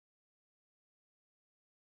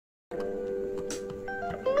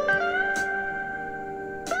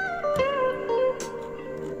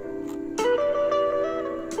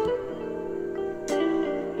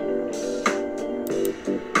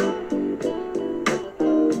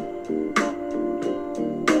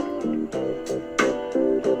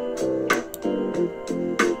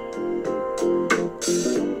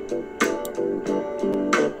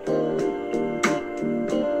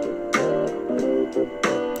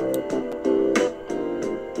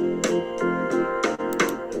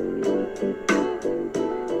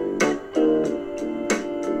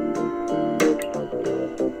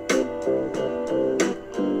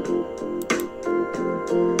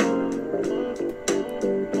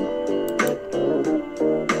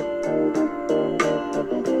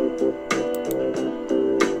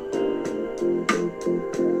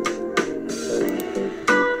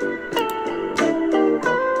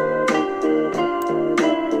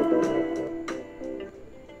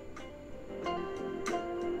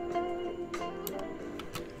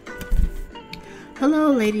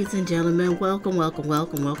ladies and gentlemen, welcome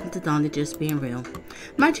to Donna Just Being Real.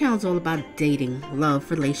 My channel is all about dating,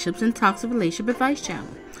 love, relationships, and toxic relationship advice channel.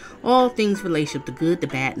 All things relationship, the good, the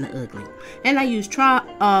bad, and the ugly. And I use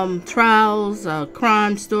trials,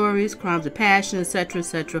 crime stories, crimes of passion,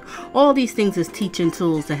 etc. All these things as teaching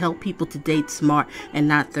tools to help people to date smart and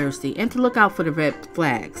not thirsty, and to look out for the red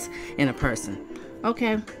flags in a person.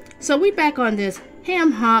 Okay, so we back on this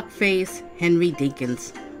Ham Hock Henry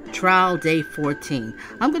Dinkins trial day 14.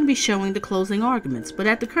 I'm going to be showing the closing arguments, but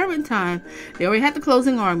at the current time, they already had the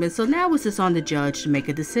closing arguments, so now it's just on the judge to make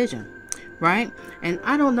a decision, right? And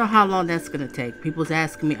I don't know how long that's going to take. People's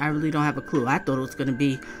asking me, I really don't have a clue. I thought it was going to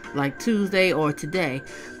be like Tuesday or today,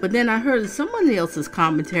 but then I heard someone else's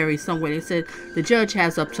commentary somewhere. They said the judge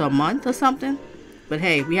has up to a month or something, but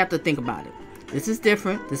hey, we have to think about it. This is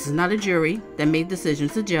different. This is not a jury that made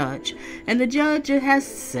decisions, a judge. And the judge has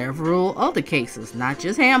several other cases, not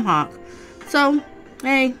just Ham Hock. So,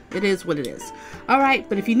 hey, it is what it is. Alright,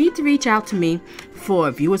 but if you need to reach out to me for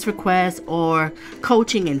viewers requests or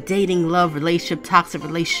coaching in dating, love, relationship, toxic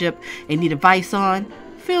relationship, and need advice on,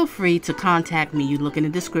 feel free to contact me. You look in the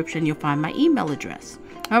description, you'll find my email address.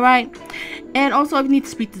 Alright, and also if you need to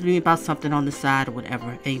speak to me about something on the side or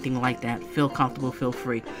whatever, anything like that, feel comfortable, feel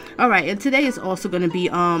free. Alright, and today is also going to be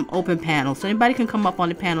open panel, so anybody can come up on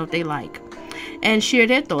the panel if they like and share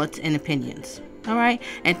their thoughts and opinions. Alright,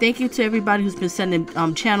 and thank you to everybody who's been sending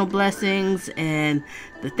channel blessings and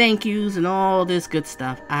the thank yous and all this good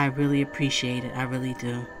stuff. I really appreciate it, I really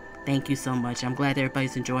do. Thank you so much. I'm glad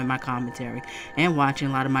everybody's enjoying my commentary and watching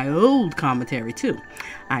a lot of my old commentary too.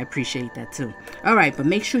 I appreciate that too. Alright, but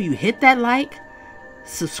make sure you hit that like,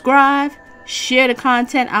 subscribe, share the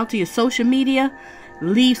content out to your social media,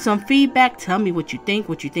 leave some feedback, tell me what you think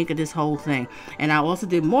of this whole thing. And I also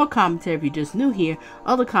did more commentary, if you're just new here,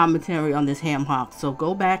 other commentary on this Ham Hock. So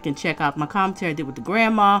go back and check out my commentary I did with the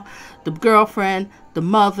grandma, the girlfriend, the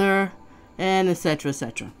mother, and etc.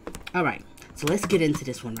 Alright. So let's get into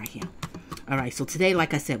this one right here. Alright, so today,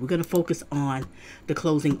 like I said, we're going to focus on the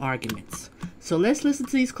closing arguments. So let's listen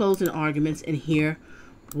to these closing arguments and hear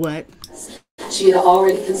what... She had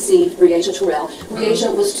already conceived Breasia Terrell.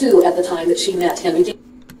 Breasia was 2 at the time that she met Henry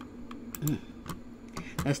Dinkins.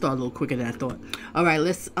 That started a little quicker than I thought. Alright,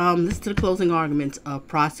 let's listen to the closing arguments of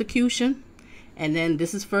prosecution. And then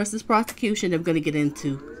this is first is prosecution. Then we're going to get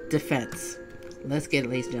into defense. Let's get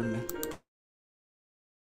it, ladies and gentlemen.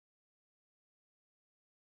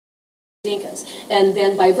 Dinkins. And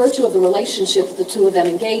then by virtue of the relationship that the two of them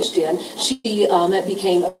engaged in, she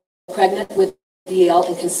became pregnant with DL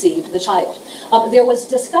and conceived the child. There was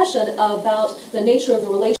discussion about the nature of the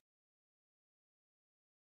relationship.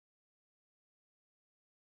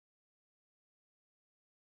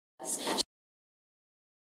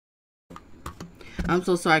 I'm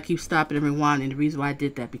so sorry I keep stopping and rewinding. The reason why I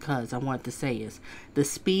did that because I wanted to say is the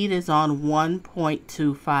speed is on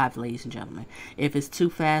 1.25, ladies and gentlemen. If it's too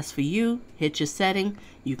fast for you, hit your setting.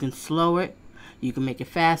 You can slow it. You can make it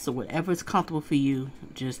faster. Whatever is comfortable for you,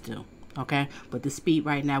 just do. Okay? But the speed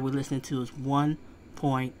right now we're listening to is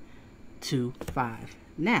 1.25.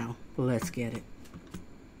 Now, let's get it.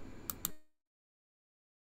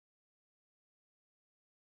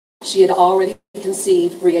 She had already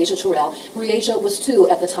conceived Breasia Terrell. Breasia was 2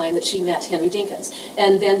 at the time that she met Henry Dinkins.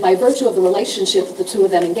 And then by virtue of the relationship that the two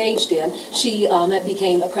of them engaged in, she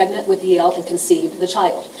became pregnant with DL and conceived the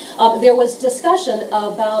child. There was discussion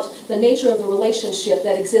about the nature of the relationship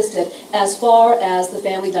that existed as far as the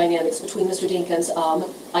family dynamics between Mr. Dinkins,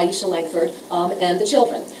 Aisha Langford, and the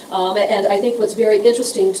children. And I think what's very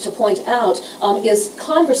interesting to point out is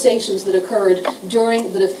conversations that occurred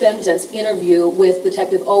during the defendant's interview with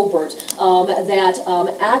Detective Obert that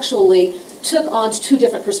actually took on 2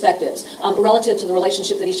 different perspectives relative to the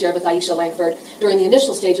relationship that he shared with Aisha Langford during the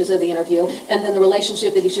initial stages of the interview, and then the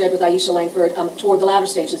relationship that he shared with Aisha Langford toward the latter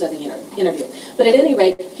stages of the interview. But at any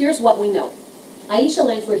rate, here's what we know. Aisha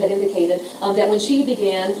Langford had indicated that when she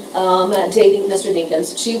began dating Mr.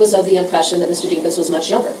 Dinkins, she was of the impression that Mr. Dinkins was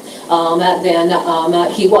much younger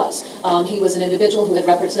than he was. He was an individual who had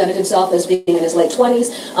represented himself as being in his late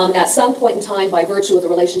 20s. At some point in time, by virtue of the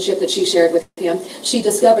relationship that she shared with him, she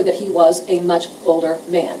discovered that he was a much older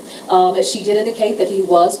man. She did indicate that he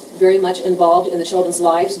was very much involved in the children's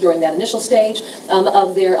lives during that initial stage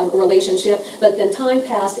of their relationship, but then time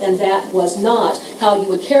passed and that was not how you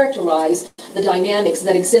would characterize the dynamics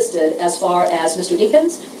that existed as far as Mr.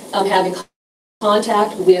 Dinkins having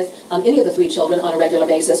contact with any of the 3 children on a regular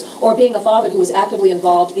basis, or being a father who was actively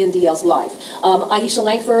involved in DL's life. Aisha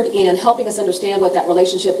Langford, in helping us understand what that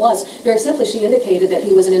relationship was, very simply she indicated that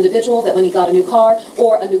he was an individual that when he got a new car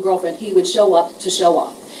or a new girlfriend, he would show up to show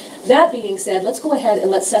off. That being said, let's go ahead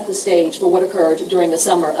and let's set the stage for what occurred during the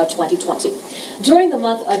summer of 2020. During the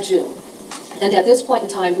month of June, and at this point in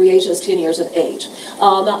time, Breasia is 10 years of age,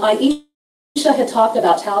 Aisha had talked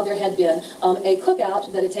about how there had been a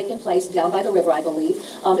cookout that had taken place down by the river, I believe.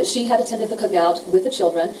 She had attended the cookout with the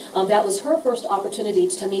children. That was her first opportunity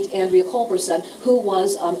to meet Andrea Culberson, who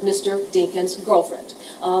was Mr. Dinkins' girlfriend.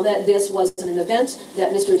 That this was an event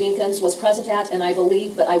that Mr. Dinkins was present at, and I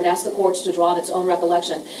believe, but I would ask the courts to draw on its own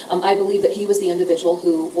recollection, I believe that he was the individual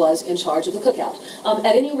who was in charge of the cookout.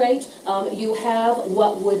 At any rate, you have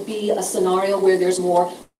what would be a scenario where there's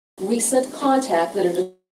more recent contact that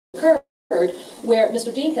had occurred, where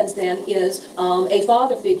Mr. Dinkins then is a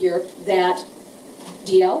father figure that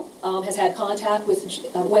DL has had contact with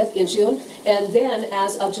in June, and then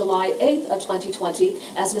as of July 8th of 2020,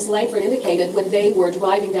 as Ms. Langford indicated, when they were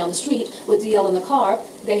driving down the street with DL in the car,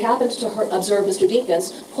 they happened to observe Mr.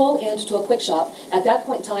 Dinkins pull into a quick shop. At that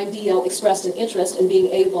point in time, DL expressed an interest in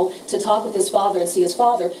being able to talk with his father and see his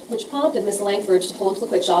father, which prompted Ms. Langford to pull into the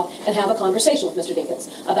quick shop and have a conversation with Mr. Dinkins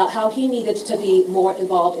about how he needed to be more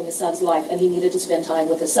involved in his son's life and he needed to spend time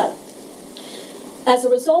with his son. As a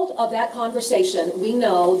result of that conversation, we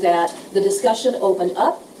know that the discussion opened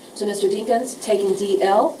up to Mr. Dinkins taking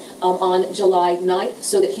DL on July 9th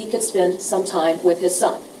so that he could spend some time with his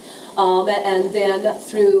son. And then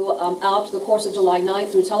throughout the course of July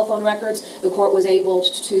 9th, through telephone records, the court was able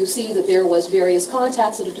to see that there was various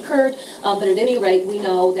contacts that had occurred. But at any rate, we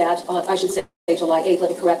know that, I should say July 8th,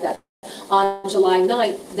 let me correct that. On July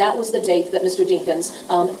 9th, that was the date that Mr. Dinkins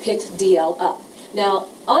picked DL up. Now,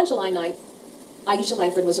 on July 9th, Aisha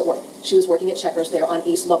Langford was at work. She was working at Checkers there on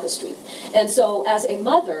East Locust Street. And so as a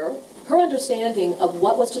mother, her understanding of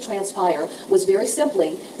what was to transpire was very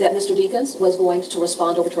simply that Mr. Dinkins was going to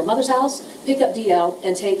respond over to her mother's house, pick up DL,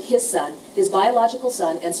 and take his son, his biological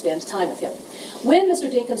son, and spend time with him. When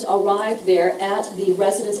Mr. Dinkins arrived there at the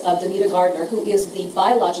residence of Donita Gardner, who is the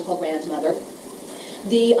biological grandmother,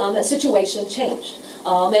 the situation changed.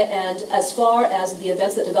 And as far as the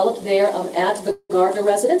events that developed there at the Gardner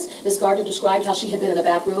residence, Ms. Gardner described how she had been in the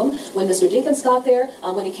back room when Mr. Dinkins got there.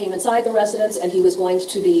 When he came inside the residence and he was going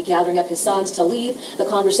to be gathering up his sons to leave, the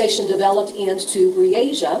conversation developed into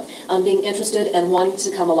Breasia being interested and wanting to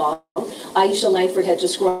come along. Aisha Langford had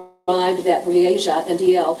described that Breasia and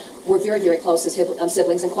DL were very, very close as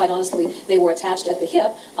siblings, and quite honestly, they were attached at the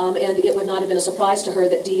hip, and it would not have been a surprise to her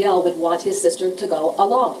that DL would want his sister to go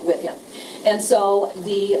along with him. And so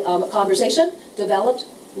the conversation developed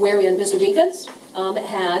wherein Mr. Dinkins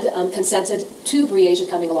had consented to Breasia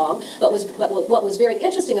coming along, but what was very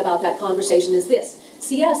interesting about that conversation is this.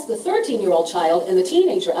 CS, the 13-year-old child and the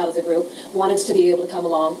teenager out of the group, wanted to be able to come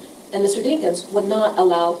along, and Mr. Dinkins would not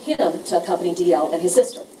allow him to accompany DL and his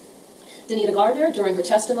sister. Donita Gardner, during her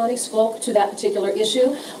testimony, spoke to that particular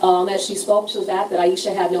issue as she spoke to the fact that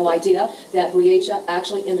Aisha had no idea that Breasia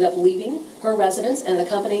actually ended up leaving her residence and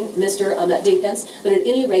accompanying Mr. Dinkins. But at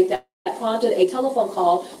any rate, that prompted a telephone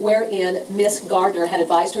call wherein Miss Gardner had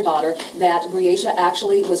advised her daughter that Breasia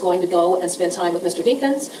actually was going to go and spend time with Mr.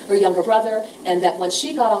 Dinkins, her younger brother, and that when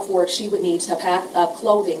she got off work, she would need to pack up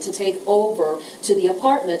clothing to take over to the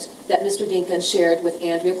apartment that Mr. Dinkins shared with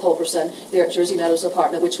Andrea Culberson there at Jersey Meadows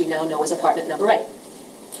apartment, which we now know as apartment number 8.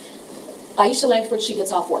 Aisha Langford, she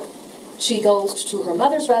gets off work. She goes to her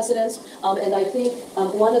mother's residence, and I think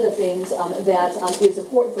one of the things that is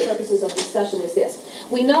important for purposes of discussion is this.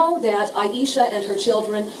 We know that Aisha and her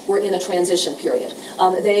children were in a transition period.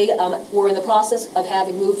 They were in the process of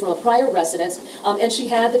having moved from a prior residence, and she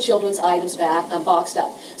had the children's items back boxed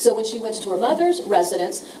up. So when she went to her mother's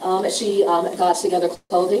residence, she got together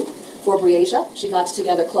clothing for Breasia, she got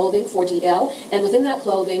together clothing for DL, and within that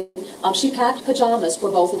clothing, she packed pajamas for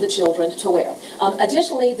both of the children to wear.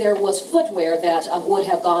 Additionally, there was footwear that would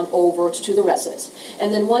have gone over to the residence.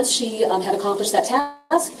 And then once she had accomplished that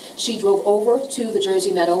task, she drove over to the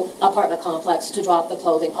Jersey Meadow apartment complex to drop the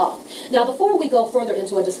clothing off. Now, before we go further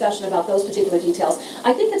into a discussion about those particular details,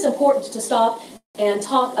 I think it's important to stop and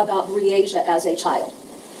talk about Breasia as a child.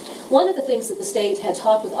 One of the things that the state had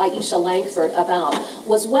talked with Aisha Langford about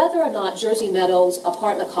was whether or not Jersey Meadows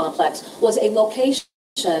apartment complex was a location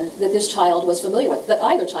that this child was familiar with, that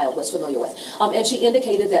either child was familiar with. And she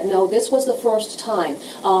indicated that no, this was the first time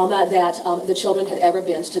that the children had ever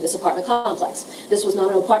been to this apartment complex. This was not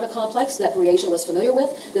an apartment complex that Breasia was familiar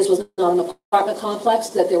with. This was not an apartment complex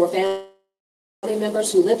that there were family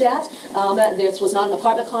members who lived at. This was not an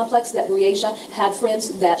apartment complex that Breasia had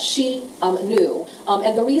friends that she knew.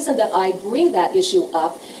 And the reason that I bring that issue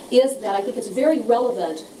up is that I think it's very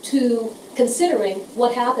relevant to considering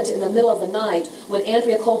what happened in the middle of the night when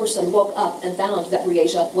Andrea Culberson woke up and found that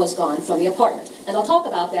Breasia was gone from the apartment. And I'll talk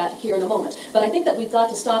about that here in a moment. But I think that we've got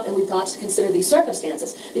to stop and we've got to consider these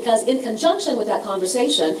circumstances, because in conjunction with that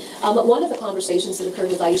conversation, one of the conversations that occurred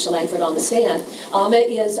with Aisha Langford on the stand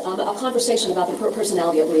is a conversation about the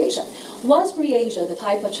personality of Breasia. Was Breasia the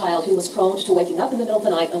type of child who was prone to waking up in the middle of the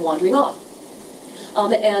night and wandering off?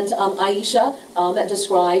 Aisha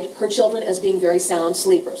described her children as being very sound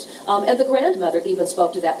sleepers. And the grandmother even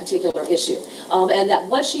spoke to that particular issue. And that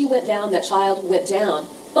once she went down, that child went down.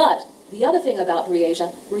 But the other thing about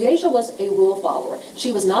Breasia was a rule follower.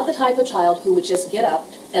 She was not the type of child who would just get up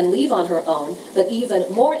and leave on her own. But even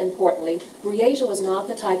more importantly, Breasia was not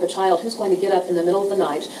the type of child who's going to get up in the middle of the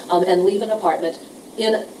night and leave an apartment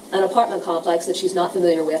in an apartment complex that she's not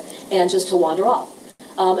familiar with and just to wander off.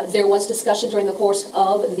 There was discussion during the course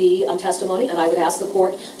of the testimony, and I would ask the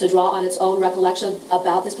court to draw on its own recollection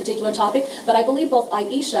about this particular topic, but I believe both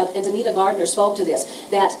Aisha and Anita Gardner spoke to this,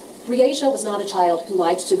 that Breasia was not a child who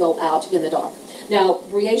liked to go out in the dark. Now,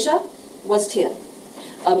 Breasia was 10.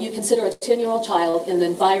 You consider a 10-year-old child in an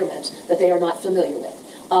environment that they are not familiar with.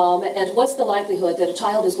 And what's the likelihood that a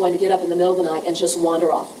child is going to get up in the middle of the night and just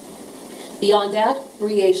wander off? Beyond that,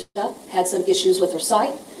 Breasia had some issues with her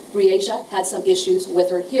sight. Breasia had some issues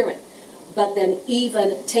with her hearing. But then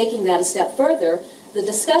even taking that a step further, the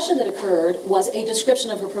discussion that occurred was a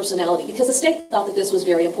description of her personality, because the state thought that this was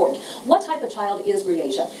very important. What type of child is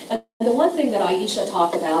Breasia? And the one thing that Aisha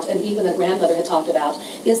talked about, and even the grandmother had talked about,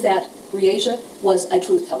 is that Breasia was a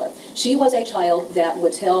truth teller. She was a child that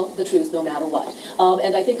would tell the truth no matter what.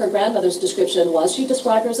 And I think her grandmother's description was, she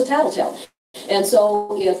described her as a tattletale. And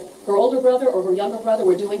so if her older brother or her younger brother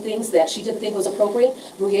were doing things that she didn't think was appropriate,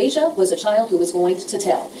 Breasia was a child who was going to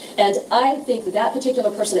tell. And I think that that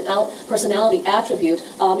particular personality attribute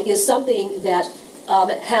is something that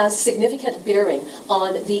has significant bearing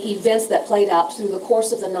on the events that played out through the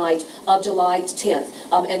course of the night of July 10th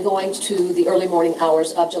and going to the early morning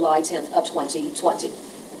hours of July 10th of 2020.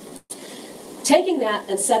 Taking that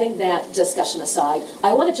and setting that discussion aside,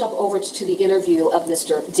 I want to jump over to the interview of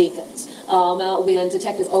Mr. Dinkins. When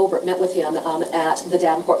Detective Obert met with him at the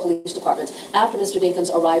Davenport Police Department after Mr.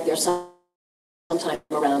 Dinkins arrived there sometime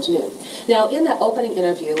around noon. Now, in that opening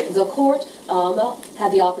interview, the court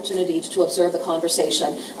had the opportunity to observe the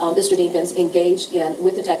conversation Mr. Dinkins engaged in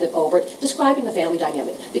with Detective Obert, describing the family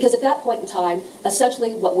dynamic. Because at that point in time,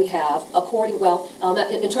 essentially what we have,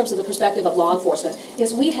 in terms of the perspective of law enforcement,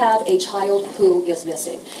 is we have a child who is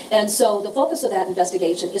missing. And so the focus of that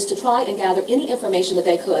investigation is to try and gather any information that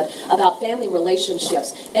they could about family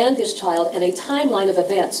relationships and this child and a timeline of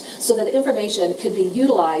events so that the information could be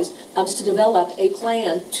utilized to develop a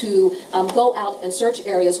plan to go out and search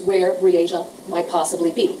areas where Breasia might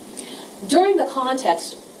possibly be. During the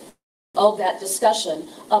context of that discussion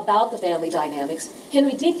about the family dynamics,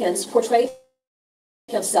 Henry Dinkins portrayed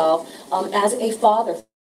himself as a father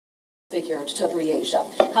figure to Breasia,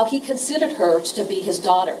 how he considered her to be his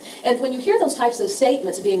daughter. And when you hear those types of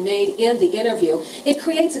statements being made in the interview, it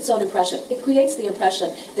creates its own impression. It creates the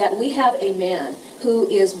impression that we have a man who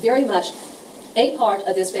is very much a part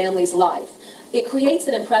of this family's life. It creates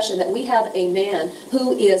an impression that we have a man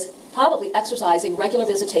who is probably exercising regular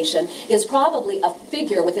visitation, is probably a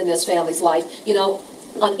figure within this family's life, you know,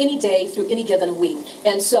 on any day through any given week.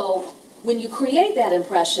 And so when you create that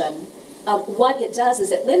impression, what it does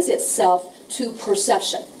is it lends itself to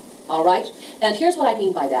perception, all right? And here's what I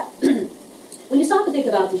mean by that. When you stop to think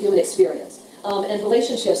about the human experience and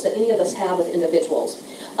relationships that any of us have with individuals,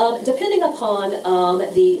 depending upon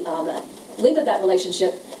the length of that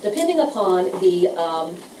relationship, depending upon the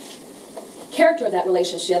character of that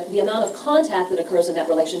relationship, the amount of contact that occurs in that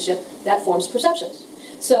relationship, that forms perceptions.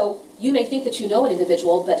 So you may think that you know an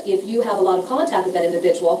individual, but if you have a lot of contact with that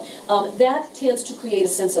individual, that tends to create a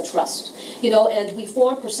sense of trust, you know, and we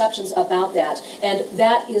form perceptions about that, and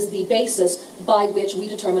that is the basis by which we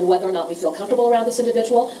determine whether or not we feel comfortable around this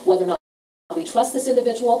individual, whether or not we trust this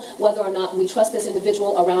individual, whether or not we trust this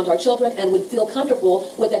individual around our children and would feel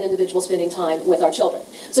comfortable with that individual spending time with our children.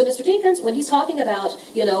 So Mr. Dinkins, when he's talking about,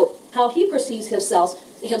 you know, how he perceives himself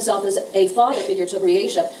as a father figure to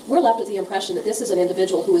Breasia, we're left with the impression that this is an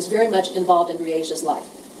individual who is very much involved in Breasia's life.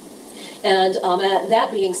 And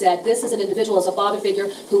that being said, this is an individual as a father figure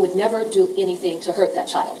who would never do anything to hurt that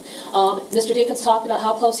child. Mr. Dinkins talked about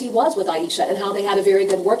how close he was with Aisha and how they had a very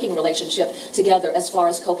good working relationship together as far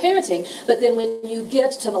as co-parenting. But then when you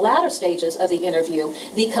get to the latter stages of the interview,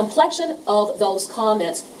 the complexion of those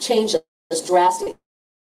comments changes drastically.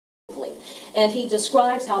 And he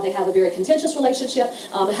describes how they have a very contentious relationship,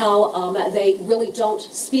 how they really don't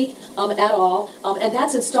speak at all. And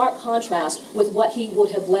that's in stark contrast with what he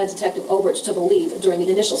would have led Detective Obert to believe during the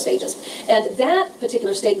initial stages. And that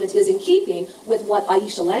particular statement is in keeping with what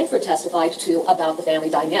Aisha Langford testified to about the family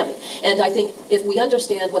dynamic. And I think if we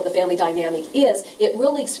understand what the family dynamic is, it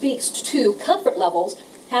really speaks to comfort levels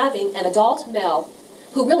having an adult male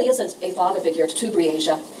who really isn't a father figure to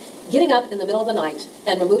Breasia, getting up in the middle of the night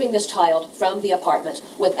and removing this child from the apartment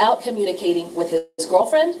without communicating with his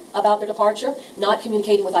girlfriend about their departure, not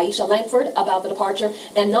communicating with Aisha Langford about the departure,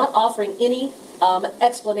 and not offering any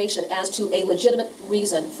explanation as to a legitimate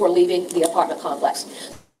reason for leaving the apartment complex.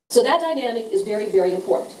 So that dynamic is very, very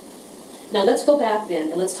important. Now let's go back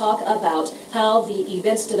then and let's talk about how the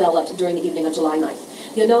events developed during the evening of July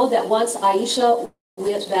 9th. You know that once Aisha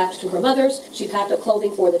went back to her mother's, she packed up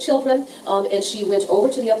clothing for the children, and she went over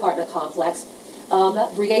to the apartment complex.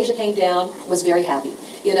 Breasia came down, was very happy.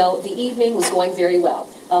 You know, the evening was going very well.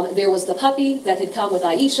 There was the puppy that had come with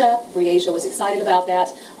Aisha. Breasia was excited about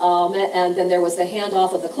that. And then there was the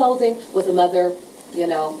handoff of the clothing with the mother, you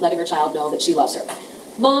know, letting her child know that she loves her.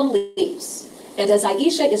 Mom leaves. And as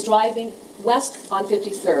Aisha is driving west on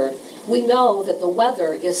 53rd, we know that the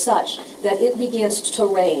weather is such that it begins to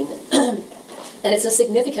rain. And it's a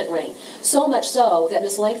significant rain. So much so that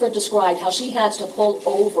Miss Langford described how she had to pull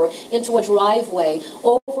over into a driveway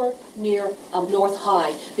over near North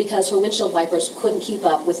High because her windshield wipers couldn't keep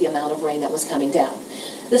up with the amount of rain that was coming down.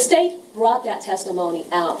 The state brought that testimony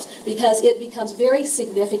out because it becomes very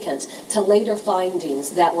significant to later findings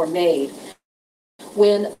that were made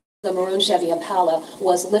when the maroon Chevy Impala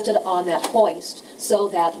was lifted on that hoist so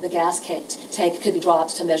that the gas tank could be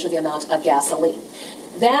dropped to measure the amount of gasoline.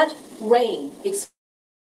 That rain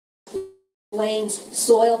explains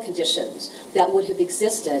soil conditions that would have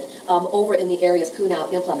existed over in the area of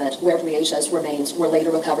Kunau Implement where Breasia's remains were later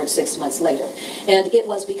recovered 6 months later. And it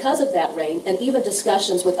was because of that rain and even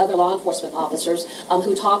discussions with other law enforcement officers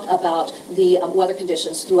who talked about the weather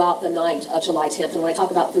conditions throughout the night of July 10th. And when I talk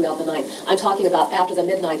about throughout the night, I'm talking about after the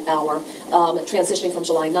midnight hour, transitioning from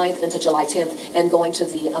July 9th into July 10th and going to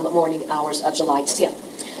the morning hours of July 10th.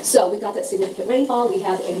 So we've got that significant rainfall. We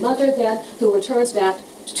have a mother then who returns back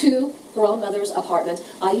to her own mother's apartment.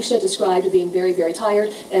 Aisha described being very, very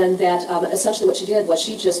tired, and that essentially what she did was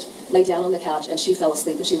she just lay down on the couch and she fell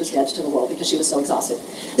asleep and she was dead to the world because she was so exhausted.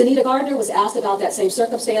 Danita Gardner was asked about that same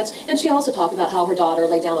circumstance, and she also talked about how her daughter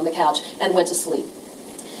lay down on the couch and went to sleep.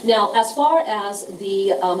 Now, as far as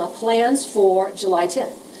the plans for July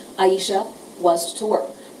 10th, Aisha was to work.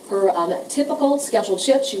 Her typical scheduled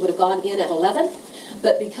shift, she would have gone in at 11,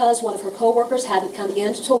 but because one of her coworkers hadn't come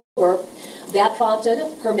in to work, that prompted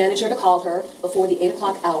her manager to call her before the 8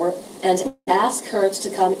 o'clock hour and ask her to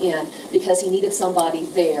come in because he needed somebody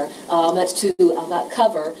there to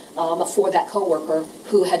cover for that coworker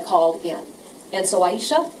who had called in. And so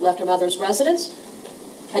Aisha left her mother's residence,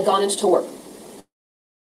 had gone into work.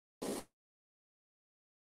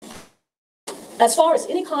 As far as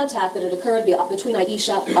any contact that had occurred between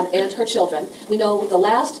Aisha and her children, we know the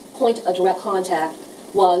last point of direct contact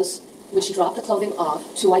was when she dropped the clothing off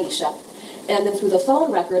to Aisha. And then through the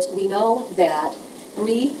phone records, we know that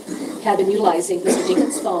Bree had been utilizing Mr.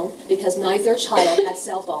 Dinkins' phone because neither child had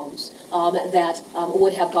cell phones that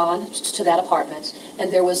would have gone to that apartment.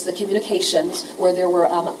 And there was the communications where there were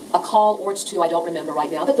a call or two, I don't remember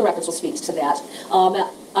right now, but the records will speak to that.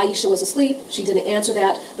 Aisha was asleep, she didn't answer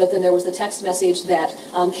that, but then there was the text message that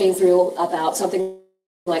came through about something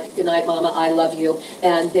like, "Good night, Mama, I love you,"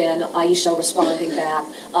 and then Aisha responding back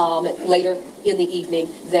later in the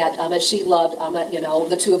evening that she loved,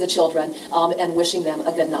 the two of the children and wishing them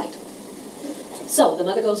a good night. So the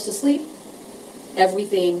mother goes to sleep,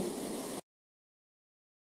 everything.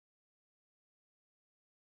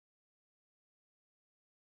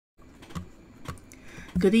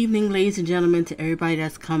 Good evening, ladies and gentlemen, to everybody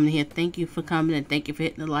that's coming here. Thank you for coming and thank you for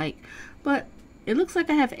hitting the like. But it looks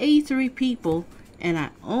like I have 83 people. And I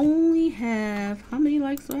only have, how many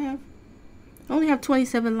likes do I have? I only have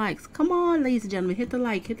 27 likes. Come on, ladies and gentlemen, hit the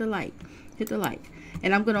like, hit the like, hit the like.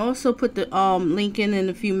 And I'm going to also put the link in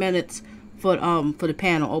a few minutes for the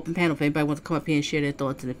panel, open panel, if anybody wants to come up here and share their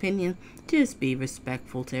thoughts and opinion. Just be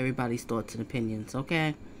respectful to everybody's thoughts and opinions,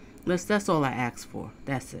 okay? That's all I ask for.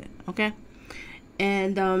 That's it, okay?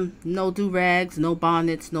 And no do-rags, no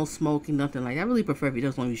bonnets, no smoking, nothing like that. I really prefer if you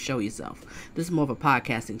just want to show yourself. This is more of a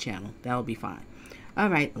podcasting channel. That'll be fine. All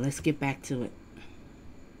right, let's get back to it.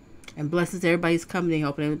 And blessings to everybody's coming.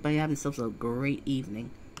 Hoping everybody having themselves a great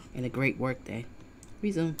evening and a great work day.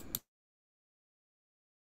 Resume.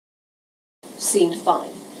 Seemed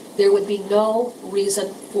fine. there would be no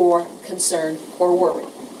reason for concern or worry.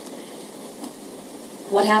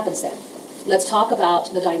 What happens then? Let's talk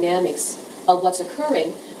about the dynamics of what's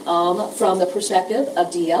occurring from the perspective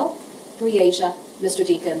of DL, Breasia, Mr.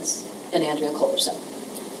 Dinkins, and Andrea Culberson.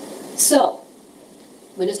 So,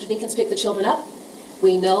 when Mr. Dinkins picked the children up,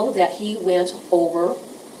 we know that he went over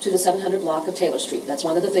to the 700 block of Taylor Street. That's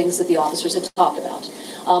one of the things that the officers had talked about,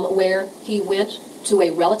 where he went to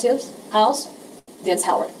a relative's house, Vince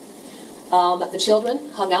Howard. The children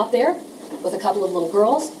hung out there with a couple of little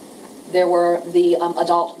girls. There were the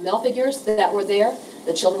adult male figures that were there.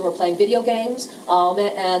 The children were playing video games.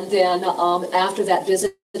 And then after that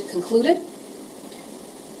visit concluded,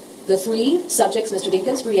 the three subjects, Mr.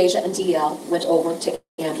 Dinkins, Breasia, and DL, went over to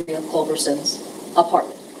Andrea Culberson's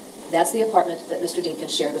apartment. That's the apartment that Mr.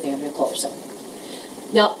 Dinkins shared with Andrea Culberson.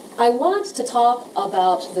 Now, I want to talk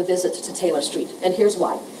about the visit to Taylor Street, and here's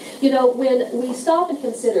why. You know, when we stop and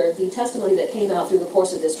consider the testimony that came out through the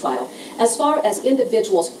course of this trial, as far as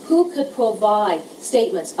individuals who could provide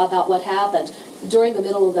statements about what happened during the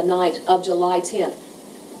middle of the night of July 10th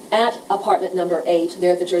at apartment number 8,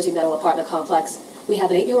 there at the Jersey Meadow apartment complex, we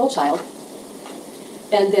have an 8-year-old child,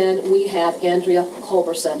 and then we have Andrea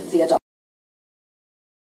Culberson, the adult.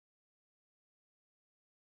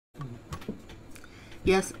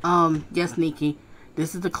 Yes, yes, Nikki.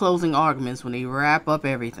 This is the closing arguments when they wrap up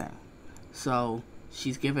everything. So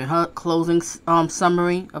she's giving her closing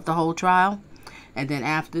summary of the whole trial, and then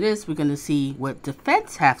after this, we're going to see what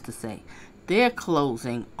defense have to say, their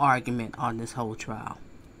closing argument on this whole trial.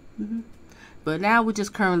 But now we're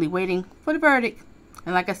just currently waiting for the verdict.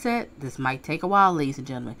 And like I said, this might take a while, ladies and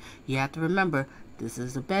gentlemen. You have to remember, this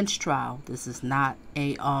is a bench trial. This is not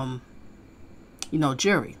a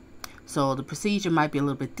jury. So the procedure might be a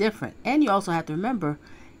little bit different. And you also have to remember,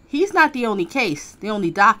 he's not the only case, the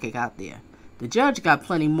only docket out there. The judge got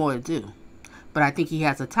plenty more to do. But I think he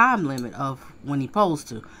has a time limit of when he posed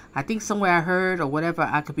to. I think somewhere I heard, or whatever,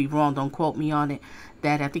 I could be wrong, don't quote me on it,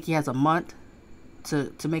 that I think he has a month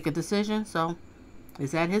to make a decision. So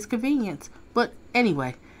it's at his convenience. But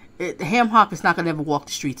anyway, Ham Hock is not going to ever walk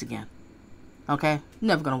the streets again. Okay?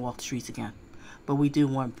 Never going to walk the streets again. But we do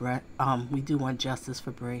want justice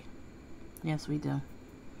for Bree. Yes, we do.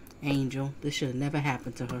 Angel, this should have never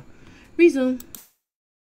happened to her. Resume.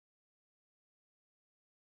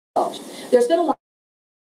 There's been a lot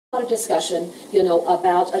of discussion,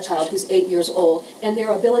 about a child who's 8 years old and their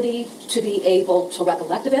ability to be able to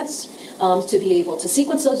recollect events, to be able to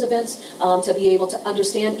sequence those events, to be able to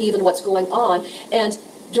understand even what's going on. And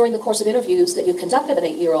during the course of interviews that you conduct of an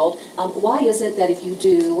 8-year-old, why is it that if you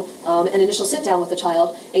do an initial sit down with a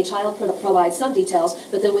child provides some details,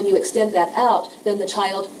 but then when you extend that out, then the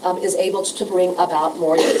child is able to bring about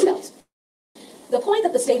more details? The point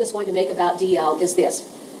that the state is going to make about DL is this.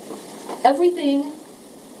 Everything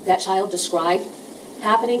that child described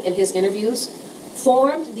happening in his interviews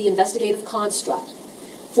formed the investigative construct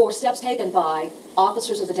for steps taken by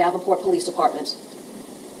officers of the Davenport Police Department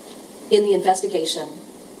in the investigation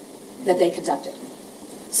that they conducted.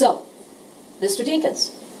 So, Mr.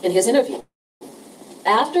 Dinkins, in his interview,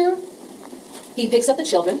 after he picks up the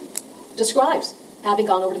children, describes having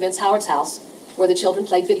gone over to Vince Howard's house where the children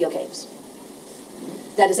played video games.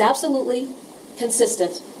 That is absolutely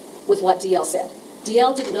consistent with what DL said.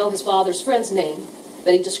 DL didn't know his father's friend's name,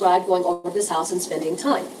 but he described going over to this house and spending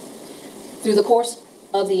time. Through the course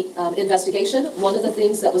of the investigation, one of the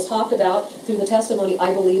things that was talked about through the testimony,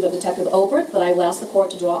 I believe, of Detective Obert, but I will ask the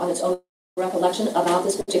court to draw on its own recollection about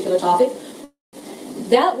this particular topic,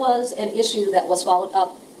 that was an issue that was followed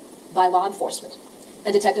up by law enforcement.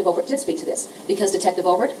 And Detective Obert did speak to this, because Detective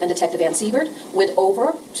Obert and Detective Ann Siebert went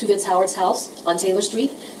over to Vince Howard's house on Taylor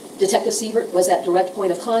Street. Detective Siebert was at direct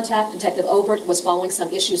point of contact. Detective Obert was following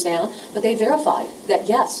some issues down, but they verified that,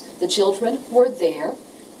 yes, the children were there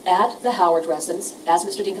at the Howard residence, as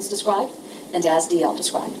Mr. Dinkins described, and as DL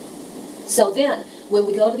described. So then, when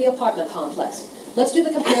we go to the apartment complex, let's do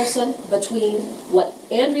the comparison between what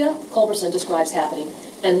Andrea Culberson describes happening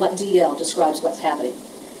and what DL describes what's happening.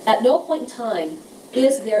 At no point in time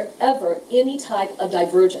is there ever any type of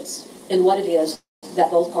divergence in what it is that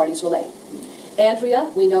both parties relate. Andrea,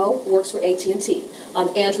 we know, works for AT&T.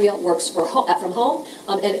 Andrea works from home,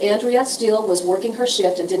 and Andrea still was working her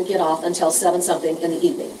shift and didn't get off until 7-something in the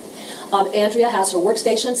evening. Andrea has her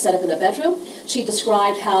workstation set up in the bedroom. She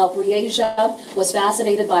described how Breasia was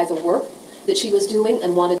fascinated by the work that she was doing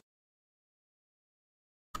and wanted.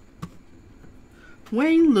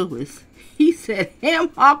 Wayne Lewis, he said Ham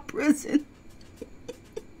Hock prison.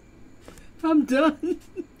 I'm done.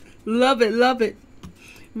 Love it, love it.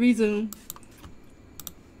 Resume.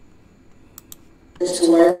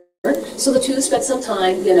 To learn So the two spent some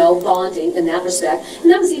time, bonding in that respect.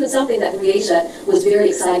 And that was even something that Breasia was very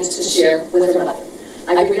excited to share with her mother.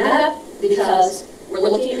 I bring that up because we're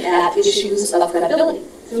looking at issues of credibility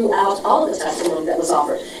throughout all of the testimony that was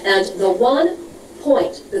offered. And the one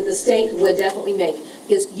point that the state would definitely make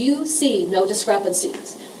is you see no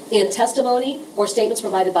discrepancies in testimony or statements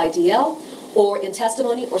provided by DL, or in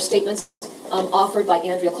testimony or statements offered by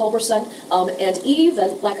Andrea Culberson, and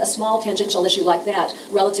even like a small tangential issue like that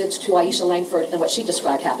relative to Aisha Langford and what she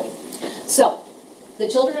described happening. So the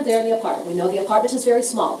children are there in the apartment. We know the apartment is very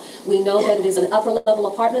small. We know that it is an upper level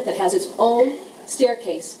apartment that has its own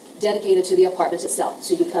staircase dedicated to the apartment itself.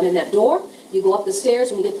 So you come in that door, you go up the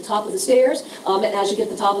stairs, when you get to the top of the stairs, and as you get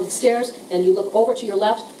to the top of the stairs and you look over to your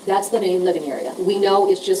left, that's the main living area. We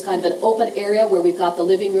know it's just kind of an open area where we've got the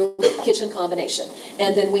living room kitchen combination.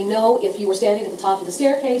 And then we know if you were standing at the top of the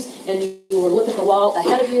staircase and you were looking at the wall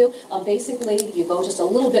ahead of you, basically you go just a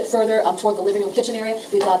little bit further toward the living room kitchen area,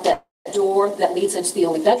 we've got that door that leads into the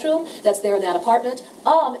only bedroom that's there in that apartment.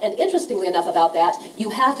 And interestingly enough about that, you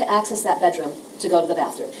have to access that bedroom to go to the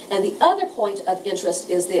bathroom. And the other point of interest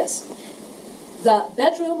is this. The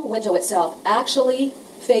bedroom window itself actually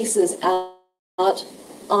faces out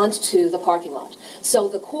onto the parking lot. So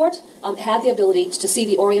the court had the ability to see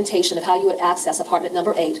the orientation of how you would access apartment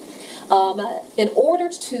number 8. In order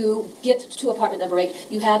to get to apartment number 8,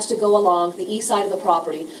 you had to go along the east side of the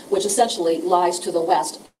property, which essentially lies to the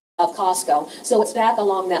west of Costco. So it's back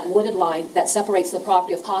along that wooded line that separates the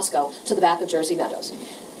property of Costco to the back of Jersey Meadows.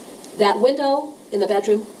 That window in the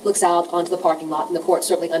bedroom looks out onto the parking lot, and the court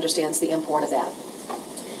certainly understands the import of that.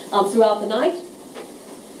 Throughout the night,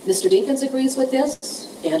 Mr. Dinkins agrees with this,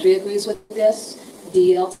 Andrea agrees with this,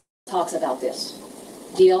 DL talks about this.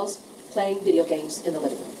 DL's playing video games in the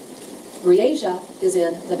living room. Breasia is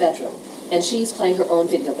in the bedroom, and she's playing her own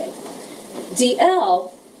video game.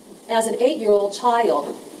 DL, as an 8-year-old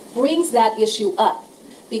child, brings that issue up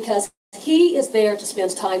because he is there to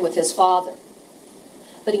spend time with his father.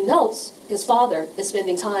 But he notes his father is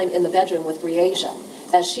spending time in the bedroom with Breasia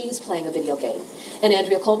as she's playing a video game. And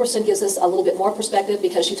Andrea Culberson gives us a little bit more perspective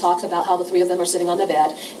because she talks about how the three of them are sitting on the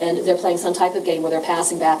bed and they're playing some type of game where they're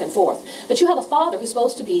passing back and forth. But you have a father who's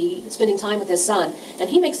supposed to be spending time with his son, and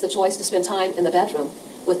he makes the choice to spend time in the bedroom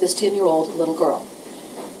with this 10-year-old little girl.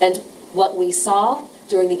 And what we saw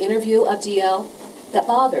during the interview of DL, that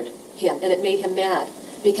bothered him, and it made him mad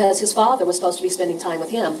because his father was supposed to be spending time with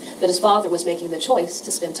him, but his father was making the choice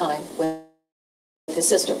to spend time with his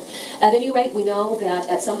sister. At any rate, we know that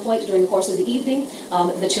at some point during the course of the evening,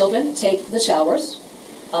 the children take the showers.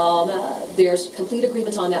 There's complete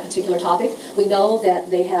agreement on that particular topic. We know that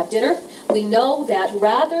they have dinner. We know that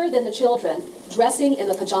rather than the children dressing in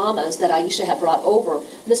the pajamas that Aisha had brought over,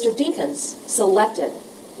 Mr. Dinkins selected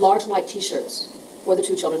large white t-shirts for the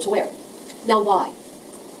two children to wear. Now, why?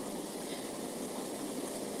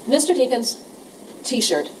 Mr. Dinkins'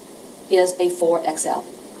 t-shirt is a 4XL.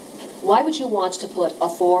 Why would you want to put a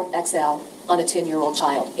 4XL on a 10-year-old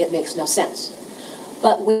child? It makes no sense.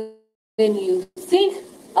 But when you think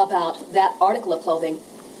about that article of clothing,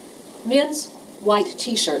 men's white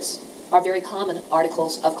t-shirts are very common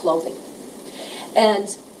articles of clothing.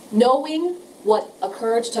 And knowing what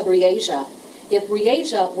occurred to Breasia, if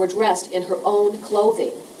Breasia were dressed in her own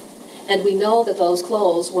clothing, and we know that those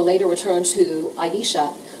clothes were later returned to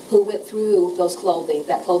Aisha, who went through those clothing,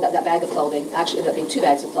 that bag of clothing, actually ended up being 2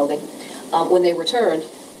 bags of clothing, when they returned,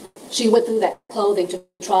 she went through that clothing to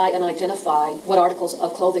try and identify what articles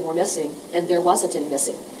of clothing were missing, and there wasn't any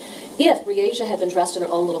missing. If Breasia had been dressed in her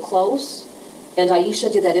own little clothes, and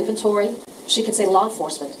Aisha did that inventory, she could say, law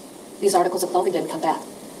enforcement, these articles of clothing didn't come back.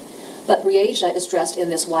 But Breasia is dressed in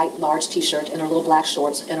this white, large t-shirt and her little black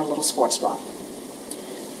shorts and her little sports bra.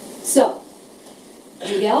 So,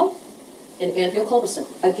 DL and Andrea Culberson,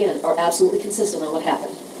 again, are absolutely consistent on what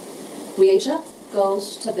happened. Breasia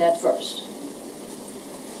goes to bed first.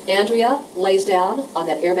 Andrea lays down on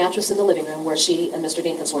that air mattress in the living room where she and Mr.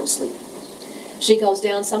 Dinkins were to sleep. She goes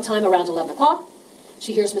down sometime around 11 o'clock.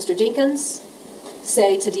 She hears Mr. Dinkins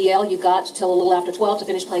say to DL, you got till a little after 12 to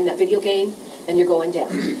finish playing that video game, and you're going down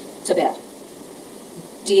to bed.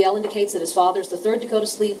 DL indicates that his father's the third to go to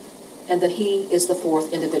sleep, and that he is the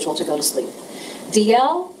fourth individual to go to sleep.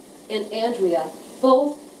 DL and Andrea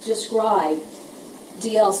both describe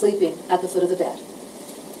DL sleeping at the foot of the bed.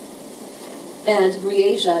 And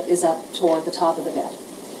Breasia is up toward the top of the bed.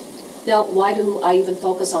 Now, why do I even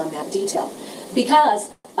focus on that detail?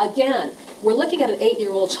 Because, again, we're looking at an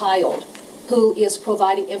 8-year-old child who is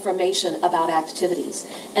providing information about activities.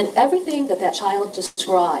 And everything that that child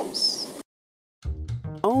describes.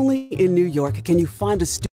 Only in New York can you find a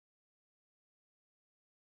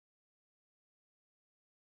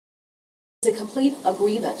in complete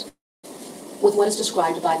agreement with what is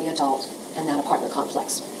described by the adult in that apartment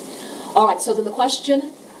complex. All right, so then the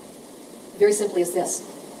question, very simply, is this.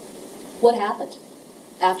 What happened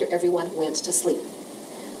after everyone went to sleep?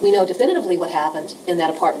 We know definitively what happened in that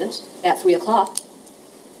apartment at 3 o'clock.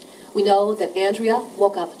 We know that Andrea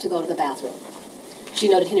woke up to go to the bathroom. She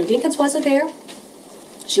noted Henry Dinkins wasn't there.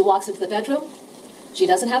 She walks into the bedroom. She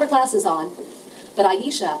doesn't have her glasses on, but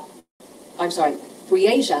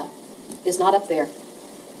Breasia is not up there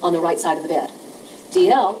on the right side of the bed.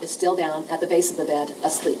 DL is still down at the base of the bed,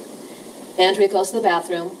 asleep. Andrea goes to the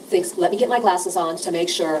bathroom, thinks, let me get my glasses on to make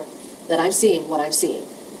sure that I'm seeing what I'm seeing.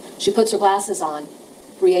 She puts her glasses on.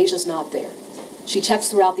 Breasia's not there. She checks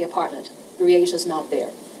throughout the apartment. Breasia's not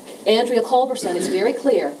there. Andrea Culberson is very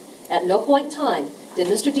clear. At no point in time did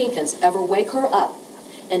Mr. Dinkins ever wake her up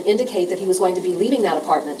and indicate that he was going to be leaving that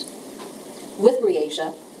apartment with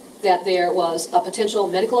Breasia, that there was a potential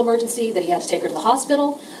medical emergency, that he had to take her to the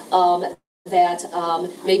hospital, that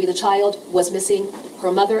maybe the child was missing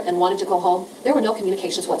her mother and wanted to go home. There were no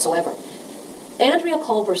communications whatsoever. Andrea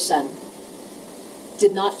Culberson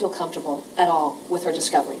did not feel comfortable at all with her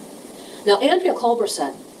discovery. Now, Andrea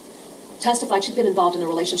Culberson testified she'd been involved in a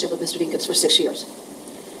relationship with Mr. Dinkins for 6 years,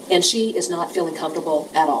 and she is not feeling comfortable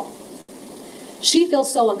at all. She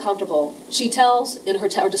feels so uncomfortable. She tells in her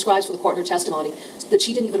or describes for the court in her testimony that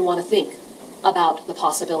she didn't even want to think about the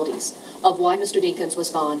possibilities of why Mr. Dinkins was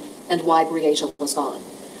gone and why Breasia was gone.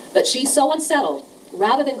 But she's so unsettled,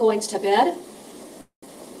 rather than going to bed,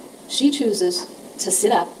 she chooses to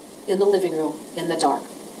sit up in the living room in the dark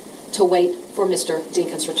to wait for Mr.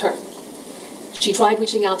 Dinkins' return. She tried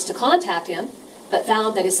reaching out to contact him, but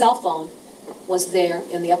found that his cell phone was there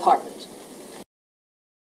in the apartment.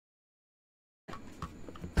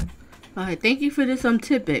 All right, thank you for this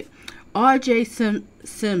tidbit. R.J.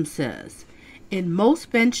 Sim says, in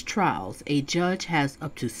most bench trials, a judge has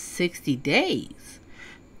up to 60 days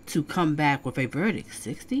to come back with a verdict.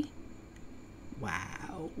 60?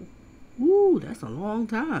 Wow. Ooh, that's a long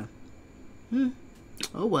time.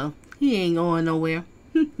 Oh well, he ain't going nowhere.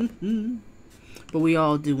 But we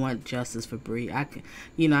all do want justice for Bree. I can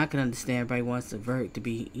understand everybody wants the verdict to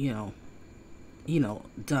be,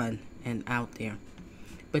 done and out there.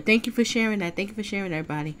 But thank you for sharing that. Thank you for sharing,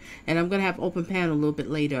 everybody. And I'm going to have open panel a little bit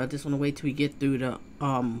later. I just want to wait till we get through the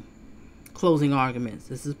closing arguments.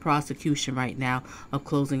 This is prosecution right now of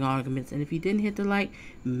closing arguments. And if you didn't hit the like,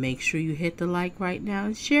 make sure you hit the like right now.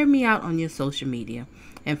 And share me out on your social media.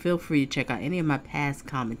 And feel free to check out any of my past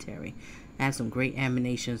commentary. I have some great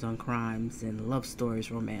animations on crimes and love stories,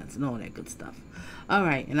 romance, and all that good stuff. All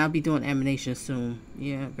right. And I'll be doing animations soon.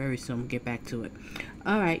 Yeah, very soon. We'll get back to it.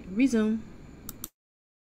 All right. Resume.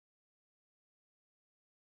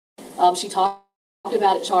 She talked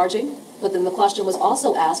about it charging, but then the question was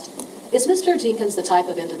also asked, is Mr. Dinkins the type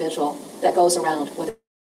of individual that goes around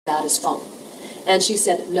without his phone? And she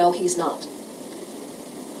said, no, he's not.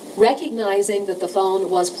 Recognizing that the phone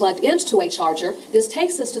was plugged into a charger, this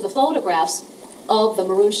takes us to the photographs of the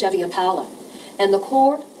maroon Chevy Impala. And the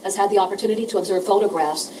court has had the opportunity to observe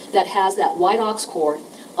photographs that has that white aux cord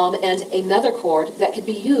and another cord that could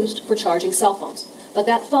be used for charging cell phones. But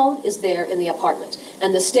that phone is there in the apartment,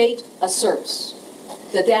 and the state asserts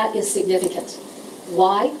that that is significant.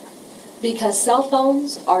 Why? Because cell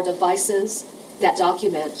phones are devices that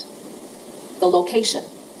document the location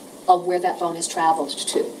of where that phone has traveled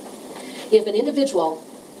to. If an individual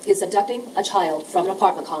is abducting a child from an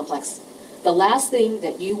apartment complex, the last thing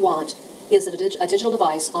that you want is a digital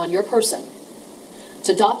device on your person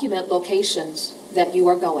to document locations that you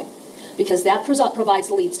are going, because that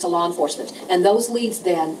provides leads to law enforcement, and those leads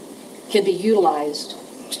then can be utilized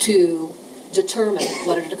to determine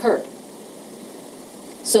what had occurred.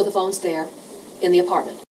 So the phone's there in the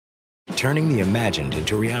apartment. Turning the imagined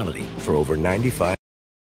into reality for over 95.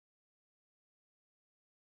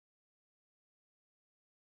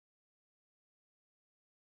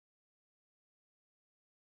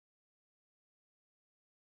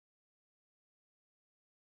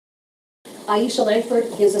 Aisha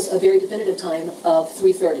Langford gives us a very definitive time of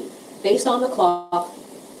 3:30, based on the clock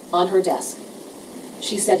on her desk.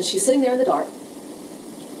 She said that she's sitting there in the dark.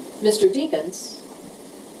 Mr. Dinkins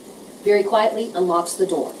very quietly unlocks the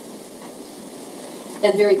door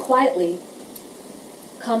and very quietly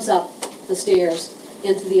comes up the stairs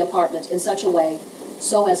into the apartment in such a way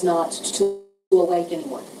so as not to awake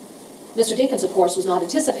anyone. Mr. Dinkins, of course, was not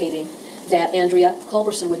anticipating that Andrea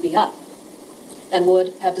Culberson would be up and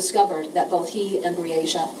would have discovered that both he and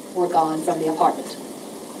Breasia were gone from the apartment.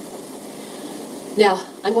 Now,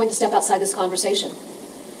 I'm going to step outside this conversation.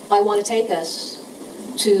 I want to take us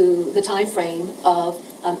to the time frame of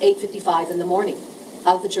 8:55 in the morning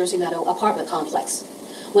out of the Jersey Meadow apartment complex,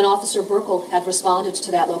 when Officer Burkle had responded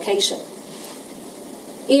to that location.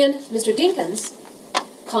 In Mr. Dinkins'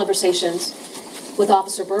 conversations with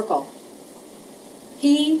Officer Burkle,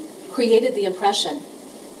 he created the impression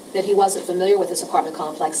that he wasn't familiar with this apartment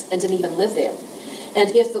complex and didn't even live there.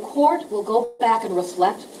 And if the court will go back and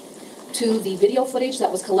reflect to the video footage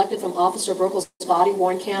that was collected from Officer Burkle's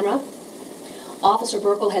body-worn camera, Officer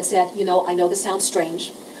Burkle had said, you know, I know this sounds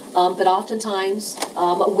strange, but oftentimes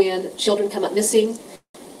when children come up missing,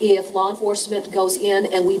 if law enforcement goes in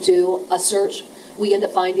and we do a search, we end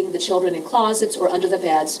up finding the children in closets or under the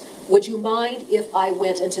beds. Would you mind if I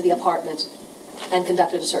went into the apartment and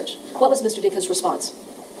conducted a search? What was Mr. Dinkins' response?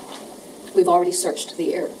 We've already searched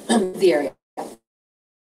the area.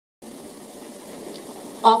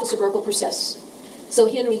 Officer Burkle persists.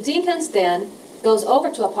 So Henry Dinkins then goes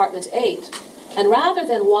over to apartment 8, and rather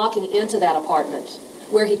than walking into that apartment,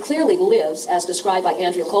 where he clearly lives, as described by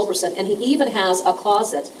Andrea Culberson, and he even has a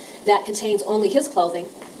closet that contains only his clothing,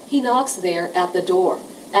 he knocks there at the door,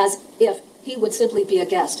 as if he would simply be a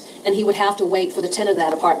guest, and he would have to wait for the tenant of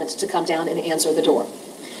that apartment to come down and answer the door.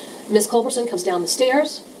 Ms. Culberson comes down the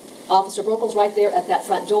stairs. Officer Burkle's right there at that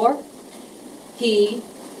front door. He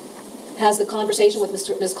has the conversation with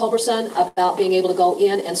Ms. Culberson about being able to go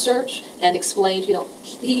in and search, and explained, you know,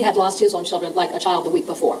 he had lost his own children like a child the week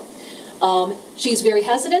before. She's very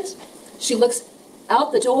hesitant. She looks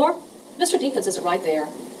out the door. Mr. Dinkins isn't right there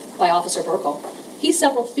by Officer Burkle. He's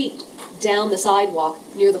several feet down the sidewalk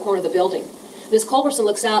near the corner of the building. Ms. Culberson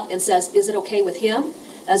looks out and says, is it okay with him?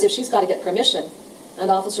 As if she's got to get permission.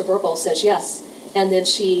 And Officer Burkle says yes. And then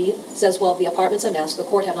she says, well, the apartment's a mess. The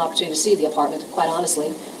court had an opportunity to see the apartment. Quite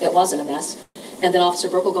honestly, it wasn't a mess. And then Officer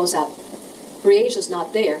Burkle goes out. Briasia's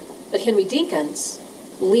not there, but Henry Dinkins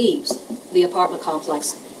leaves the apartment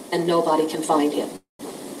complex and nobody can find him.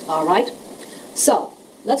 All right? So,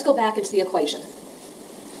 let's go back into the equation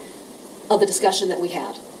of the discussion that we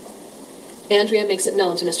had. Andrea makes it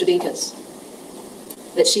known to Mr. Dinkins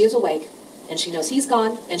that she is awake, and she knows he's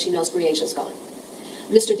gone, and she knows Briasia's gone.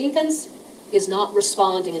 Mr. Dinkins is not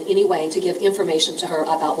responding in any way to give information to her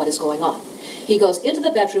about what is going on. He goes into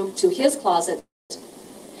the bedroom to his closet,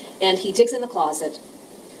 and he digs in the closet.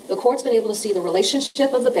 The court's been able to see the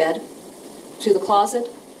relationship of the bed to the closet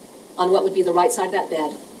on what would be the right side of that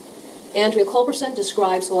bed. Andrea Culberson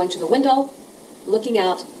describes going to the window, looking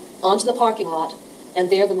out onto the parking lot, and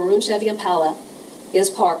there the maroon Chevy Impala is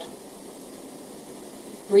parked.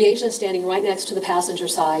 Briasia is standing right next to the passenger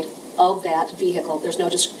side of that vehicle. There's no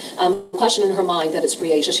question in her mind that it's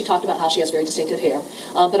Briasia. She talked about how she has very distinctive hair,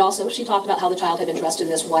 but also she talked about how the child had been dressed in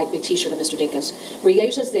this white big t-shirt of Mr. Dinkins.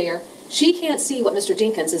 Briasia's there. She can't see what Mr.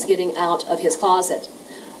 Dinkins is getting out of his closet,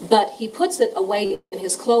 but he puts it away in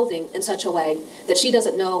his clothing in such a way that she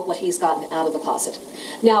doesn't know what he's gotten out of the closet.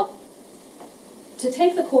 Now, to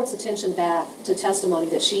take the court's attention back to testimony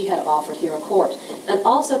that she had offered here in court, and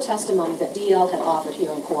also testimony that DL had offered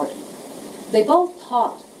here in court, they both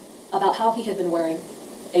talked about how he had been wearing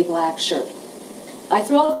a black shirt. I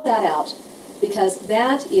throw that out because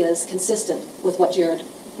that is consistent with what Jared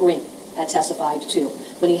Brink had testified to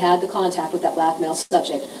when he had the contact with that black male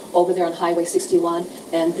subject over there on Highway 61,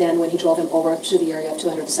 and then when he drove him over to the area of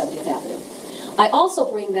 270th Avenue. I also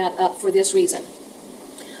bring that up for this reason.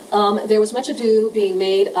 There was much ado being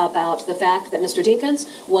made about the fact that Mr.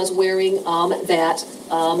 Dinkins was wearing that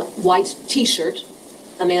white t-shirt,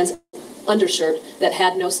 a man's undershirt that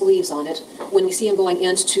had no sleeves on it, when we see him going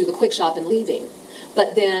into the quick shop and leaving.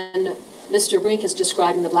 But then Mr. Brink is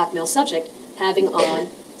describing the black male subject having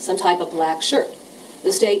on some type of black shirt.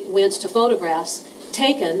 The state went to photographs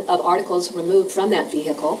taken of articles removed from that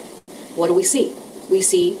vehicle. What do we see? We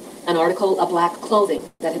see an article of black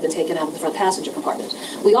clothing that had been taken out of the front passenger compartment.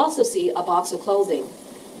 We also see a box of clothing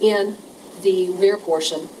in the rear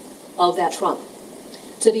portion of that trunk.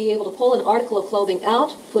 To be able to pull an article of clothing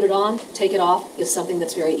out, put it on, take it off, is something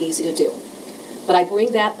that's very easy to do. But I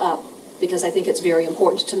bring that up because I think it's very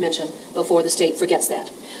important to mention before the state forgets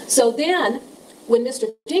that. So then, when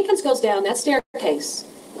Mr. Dinkins goes down that staircase,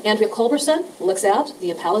 Andrea Culberson looks out, the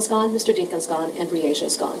Impala's gone, Mr. Dinkins gone, and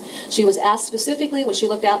Briasia's gone. She was asked specifically when she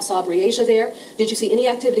looked out and saw Briasia there, did you see any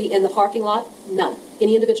activity in the parking lot? None.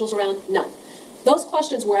 Any individuals around? None. Those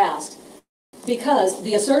questions were asked because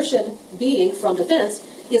the assertion being from defense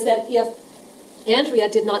is that if Andrea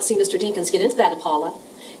did not see Mr. Dinkins get into that Impala,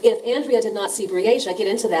 if Andrea did not see Briasia get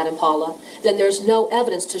into that Impala, then there's no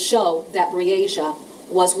evidence to show that Briasia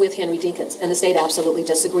was with Henry Dinkins, and the state absolutely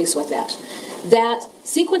disagrees with that. That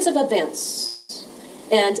sequence of events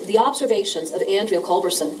and the observations of Andrea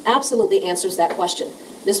Culberson absolutely answers that question.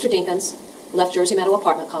 Mr. Dinkins left Jersey Meadow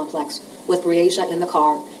apartment complex with Briasia in the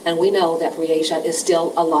car, and we know that Briasia is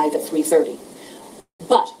still alive at 3:30.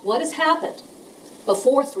 But what has happened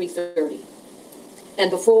before 3:30 and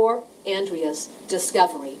before Andrea's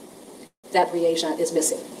discovery that Briasia is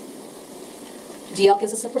missing? DL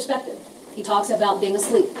gives us a perspective. He talks about being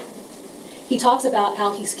asleep. He talks about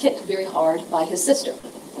how he's kicked very hard by his sister.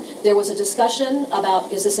 There was a discussion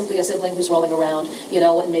about, is this simply a sibling who's rolling around,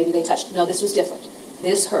 and maybe they touched. No, this was different.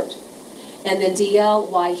 This hurt. And then DL,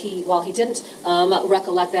 while he didn't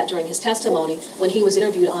recollect that during his testimony, when he was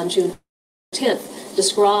interviewed on June 10th,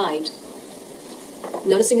 described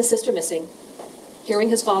noticing his sister missing, hearing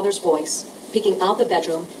his father's voice, peeking out the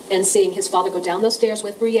bedroom, and seeing his father go down those stairs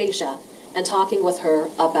with Briasia and talking with her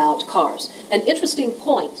about cars. An interesting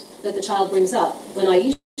point that the child brings up when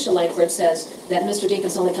Aisha Langford says that Mr.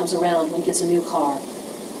 Dinkins only comes around when he gets a new car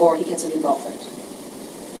or he gets a new girlfriend.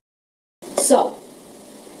 So,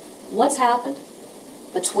 what's happened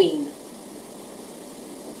between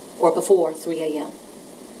or before 3 a.m.?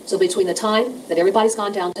 So between the time that everybody's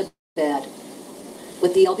gone down to bed,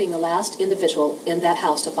 with DL being the last individual in that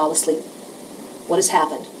house to fall asleep, what has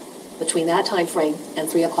happened between that time frame and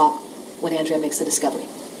 3 o'clock when Andrea makes the discovery?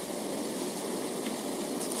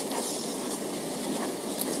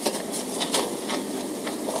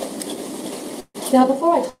 Now,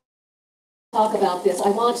 before I talk about this,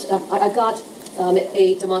 I've got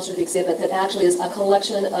a demonstrative exhibit that actually is a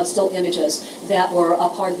collection of still images that were a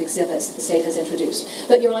part of the exhibits the state has introduced.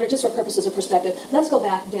 But, Your Honor, just for purposes of perspective, let's go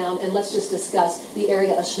back down and let's just discuss the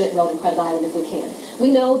area of Schmidt Road and Credit Island if we can.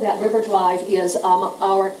 We know that River Drive is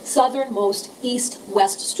our southernmost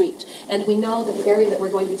east-west street. And we know that the area that we're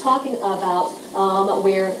going to be talking about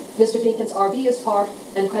where Mr. Dinkins' RV is parked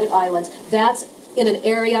and Credit Island, that's in an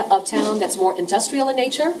area of town that's more industrial in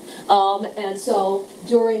nature. And so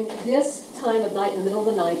during this time of night, in the middle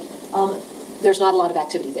of the night, there's not a lot of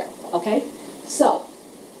activity there, okay? So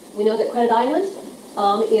we know that Credit Island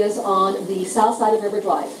is on the south side of River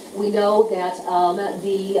Drive. We know that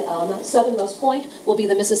the southernmost point will be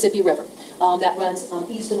the Mississippi River that runs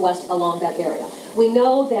east and west along that area. We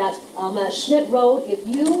know that Schmidt Road, if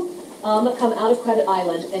you come out of Credit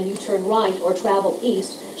Island and you turn right or travel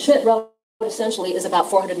east, Schmidt Road essentially is about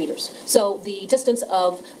 400 meters. So the distance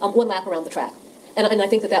of one lap around the track. And I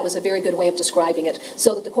think that was a very good way of describing it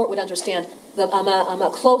so that the court would understand the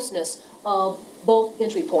closeness of both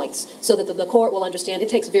entry points so that the court will understand it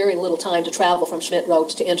takes very little time to travel from Schmidt Road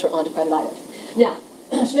to enter onto Credit Island. Now,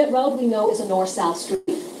 Schmidt Road we know is a north-south street.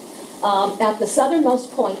 At the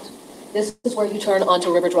southernmost point, this is where you turn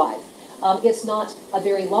onto River Drive. It's not a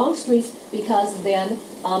very long street because then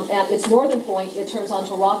at its northern point, it turns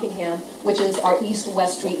onto Rockingham, which is our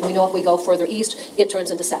east-west street. We know if we go further east, it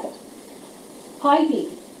turns into 2nd. Hy-Vee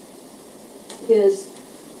is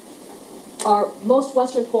our most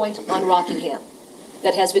western point on Rockingham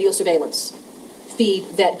that has video surveillance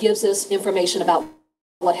feed that gives us information about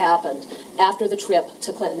what happened after the trip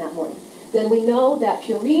to Clinton that morning. Then we know that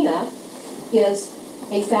Purina is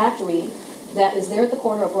a factory that is there at the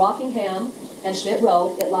corner of Rockingham and Schmidt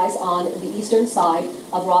Road. It lies on the eastern side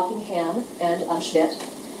of Rockingham and Schmidt.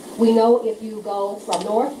 We know if you go from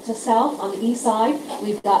north to south on the east side,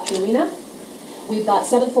 we've got Purina. We've got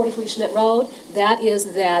 743 Schmidt Road. That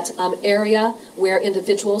is that area where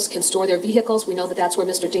individuals can store their vehicles. We know that that's where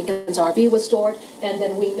Mr. Dinkins' RV was stored. And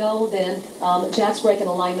then we know then Jack's Brake and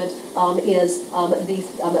Alignment is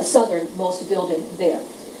the southernmost building there.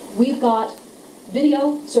 We've got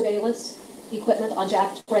video surveillance equipment on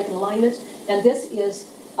Jack's Brake and Alignment, and this is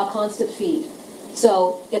a constant feed.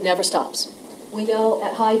 So it never stops. We know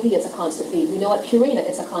at Hy-Vee it's a constant feed. We know at Purina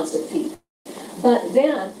it's a constant feed. But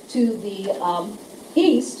then to the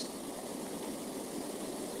east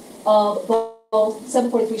of both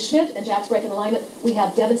 743 Schmidt and Jack's Brake and Alignment, we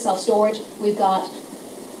have Devon Self-Storage. We've got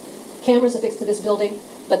cameras affixed to this building,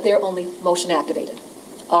 but they're only motion activated.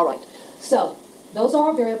 All right. So those are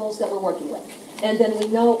our variables that we're working with. And then we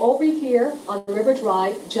know over here on River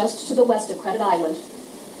Drive, just to the west of Credit Island,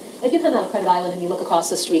 if you come out of Credit Island and you look across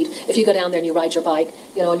the street, if you go down there and you ride your bike,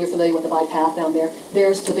 and you're familiar with the bike path down there,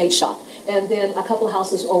 there's the bait shop. And then a couple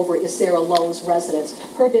houses over is Sarah Lowe's residence.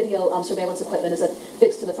 Her video surveillance equipment is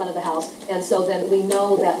affixed to the front of the house. And so then we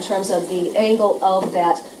know that in terms of the angle of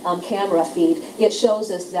that camera feed, it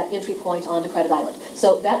shows us that entry point onto Credit Island.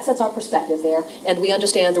 So that sets our perspective there. And we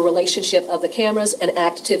understand the relationship of the cameras and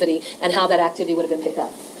activity and how that activity would have been picked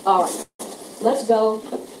up. All right, let's go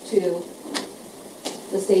to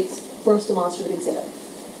the state's first demonstrative exhibit.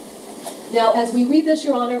 Now, as we read this,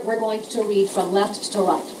 Your Honor, we're going to read from left to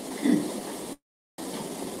right.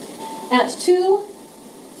 At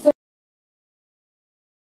 2:30.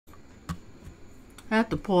 I have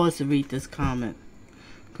to pause to read this comment.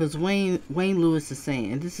 Because Wayne Lewis is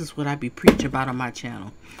saying, and this is what I be preaching about on my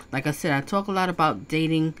channel. Like I said, I talk a lot about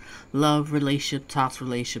dating, love, relationship, toxic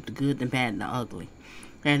relationship, the good, the bad, and the ugly.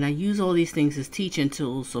 And I use all these things as teaching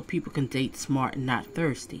tools so people can date smart and not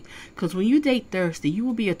thirsty. Because when you date thirsty, you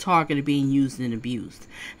will be a target of being used and abused.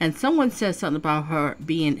 And someone said something about her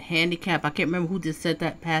being handicapped. I can't remember who just said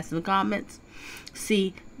that past in the comments.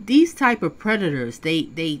 See, these type of predators,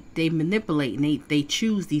 they manipulate and they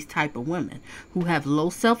choose these type of women who have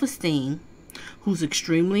low self-esteem, who's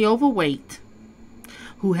extremely overweight,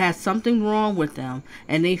 who has something wrong with them,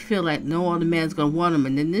 and they feel like no other man's gonna want them.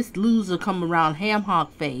 And then this loser come around Ham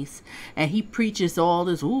Hock face, and he preaches all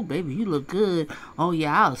this, "Ooh, baby, you look good. Oh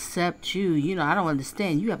yeah, I'll accept you. You know, I don't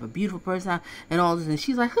understand. You have a beautiful person," and all this. And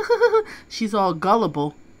she's like, she's all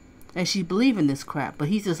gullible, and she believing this crap. But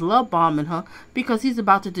he's just love bombing her because he's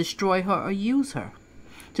about to destroy her or use her,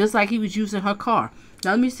 just like he was using her car.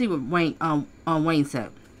 Now let me see what Wayne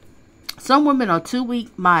said. Some women are too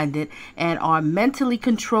weak-minded and are mentally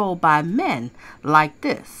controlled by men like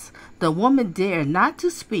this. The woman dare not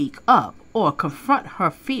to speak up or confront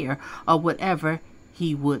her fear of whatever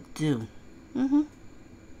he would do. And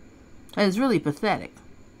it's really pathetic.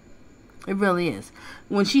 It really is.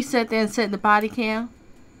 When she sat there and said in the body cam,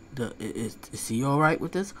 is he all right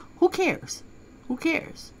with this? Who cares? Who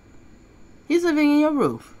cares? He's living in your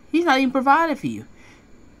roof. He's not even providing for you.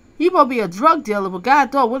 He will be a drug dealer, but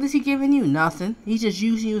God dog, what is he giving you? Nothing. He's just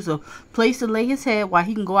using you as a place to lay his head while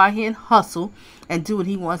he can go out here and hustle and do what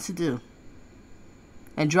he wants to do.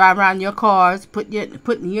 And drive around your cars,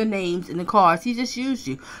 putting your names in the cars. He just used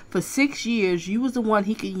you. For 6 years, you was the one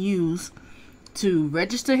he could use to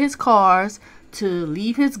register his cars, to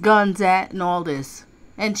leave his guns at, and all this.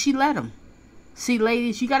 And she let him. See,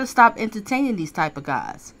 ladies, you got to stop entertaining these type of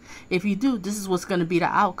guys. If you do, this is what's going to be the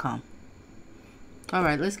outcome. All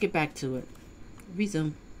right, let's get back to it.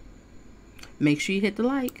 Resume. Make sure you hit the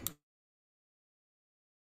like.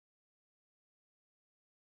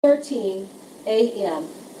 13 a.m.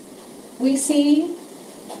 We see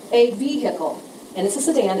a vehicle, and it's a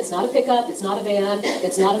sedan. It's not a pickup. It's not a van.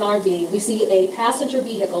 It's not an RV. We see a passenger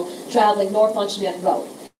vehicle traveling north on Schmidt Road.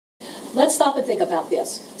 Let's stop and think about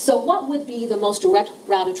this. So what would be the most direct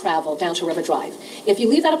route of travel down to River Drive? If you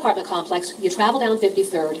leave that apartment complex, you travel down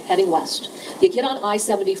 53rd, heading west. You get on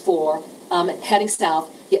I-74, heading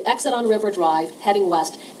south. You exit on River Drive, heading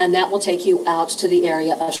west, and that will take you out to the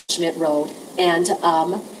area of Schmidt Road and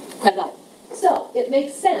Credit Island. So it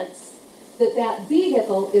makes sense that that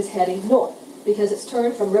vehicle is heading north because it's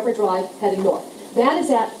turned from River Drive heading north. That is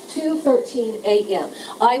at 2:13 a.m.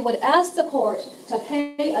 I would ask the court to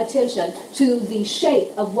pay attention to the shape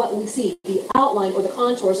of what we see, the outline or the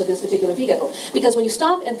contours of this particular vehicle. Because when you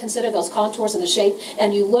stop and consider those contours and the shape,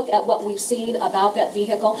 and you look at what we've seen about that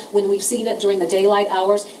vehicle, when we've seen it during the daylight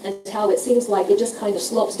hours, and how it seems like it just kind of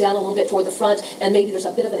slopes down a little bit toward the front, and maybe there's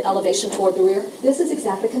a bit of an elevation toward the rear, this is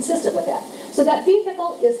exactly consistent with that. So that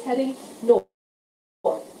vehicle is heading north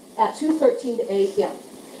at 2:13 a.m.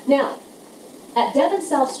 Now, at Devon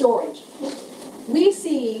Self Storage, we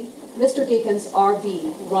see Mr. Dinkins'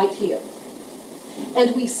 RV right here.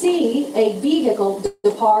 And we see a vehicle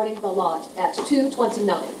departing the lot at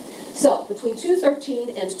 2:29. So between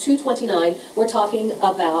 2:13 and 2:29, we're talking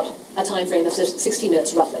about a time frame of 60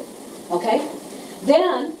 minutes roughly. Okay?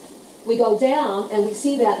 Then we go down and we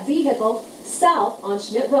see that vehicle south on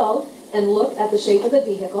Schmidt Road, and look at the shape of the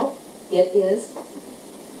vehicle. It is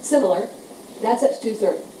similar. That's at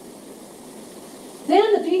 2:30.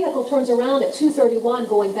 Then the vehicle turns around at 2:31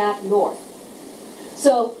 going back north.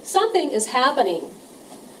 So something is happening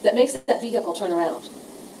that makes that vehicle turn around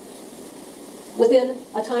within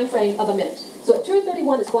a time frame of a minute. So at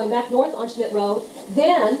 2:31 it's going back north on Schmidt Road.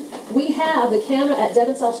 Then we have the camera at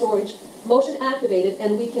Devon Self Storage motion activated,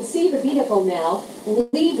 and we can see the vehicle now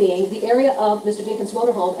leaving the area of Mr. Dinkins'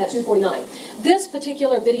 motorhome at 2:49. This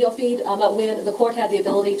particular video feed, when the court had the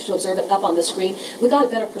ability to observe it up on the screen, we got a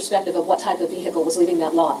better perspective of what type of vehicle was leaving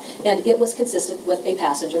that lot, and it was consistent with a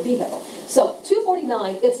passenger vehicle. So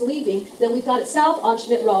 2:49, it's leaving, then we've got it south on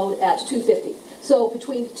Schmidt Road at 2:50. So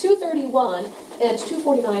between 2:31 and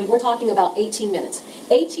 2:49, we're talking about 18 minutes.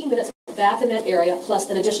 18 minutes back in that area, plus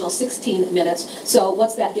an additional 16 minutes. So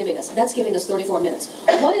what's that giving us? That's giving us 34 minutes.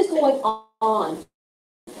 What is going on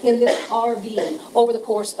in this RV over the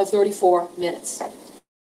course of 34 minutes?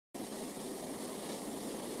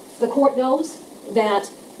 The court knows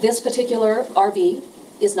that this particular RV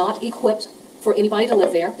is not equipped for anybody to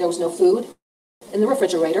live there. There was no food in the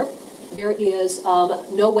refrigerator. There is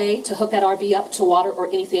no way to hook that RV up to water or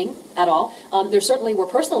anything at all. There certainly were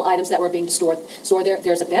personal items that were being stored there.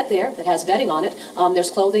 There's a bed there that has bedding on it.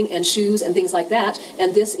 There's clothing and shoes and things like that.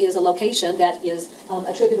 And this is a location that is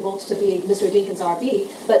attributable to being Mr. Dinkins'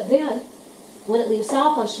 RV. But then, when it leaves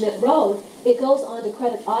south on Schmidt Road, it goes on to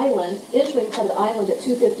Credit Island, entering Credit Island at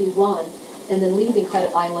 251, and then leaving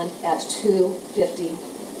Credit Island at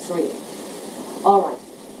 253. All right.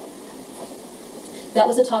 That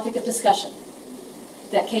was a topic of discussion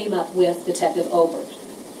that came up with Detective Obert.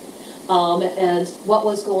 And what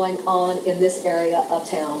was going on in this area of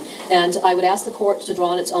town. And I would ask the court to draw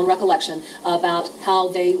on its own recollection about how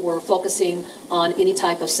they were focusing on any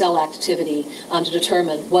type of cell activity to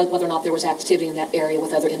determine whether or not there was activity in that area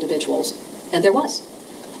with other individuals. And there was.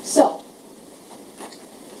 So,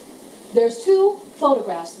 there's two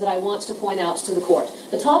photographs that I want to point out to the court.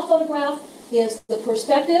 The top photograph is the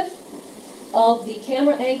perspective of the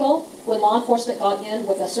camera angle when law enforcement got in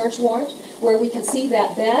with a search warrant, where we can see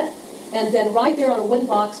that bed. And then right there on a wooden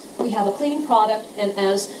box, we have a cleaning product, and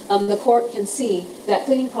as the court can see, that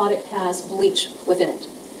cleaning product has bleach within it.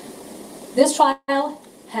 This trial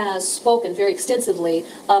has spoken very extensively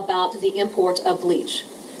about the import of bleach.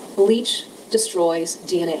 Bleach destroys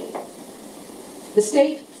DNA. The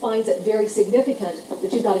state finds it very significant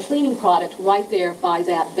that you've got a cleaning product right there by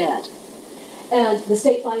that bed. And the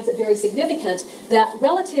state finds it very significant that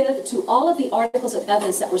relative to all of the articles of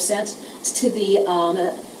evidence that were sent to the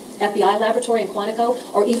FBI laboratory in Quantico,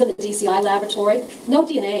 or even the DCI laboratory, no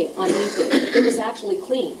DNA on anything. It was actually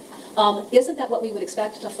clean. Isn't that what we would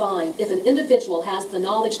expect to find if an individual has the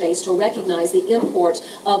knowledge base to recognize the import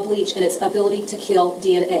of bleach and its ability to kill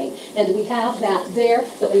DNA? And we have that there,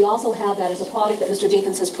 but we also have that as a product that Mr.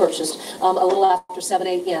 Dinkins has purchased a little after 7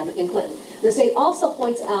 a.m. in Clinton. The state also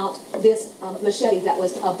points out this machete that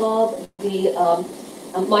was above the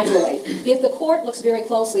microwave. If the court looks very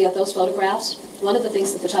closely at those photographs, one of the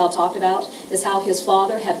things that the child talked about is how his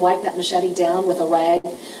father had wiped that machete down with a rag.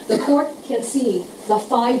 The court can see the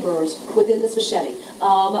fibers within this machete.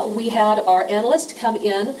 We had our analyst come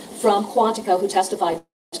in from Quantico who testified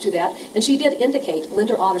to that, and she did indicate,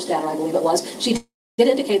 Linda Otterstatter, I believe it was, she did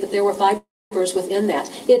indicate that there were fibers within that.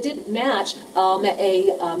 It didn't match a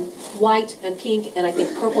white and pink and I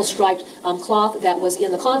think purple striped cloth that was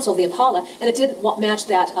in the console, the Impala, and it didn't match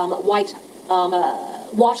that white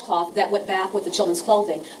washcloth that went back with the children's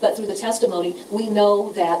clothing. But through the testimony, we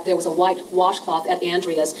know that there was a white washcloth at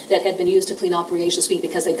Andrea's that had been used to clean off Briacia's feet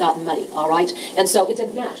because they'd gotten muddy, all right? And so it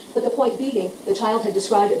didn't match. But the point being, the child had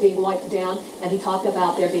described it being wiped down, and he talked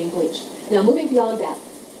about there being bleach. Now, moving beyond that.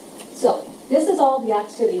 So, this is all the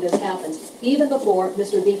activity that happens even before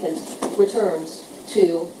Mr. Dinkins returns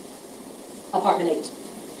to apartment 8.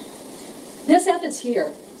 This evidence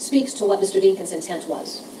here speaks to what Mr. Dinkins' intent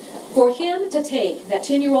was. For him to take that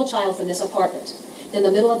 10-year-old child from this apartment in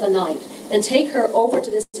the middle of the night and take her over to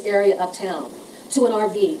this area of town, to an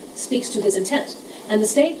RV, speaks to his intent. And the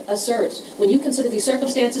state asserts, when you consider these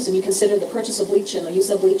circumstances and you consider the purchase of bleach and the use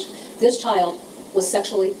of bleach, this child was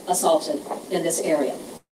sexually assaulted in this area.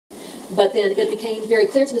 But then it became very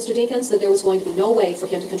clear to Mr. Dinkins that there was going to be no way for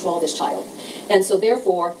him to control this child. And so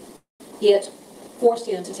therefore, it forced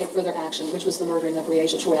him to take further action, which was the murdering of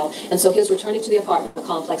Briacia Terrell. And so his returning to the apartment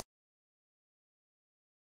complex.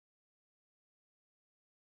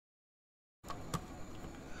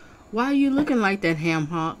 Why are you looking like that, Ham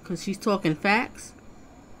Hock? Because she's talking facts?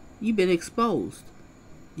 You've been exposed.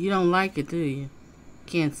 You don't like it, do you?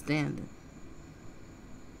 Can't stand it.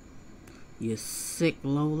 You sick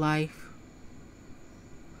lowlife.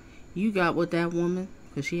 You got with that woman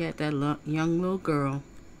because she had that young little girl.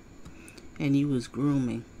 And you was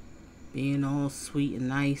grooming. Being all sweet and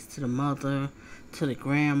nice to the mother, to the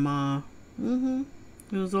grandma. It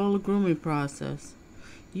was all a grooming process.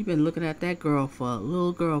 You've been looking at that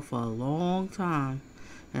little girl for a long time.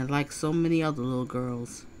 And like so many other little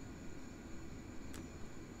girls.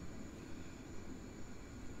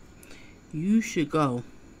 You should go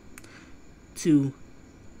to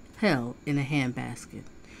hell in a handbasket.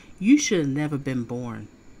 You should have never been born.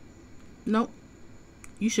 Nope.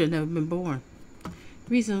 You should have never been born.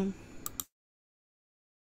 Reason.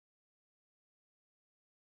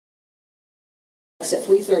 At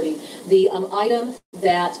 3:30, the item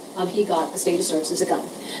that he got, the state asserts, is a gun.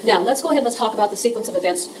 Now, let's go ahead and let's talk about the sequence of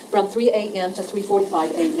events from 3 a.m. to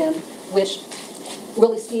 3:45 a.m., which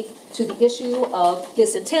really speak to the issue of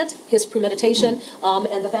his intent, his premeditation,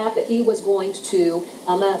 and the fact that he was going to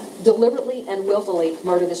deliberately and willfully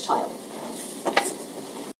murder this child.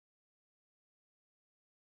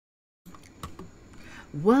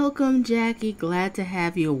 Welcome, Jackie. Glad to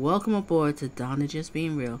have you. Welcome aboard to Donna Just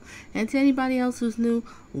Being Real. And to anybody else who's new,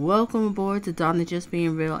 welcome aboard to Donna Just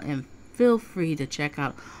Being Real. And feel free to check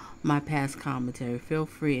out my past commentary. Feel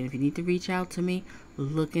free. And if you need to reach out to me,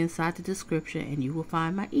 look inside the description and you will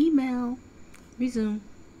find my email. Resume.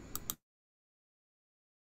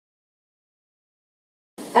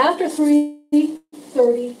 After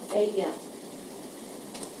 3:30 a.m.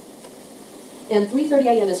 And 3:30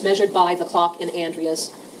 a.m. is measured by the clock in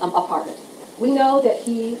Andrea's apartment. We know that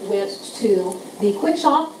he went to the Quick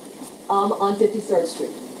Shop on 53rd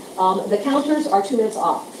Street. The counters are 2 minutes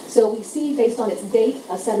off. So we see, based on its date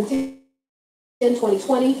of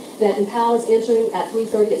 17/2020, that in Powell's entering at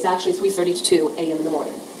 3:30. It's actually 3:32 a.m. in the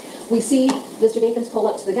morning. We see Mr. Dinkins pull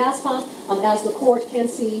up to the gas pump. As the court can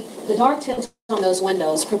see, the dark tint on those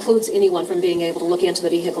windows precludes anyone from being able to look into the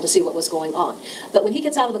vehicle to see what was going on. But when he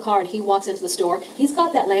gets out of the car and he walks into the store, he's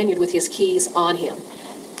got that lanyard with his keys on him.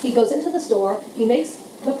 He goes into the store, he makes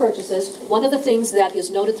the purchases. One of the things that is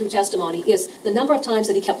noted through testimony is the number of times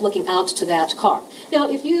that he kept looking out to that car. Now,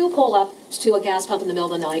 if you pull up to a gas pump in the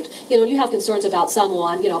middle of the night, you have concerns about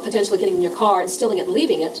someone, potentially getting in your car and stealing it and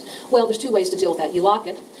leaving it. Well, there's 2 ways to deal with that. You lock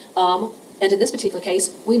it. And in this particular case,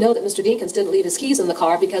 we know that Mr. Dinkins didn't leave his keys in the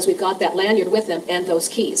car because we've got that lanyard with him and those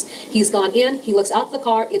keys. He's gone in, he looks out the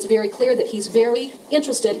car. It's very clear that he's very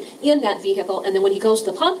interested in that vehicle. And then when he goes to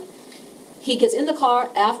the pump, he gets in the car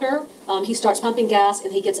after he starts pumping gas,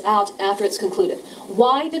 and he gets out after it's concluded.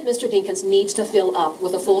 Why did Mr. Dinkins need to fill up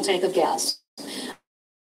with a full tank of gas?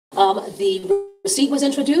 The receipt was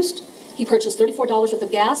introduced. He purchased $34 worth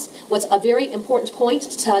of gas. What's a very important point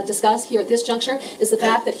to discuss here at this juncture is the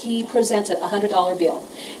fact that he presented a $100 bill.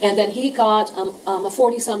 And then he got a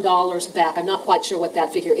 $40-some back. I'm not quite sure what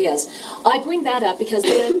that figure is. I bring that up because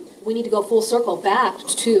then we need to go full circle back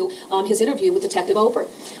to his interview with Detective Obert.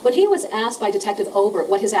 When he was asked by Detective Obert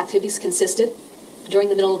what his activities consisted during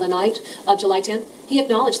the middle of the night of July 10th, he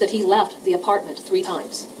acknowledged that he left the apartment 3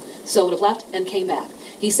 times. So would have left and came back.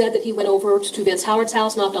 He said that he went over to Vince Howard's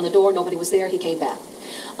house, knocked on the door, nobody was there, he came back.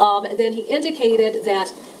 And then he indicated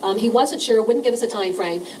that he wasn't sure, wouldn't give us a time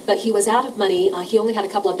frame, but he was out of money. He only had a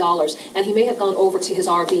couple of dollars, and he may have gone over to his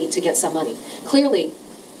RV to get some money. Clearly,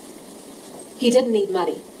 he didn't need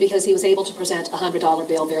money because he was able to present a $100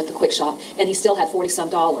 bill there at the Quick Shop, and he still had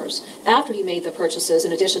 $40-some after he made the purchases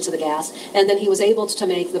in addition to the gas. And then he was able to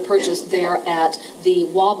make the purchase there at the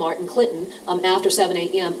Walmart in Clinton after 7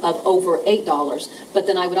 a.m. of over $8. But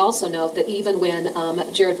then I would also note that even when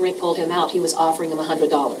Jared Brink pulled him out, he was offering him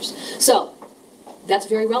 $100. So that's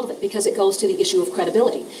very relevant because it goes to the issue of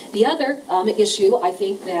credibility. The other issue I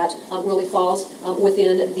think that really falls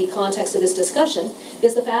within the context of this discussion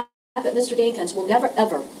is the fact that Mr. Dinkins will never,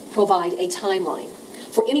 ever provide a timeline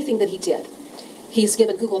for anything that he did. He's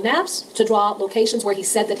given Google Maps to draw locations where he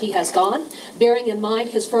said that he has gone, bearing in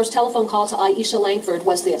mind his first telephone call to Aisha Langford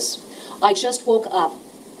was this: "I just woke up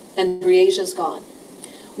and Briasia's gone."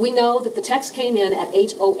 We know that the text came in at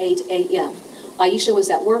 8:08 a.m. Aisha was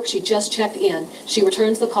at work, she just checked in, she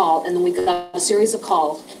returns the call, and then we got a series of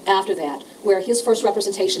calls after that where his first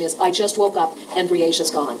representation is, "I just woke up and Briasia's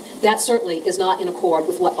gone." That certainly is not in accord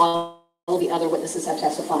with what all the other witnesses have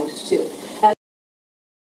testified to.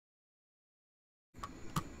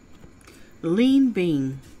 Lean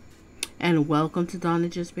Bean, and welcome to Donna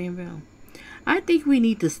Just Being Real. I think we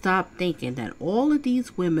need to stop thinking that all of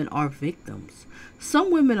these women are victims. Some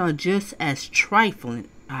women are just as trifling,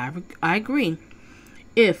 I agree,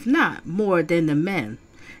 if not more than the men.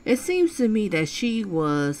 It seems to me that she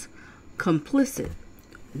was complicit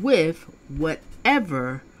with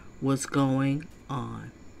whatever was going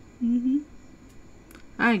on.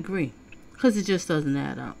 I agree, because it just doesn't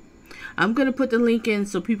add up. I'm going to put the link in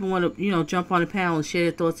so people want to, jump on the panel and share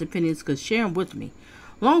their thoughts and opinions, because share them with me.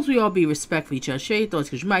 As long as we all be respectful of each other, share your thoughts,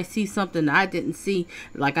 because you might see something that I didn't see.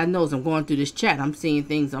 Like I know as I'm going through this chat, I'm seeing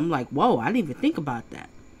things, I'm like, whoa, I didn't even think about that.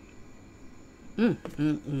 All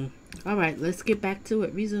right, let's get back to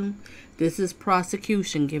it. Resume. This is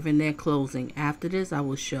prosecution giving their closing. After this, I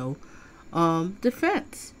will show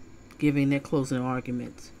defense giving their closing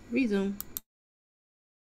arguments. Resume.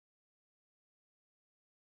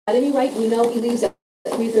 At any rate, we know he leaves at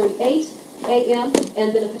 3:38 a.m.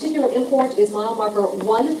 and then a particular import is mile marker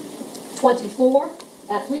 124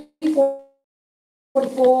 at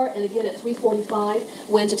 3:44 and again at 3:45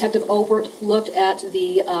 when Detective Obert looked at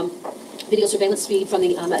the video surveillance feed from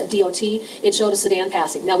the DOT. It showed a sedan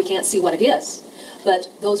passing. Now we can't see what it is, but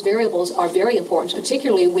those variables are very important,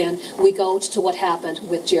 particularly when we go to what happened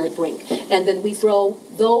with Jared Brink. And then we throw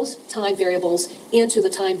those time variables into the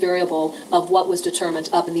time variable of what was determined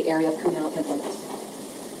up in the area of criminal implements.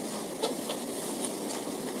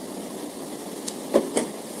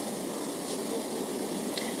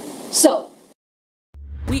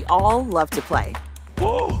 all love to play.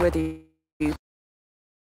 Whether you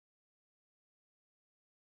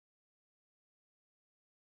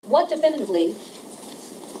What definitively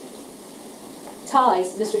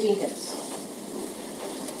ties Mr. Dinkins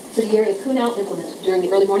to the area of Kunow Implement during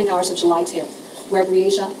the early morning hours of July 10th, where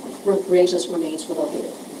Briasia's remains were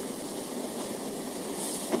located?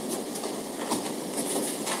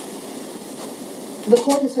 The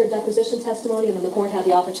court has heard deposition testimony, and then the court had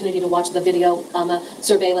the opportunity to watch the video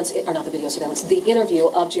surveillance, or not the video surveillance, the interview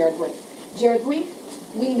of Jared Brink. Jared Brink,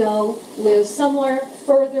 we know, lives somewhere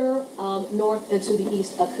further north and to the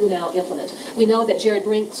east of Kunow Implement. We know that Jared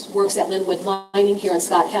Brink works at Linwood Mining here in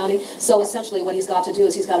Scott County, so essentially what he's got to do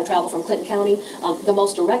is he's got to travel from Clinton County. The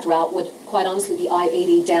most direct route would quite honestly be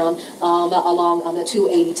I-80 down along the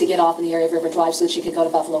 280 to get off in the area of River Drive so that she could go to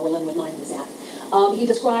Buffalo where Linwood Mining is at. He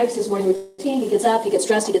describes his morning routine. He gets up, he gets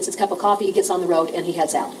dressed, he gets his cup of coffee, he gets on the road, and he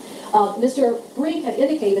heads out. Mr. Brink had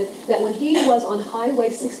indicated that when he was on Highway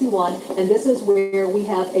 61, and this is where we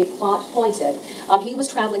have a plot pointed, he was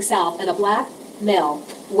traveling south, and a black male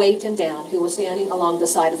waved him down who was standing along the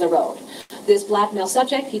side of the road. This black male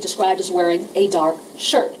subject he described as wearing a dark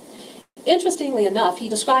shirt. Interestingly enough, he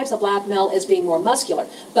describes the black male as being more muscular,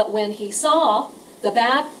 but when he saw the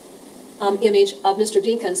back image of Mr.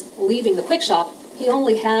 Dinkins leaving the quick shop, he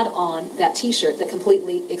only had on that T-shirt that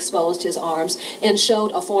completely exposed his arms and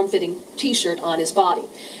showed a form-fitting T-shirt on his body.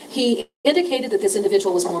 He indicated that this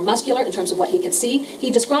individual was more muscular in terms of what he could see.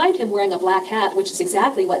 He described him wearing a black hat, which is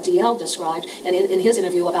exactly what DL described and in his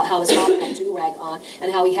interview about how his father had a do-rag on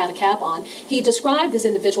and how he had a cap on. He described this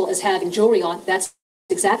individual as having jewelry on. That's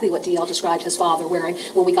exactly what DL described his father wearing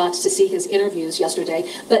when we got to see his interviews yesterday.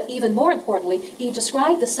 But even more importantly, he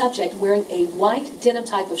described the subject wearing a white denim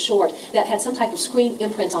type of short that had some type of screen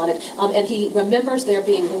imprint on it, and he remembers there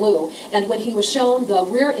being blue. And when he was shown the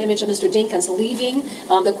rear image of Mr. Dinkins leaving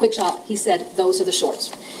the quick shop, he said, "Those are the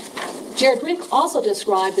shorts." Jared Brink also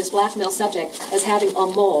described this black male subject as having a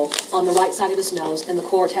mole on the right side of his nose, and the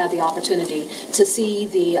court had the opportunity to see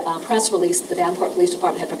the press release that the Davenport Police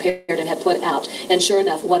Department had prepared and had put out. And sure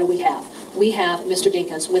enough, what do we have? We have Mr.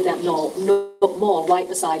 Dinkins with that mole right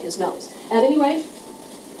beside his nose. At any rate,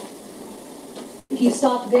 he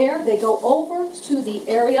stopped there. They go over to the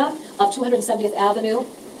area of 270th Avenue,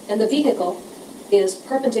 and the vehicle is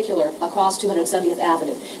perpendicular across 270th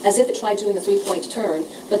Avenue, as if it tried doing a three-point turn,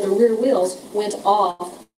 but the rear wheels went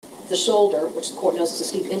off the shoulder, which the court knows is a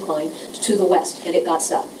steep incline, to the west, and it got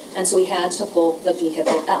stuck. And so he had to pull the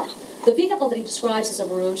vehicle out. The vehicle that he describes is a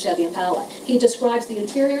maroon Chevy Impala. He describes the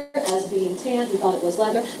interior as being tan. He thought it was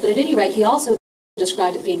leather, but at any rate, he also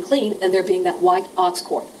described it being clean and there being that white ox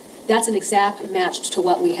cord. That's an exact match to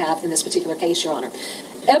what we have in this particular case, Your Honor.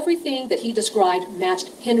 Everything that he described matched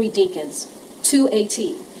Henry Dinkins to a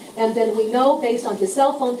T. And then we know based on his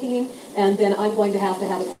cell phone pinging, and then I'm going to have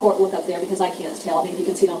the court look up there because I can't tell. Maybe you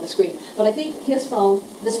can see it on the screen. But I think his phone,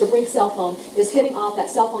 Mr. Brink's cell phone, is hitting off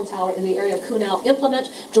that cell phone tower in the area of Kunow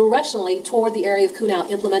Implement, directionally toward the area of Kunow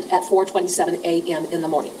Implement at 4:27 a.m. in the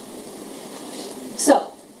morning.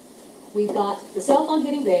 So, we've got the cell phone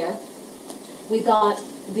hitting there. We've got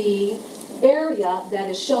the area that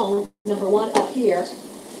is shown, number one, up here,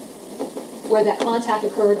 where that contact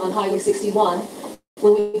occurred on Highway 61.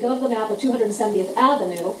 When we go to the map of 270th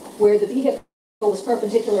Avenue, where the vehicle was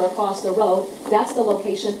perpendicular across the road, that's the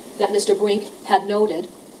location that Mr. Brink had noted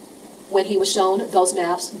when he was shown those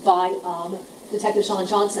maps by Detective Sean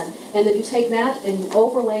Johnson. And then you take that and you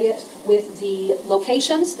overlay it with the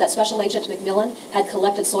locations that Special Agent McMillan had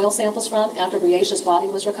collected soil samples from after Briasia's body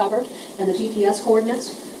was recovered, and the GPS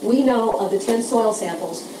coordinates. We know of the 10 soil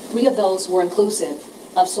samples, 3 of those were inclusive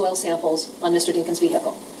of soil samples on Mr. Dinkins'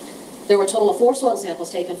 vehicle. There were a total of 4 soil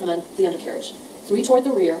samples taken from the undercarriage. 3 toward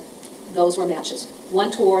the rear, those were matches.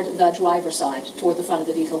 1 toward the driver's side, toward the front of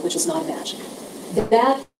the vehicle, which is not a match.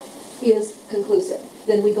 That is conclusive.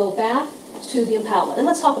 Then we go back to the Impala, and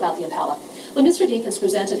let's talk about the Impala. When Mr. Dinkins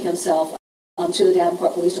presented himself to the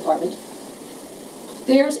Davenport Police Department,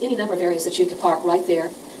 there's any number of areas that you could park right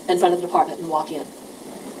there in front of the department and walk in.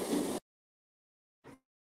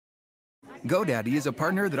 GoDaddy is a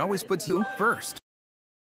partner that always puts you first.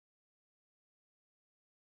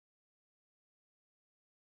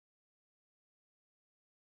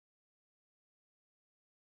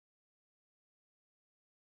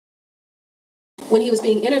 When he was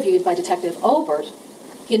being interviewed by Detective Obert,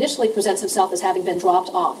 he initially presents himself as having been dropped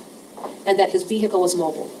off, and that his vehicle was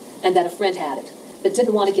mobile, and that a friend had it, but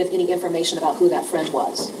didn't want to give any information about who that friend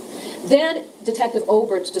was. Then Detective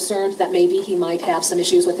Obert discerned that maybe he might have some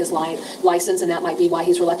issues with his license, and that might be why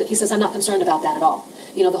he's reluctant. He says, "I'm not concerned about that at all.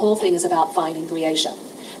 You know, the whole thing is about finding Briasia."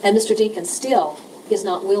 And Mr. Dinkins still is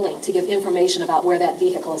not willing to give information about where that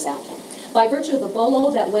vehicle is at. By virtue of the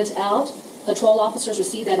bolo that went out, patrol officers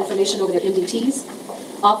received that information over their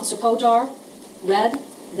MDTs. Officer Podar read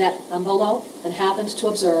that bolo and happened to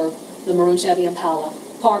observe the maroon Chevy Impala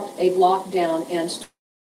parked a block down and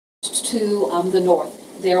to the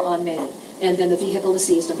north, there on Main. And then the vehicle was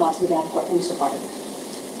seized and brought to the Davenport Police Department.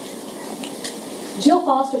 Jill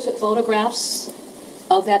Foster took photographs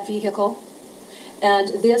of that vehicle, and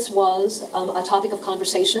this was a topic of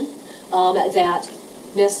conversation that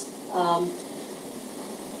Miss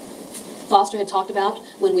Foster had talked about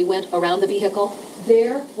when we went around the vehicle.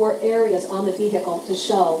 There were areas on the vehicle to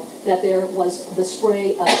show that there was the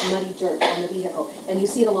spray of muddy dirt on the vehicle, and you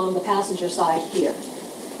see it along the passenger side here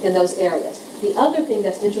in those areas. The other thing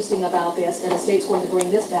that's interesting about this, and the state's going to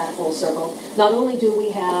bring this back full circle, not only do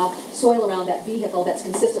we have soil around that vehicle that's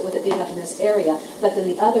consistent with it being up in this area, but then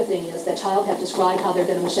the other thing is that child had described how there'd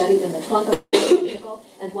been a machete in the trunk of the vehicle,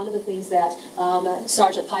 and one of the things that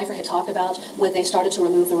Sergeant Pfeiffer had talked about when they started to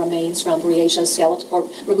remove the remains from Briasia's skeleton, or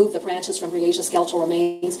remove the branches from Briasia's skeletal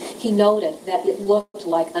remains, he noted that it looked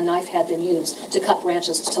like a knife had been used to cut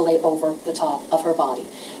branches to lay over the top of her body.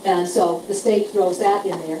 And so the state throws that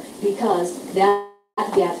in there because that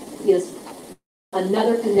yet is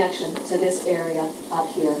another connection to this area up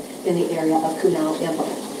here in the area of Kunal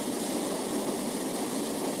Implement.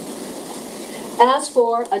 As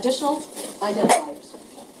for additional identifiers,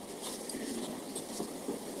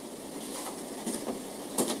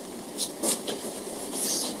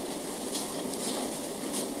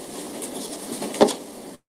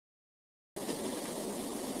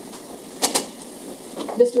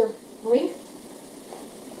 Mr. Brink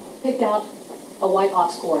picked out a white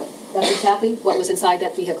ox cord. That's exactly what was inside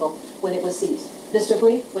that vehicle when it was seized. Mr.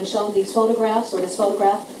 Brink, when shown these photographs, or this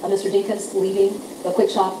photograph of Mr. Dinkins leaving the quick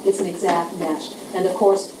shop, it's an exact match. And of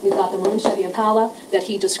course, we've got the maroon Chevy Impala that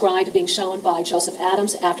he described being shown by Joseph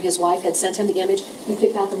Adams after his wife had sent him the image. He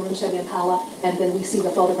picked out the maroon Chevy Impala, and then we see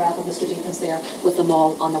the photograph of Mr. Dinkins there with the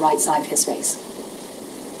mole on the right side of his face.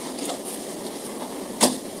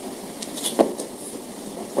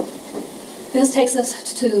 This takes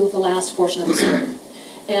us to the last portion of the story.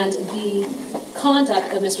 And the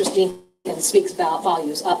conduct of Mr. Dinkins speaks about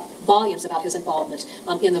volumes about his involvement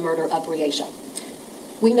in the murder of Briasia.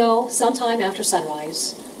 We know sometime after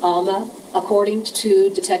sunrise, according to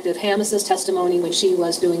Detective Hammis's testimony when she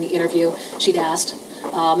was doing the interview, she'd asked,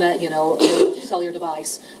 cellular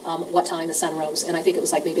device, what time the sun rose. And I think it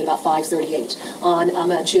was like maybe about 5:38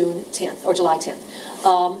 on June 10th or July 10th.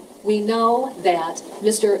 We know that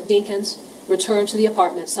Mr. Dinkins returned to the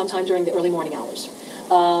apartment sometime during the early morning hours.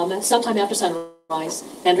 Sometime after sunrise,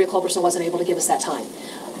 Andrea Culberson wasn't able to give us that time.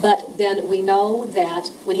 But then we know that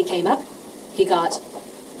when he came up, he got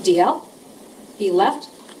DL, he left,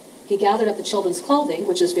 he gathered up the children's clothing,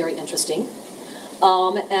 which is very interesting,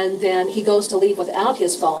 and then he goes to leave without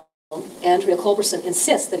his phone. Andrea Culberson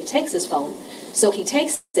insists that he takes his phone, so he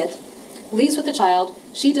takes it, leaves with the child.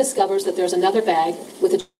 She discovers that there's another bag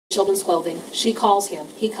with the children's clothing. She calls him,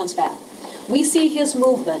 he comes back. We see his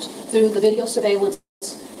movement through the video surveillance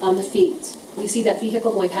feeds. We see that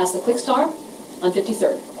vehicle going past the Quick Star on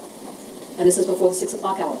 53rd. And this is before the 6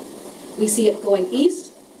 o'clock hour. We see it going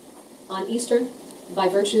east on Eastern by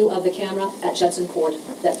virtue of the camera at Judson Court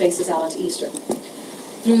that faces out onto Eastern.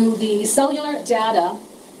 Through the cellular data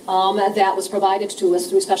that was provided to us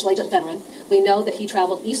through Special Agent Fennerin, we know that he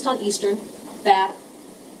traveled east on Eastern, back,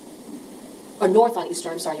 or north on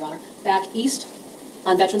Eastern, I'm sorry, Your Honor, back east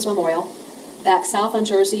on Veterans Memorial, back south on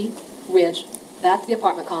Jersey Ridge, back to the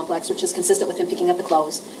apartment complex, which is consistent with him picking up the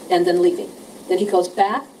clothes, and then leaving. Then he goes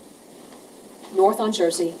back north on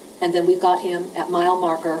Jersey, and then we've got him at mile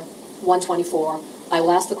marker 124. I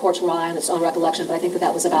will ask the court to rely on its own recollection, but I think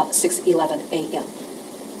that was about 6:11 a.m.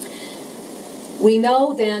 We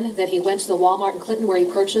know then that he went to the Walmart in Clinton where he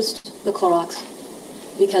purchased the Clorox,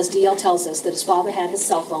 because DL tells us that his father had his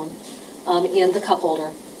cell phone in the cup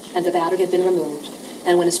holder, and the battery had been removed.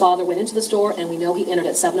 And when his father went into the store, and we know he entered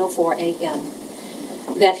at 7:04 a.m.,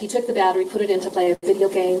 that he took the battery, put it in to play a video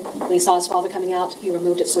game. When he saw his father coming out, he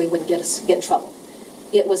removed it so he wouldn't get in trouble.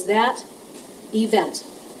 It was that event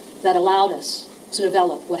that allowed us to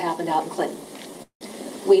develop what happened out in Clinton.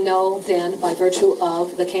 We know then, by virtue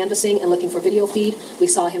of the canvassing and looking for video feed, we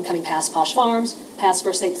saw him coming past Posh Farms, past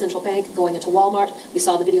First State Central Bank, going into Walmart. We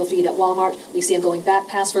saw the video feed at Walmart. We see him going back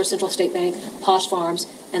past First Central State Bank, Posh Farms,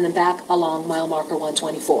 and then back along mile marker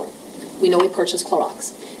 124. We know he purchased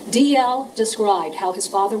Clorox. DL described how his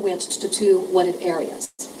father went to two wooded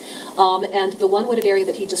areas. And the one wooded area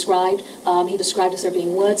that he described as there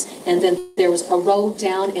being woods, and then there was a road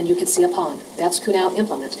down and you could see a pond. That's Kunow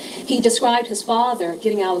implement. He described his father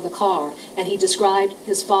getting out of the car, and he described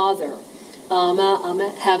his father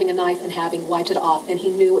having a knife and having wiped it off, and he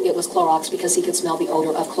knew it was Clorox because he could smell the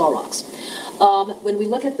odor of Clorox. When we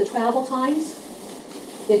look at the travel times,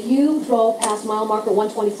 if you drove past mile marker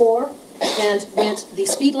 124 and went the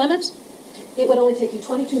speed limit, it would only take you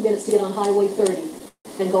 22 minutes to get on Highway 30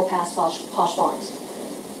 and go past Posh Farms.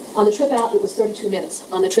 On the trip out, it was 32 minutes.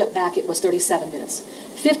 On the trip back, it was 37 minutes.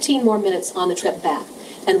 15 more minutes on the trip back.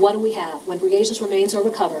 And what do we have? When Briage's remains are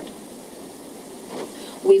recovered,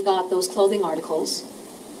 we've got those clothing articles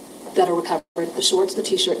that are recovered, the shorts, the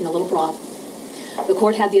t-shirt, and the little bra. The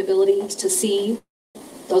court had the ability to see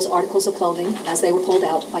those articles of clothing as they were pulled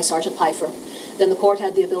out by Sergeant Pfeiffer. Then the court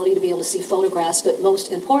had the ability to be able to see photographs, but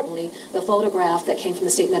most importantly, the photograph that came from the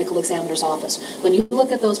state medical examiner's office. When you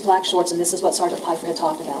look at those black shorts, and this is what Sergeant Pfeiffer had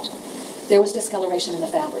talked about, there was discoloration in the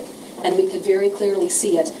fabric. And we could very clearly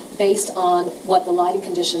see it based on what the lighting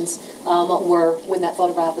conditions were when that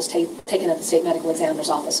photograph was taken at the state medical examiner's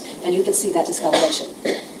office. And you can see that discoloration.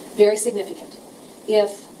 Very significant.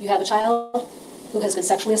 If you have a child who has been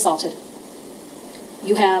sexually assaulted,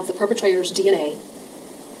 you have the perpetrator's DNA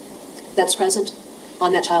that's present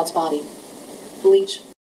on that child's body. Bleach.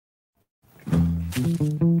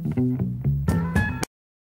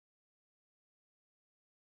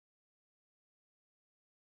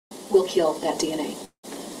 Will kill that DNA.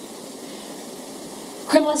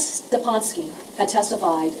 Criminalist Stepansky had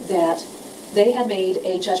testified that they had made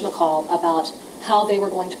a judgment call about how they were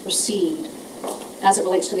going to proceed as it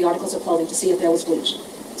relates to the articles of clothing to see if there was bleach.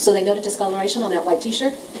 So they noted discoloration on that white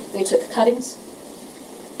t-shirt. They took cuttings,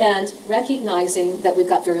 and recognizing that we've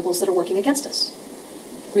got variables that are working against us.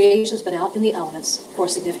 Briage has been out in the elements for a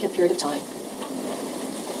significant period of time.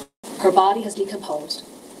 Her body has decomposed.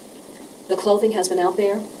 The clothing has been out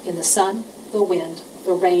there in the sun, the wind,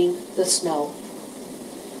 the rain, the snow.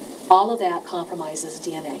 All of that compromises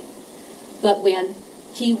DNA. But when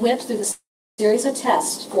he went through the series of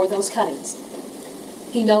tests for those cuttings,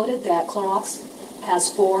 he noted that Clorox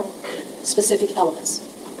has 4 specific elements.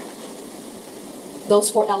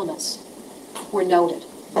 Those 4 elements were noted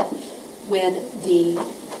when the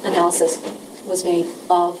analysis was made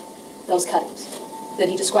of those cuttings. Then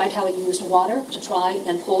he described how he used water to try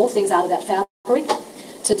and pull things out of that fabric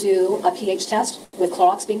to do a pH test, with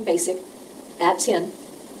Clorox being basic, at 10.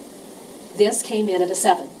 This came in at a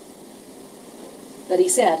 7. But he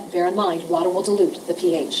said, bear in mind, water will dilute the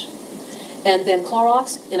pH. And then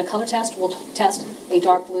Clorox, in a color test, will test a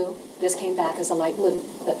dark blue. This came back as a light blue,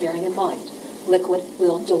 but bearing in mind, liquid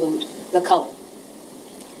will dilute the color.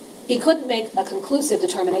 He couldn't make a conclusive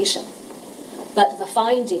determination, but the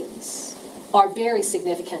findings are very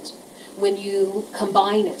significant when you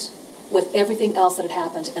combine it with everything else that had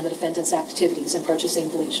happened and the defendant's activities in purchasing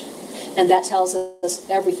bleach. And that tells us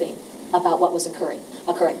everything about what was occurring.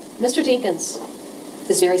 Mr. Dinkins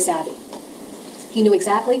is very savvy. He knew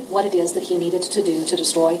exactly what it is that he needed to do to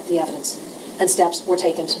destroy the evidence, and steps were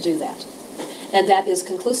taken to do that. And that is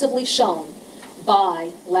conclusively shown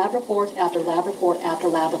by lab report after lab report after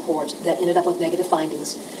lab report that ended up with negative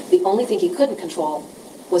findings. The only thing he couldn't control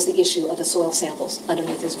was the issue of the soil samples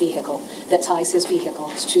underneath his vehicle that ties his vehicle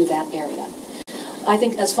to that area. I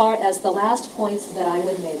think as far as the last points that I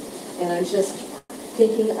would make, and I'm just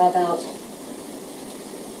thinking about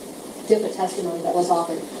different testimony that was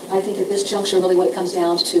offered, I think at this juncture really what it comes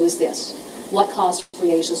down to is this: what caused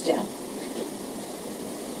Briage's death?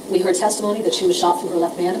 We heard testimony that she was shot through her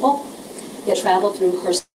left mandible. It traveled through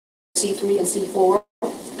her C3 and C4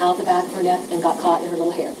 out the back of her neck and got caught in her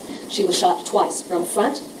little hair. She was shot twice, from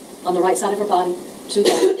front on the right side of her body to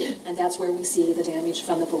back, and that's where we see the damage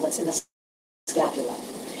from the bullets in the scapula.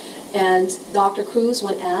 And Dr. Cruz,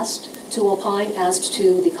 when asked to opine as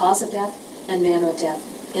to the cause of death and manner of death,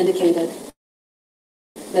 indicated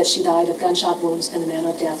that she died of gunshot wounds and the manner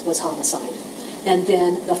of death was homicide. And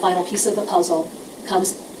then the final piece of the puzzle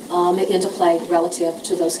comes into play relative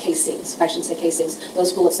to those casings. I shouldn't say casings,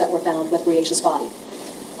 those bullets that were found with Briage's body.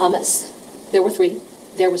 There were 3.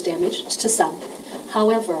 There was damage to some.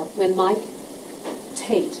 However, when Mike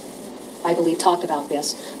Tate, I believe, talked about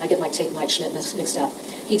this, I get Mike Tate and Mike Schmidt mixed up,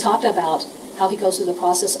 he talked about how he goes through the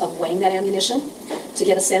process of weighing that ammunition to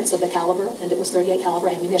get a sense of the caliber, and it was .38 caliber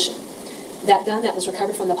ammunition. That gun that was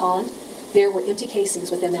recovered from the pond, there were empty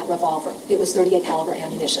casings within that revolver. It was .38 caliber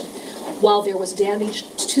ammunition. While there was damage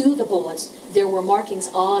to the bullets, there were markings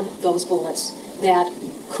on those bullets that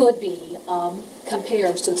could be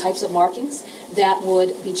compared to the types of markings that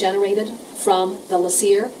would be generated from the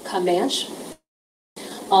Lassier Comanche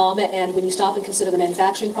And when you stop and consider the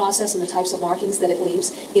manufacturing process and the types of markings that it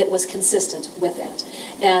leaves, it was consistent with that.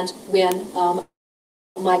 And when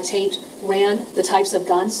Mike Tate ran the types of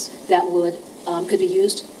guns that could be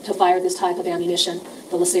used to fire this type of ammunition,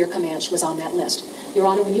 the Lassier Comanche was on that list. Your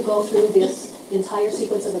Honor, when you go through this entire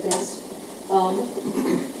sequence of events,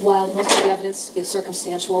 while most of the evidence is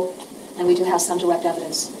circumstantial, and we do have some direct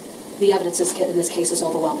evidence, the evidence in this case is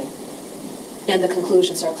overwhelming, and the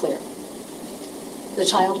conclusions are clear. The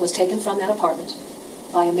child was taken from that apartment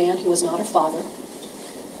by a man who was not her father.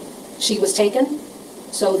 She was taken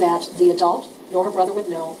so that the adult nor her brother would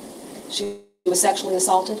know she was sexually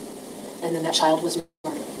assaulted, and then that child was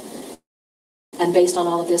murdered. And based on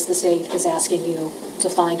all of this, the state is asking you to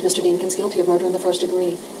find Mr. Dinkins guilty of murder in the first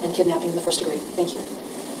degree and kidnapping in the first degree. Thank you.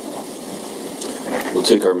 We'll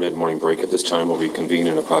take our mid-morning break at this time. We'll reconvene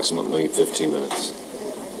in approximately 15 minutes.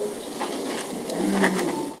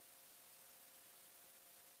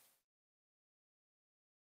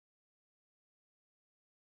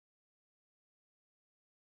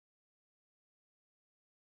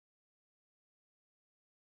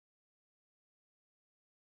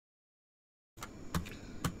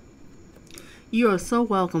 You are so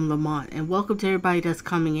welcome, Lamont, and welcome to everybody that's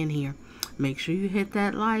coming in here. Make sure you hit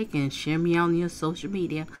that like and share me on your social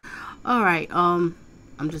media. All right, I'm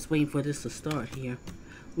just waiting for this to start here.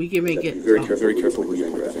 We get ready to get very careful with your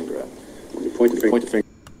finger at. When you point the finger.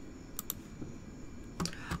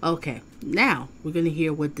 Okay, now we're going to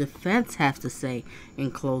hear what defense have to say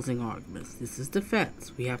in closing arguments. This is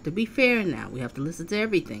defense. We have to be fair now. We have to listen to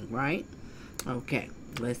everything, right? Okay,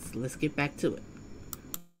 let's get back to it.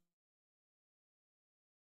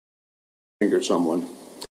 Finger at someone,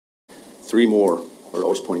 3 more are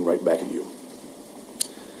always pointing right back at you.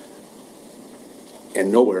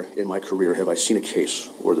 And nowhere in my career have I seen a case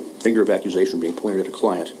where the finger of accusation being pointed at a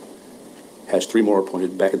client has 3 more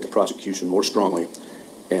pointed back at the prosecution more strongly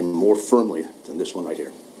and more firmly than this one right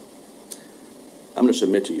here. I'm going to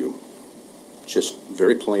submit to you, just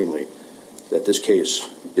very plainly, that this case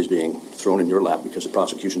is being thrown in your lap because the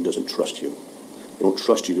prosecution doesn't trust you. They don't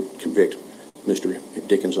trust you to convict Mr.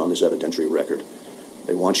 Dinkins on this evidentiary record.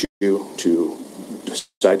 They want you to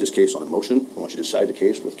decide this case on a motion. They want you to decide the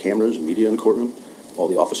case with cameras and media in the courtroom, all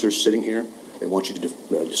the officers sitting here. They want you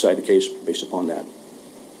to decide the case based upon that,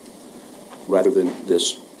 rather than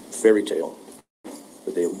this fairy tale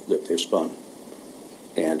that they've spun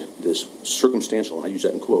and this circumstantial, and I use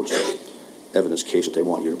that in quotes, evidence case that they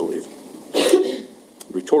want you to believe.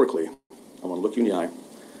 Rhetorically, I want to look you in the eye.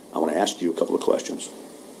 I want to ask you a couple of questions.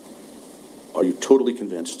 Are you totally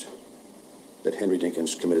convinced that Henry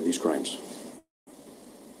Dinkins committed these crimes?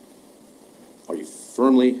 Are you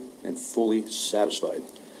firmly and fully satisfied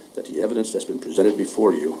that the evidence that's been presented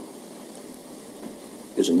before you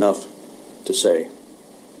is enough to say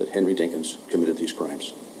that Henry Dinkins committed these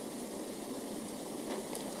crimes?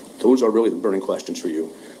 Those are really the burning questions for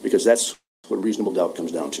you, because that's what reasonable doubt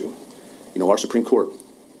comes down to. You know, our Supreme Court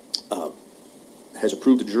has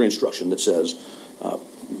approved a jury instruction that says,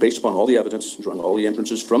 based upon all the evidence, drawing all the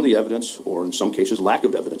inferences from the evidence, or in some cases lack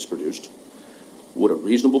of evidence produced, would a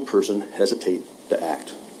reasonable person hesitate to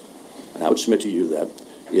act? And I would submit to you that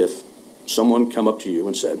if someone come up to you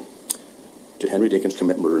and said, did Henry Dinkins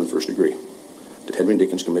commit murder in the first degree? Did Henry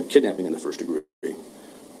Dinkins commit kidnapping in the first degree?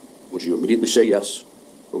 Would you immediately say yes,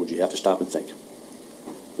 or would you have to stop and think?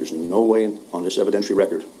 There's no way on this evidentiary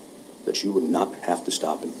record that you would not have to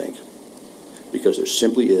stop and think, because there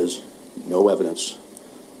simply is no evidence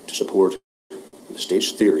to support the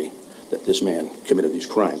state's theory that this man committed these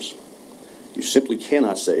crimes. You simply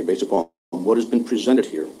cannot say, based upon what has been presented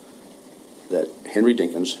here, that Henry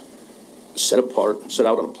Dinkins set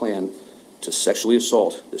out on a plan to sexually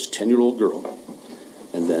assault this 10-year-old girl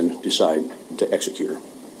and then decide to execute her,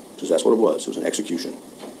 because that's what it was. It was an execution.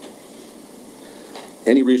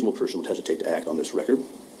 Any reasonable person would hesitate to act on this record.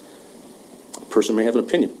 A person may have an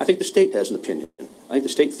opinion. I think the state has an opinion. I think the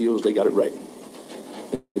state feels they got it right.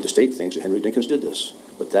 The state thinks that Henry Dinkins did this,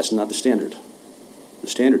 but that's not the standard. The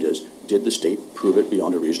standard is, did the state prove it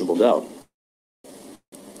beyond a reasonable doubt?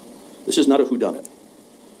 This is not a whodunit.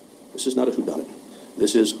 This is not a whodunit.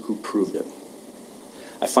 This is who proved it.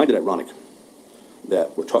 I find it ironic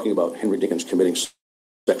that we're talking about Henry Dinkins committing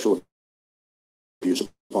sexual abuse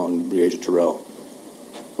upon Breasia Terrell,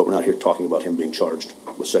 but we're not here talking about him being charged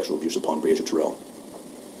with sexual abuse upon Breasia Terrell.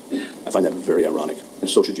 I find that very ironic, and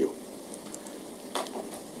so should you.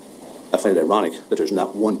 I find it ironic that there's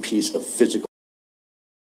not one piece of physical.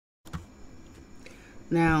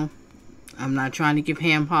 Now, I'm not trying to give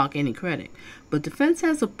Ham Hock any credit, but defense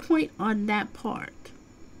has a point on that part,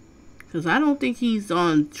 because I don't think he's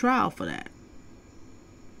on trial for that.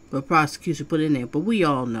 but prosecution put in there. But we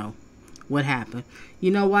all know what happened.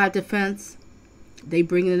 You know why defense? They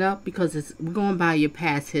bring it up because we're going by your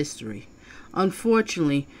past history.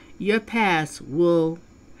 Unfortunately, your past will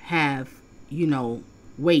have,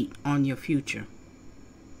 weight on your future.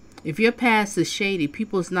 If your past is shady,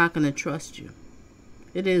 people's not going to trust you.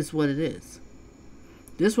 It is what it is.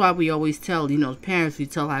 This is why we always tell, parents, we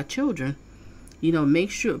tell our children,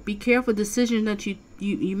 make sure, be careful decisions that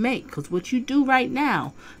you make, because what you do right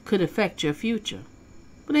now could affect your future.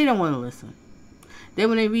 But they don't want to listen. Then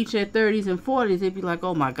when they reach their 30s and 40s, they'd be like,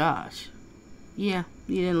 oh my gosh. Yeah,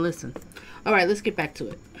 you didn't listen. All right, let's get back to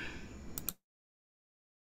it.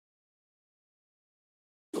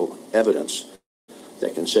 Evidence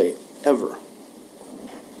that can say ever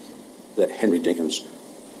that Henry Dinkins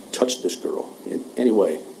touched this girl in any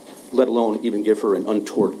way, let alone even give her an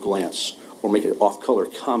untoward glance or make an off-color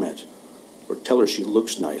comment or tell her she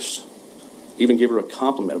looks nice, even give her a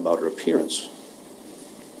compliment about her appearance.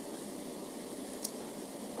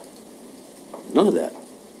 None of that.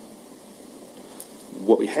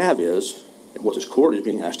 What we have is, and what this court is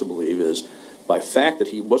being asked to believe is, by fact that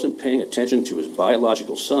he wasn't paying attention to his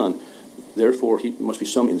biological son, therefore he must be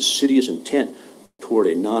some insidious intent toward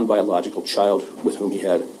a non-biological child with whom he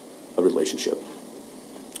had a relationship.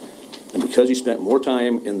 And because he spent more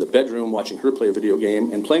time in the bedroom watching her play a video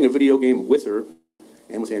game and playing a video game with her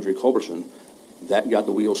and with Andrea Culberson, that got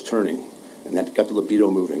the wheels turning and that got the libido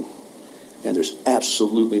moving. And there's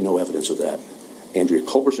absolutely no evidence of that. Andrea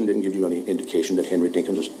Culberson didn't give you any indication that Henry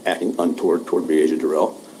Dinkins was acting untoward toward Breasia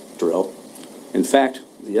Durrell. In fact,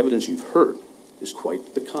 the evidence you've heard is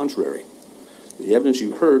quite the contrary. The evidence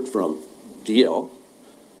you heard from DL,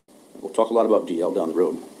 we'll talk a lot about DL down the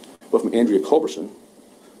road, but from Andrea Culberson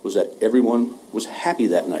was that everyone was happy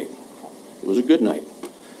that night. It was a good night.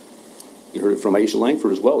 You heard it from Aisha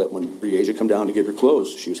Langford as well, that when Breasia come down to get her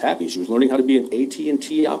clothes, she was happy. She was learning how to be an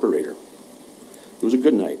AT&T operator. It was a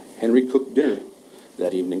good night. Henry cooked dinner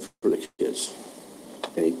that evening for the kids.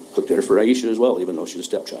 And he cooked dinner for Aisha as well, even though she's a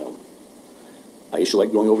stepchild. Aisha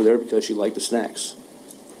liked going over there because she liked the snacks.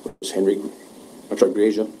 Was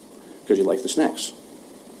Breasia, because he liked the snacks.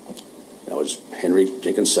 Now, was Henry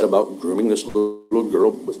Dinkins set about grooming this little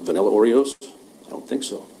girl with vanilla Oreos? I don't think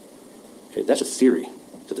so. Okay, that's a theory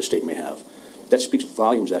that the state may have. That speaks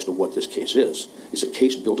volumes as to what this case is. It's a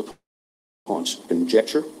case built upon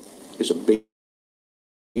conjecture. It's a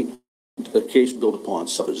case built upon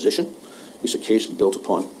supposition. It's a case built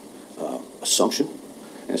upon assumption.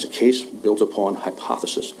 And it's a case built upon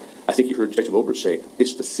hypothesis. I think you heard Detective Obert say,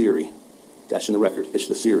 it's the theory. That's in the record. It's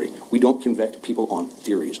the theory. We don't convict people on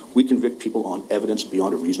theories. We convict people on evidence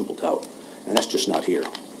beyond a reasonable doubt. And that's just not here.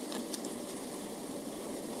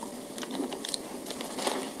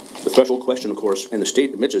 The threshold question, of course, and the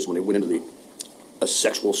state admits this when they went into the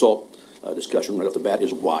sexual assault discussion right off the bat,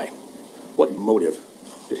 is why? What motive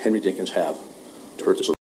did Henry Dinkins have to hurt this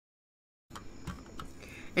little?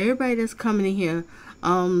 Everybody that's coming in here,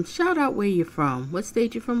 shout out where you're from, what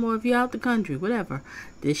state you're from, or if you're out the country, whatever.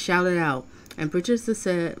 Just shout it out. And Patricia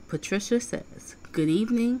says, good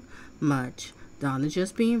evening, much. Donna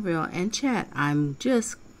just being real, and chat. I'm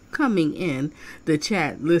just coming in the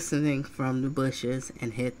chat, listening from the bushes,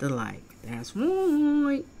 and hit the like. That's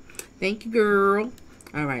right. Thank you, girl.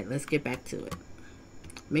 All right, let's get back to it.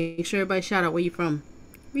 Make sure everybody shout out where you're from.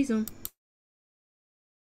 Resume.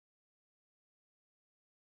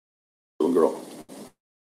 Girl.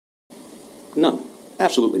 None.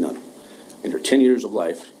 Absolutely none. In her 10 years of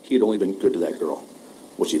life, he had only been good to that girl.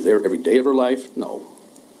 Was he there every day of her life? No.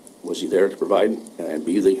 Was he there to provide and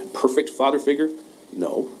be the perfect father figure?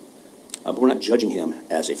 No. But we're not judging him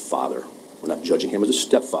as a father. We're not judging him as a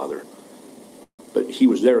stepfather. But he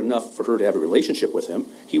was there enough for her to have a relationship with him.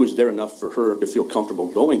 He was there enough for her to feel comfortable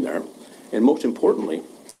going there. And most importantly,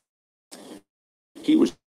 he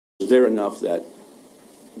was there enough that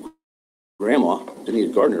Grandma,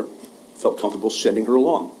 Danita Gardner, felt comfortable sending her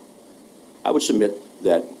along. I would submit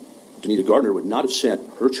that Danita Gardner would not have sent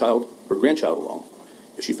her grandchild along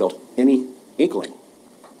if she felt any inkling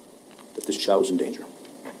that this child was in danger,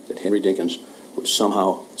 that Henry Dinkins would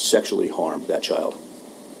somehow sexually harm that child.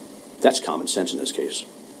 That's common sense in this case.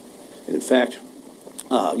 And in fact,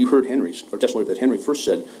 you heard testimony that Henry first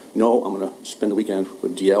said, no, I'm going to spend the weekend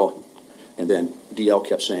with DL. And then DL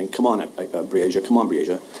kept saying, come on, Breasia, come on,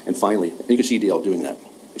 Breasia. And finally, and you can see DL doing that.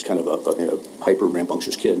 He's kind of a hyper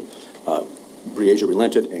rambunctious kid. Breasia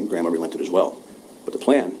relented, and Grandma relented as well. But the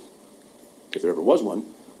plan, if there ever was one,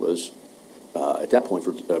 was at that point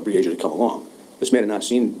for Breasia to come along. This man had not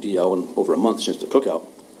seen DL in over a month since the cookout.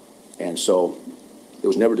 And so it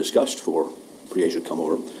was never discussed for Breasia to come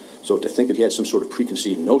over. So to think that he had some sort of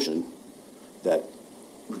preconceived notion that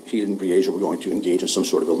he and Breasia were going to engage in some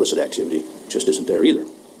sort of illicit activity just isn't there either.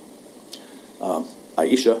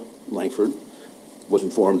 Aisha Langford was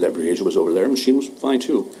informed that Breasia was over there, and she was fine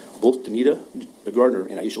too. Both Danita Gardner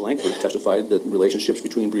and Aisha Langford testified that relationships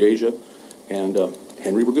between Breasia and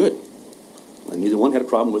Henry were good. And neither one had a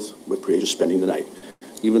problem with Breasia spending the night,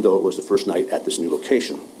 even though it was the first night at this new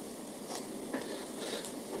location.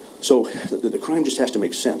 So the crime just has to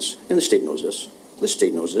make sense. And the state knows this. The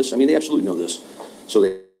state knows this. I mean, they absolutely know this. So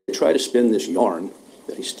they try to spin this yarn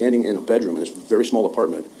that he's standing in a bedroom in this very small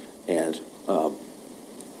apartment, and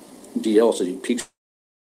DL says he peeks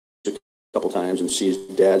a couple times and sees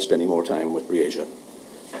Dad spending more time with Breasia.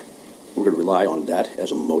 We're going to rely on that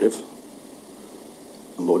as a motive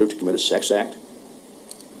to commit a sex act,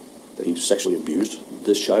 that he sexually abused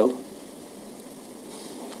this child?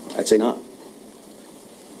 I'd say not.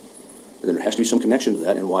 And then there has to be some connection to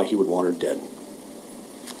that and why he would want her dead.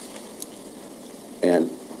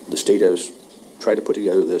 And the state has tried to put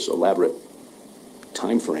together this elaborate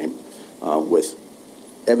time frame with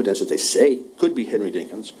evidence that they say could be Henry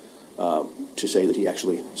Dinkins to say that he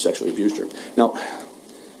actually sexually abused her. Now,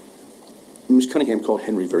 Ms. Cunningham called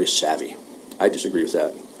Henry very savvy. I disagree with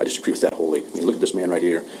that. I disagree with that wholly. I mean, look at this man right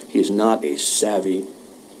here. He is not a savvy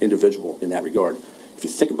individual in that regard. If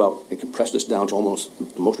you think about and compress this down to almost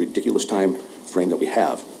the most ridiculous time frame that we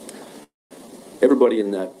have, everybody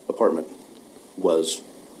in that apartment was,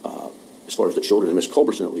 as far as the children, and Miss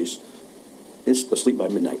Culberson at least, asleep by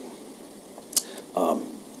midnight.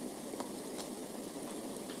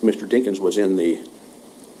 Mr. Dinkins was in the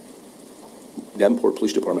Davenport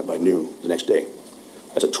Police Department by noon the next day.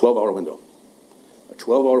 That's a 12-hour window. A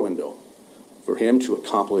 12-hour window for him to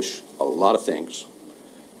accomplish a lot of things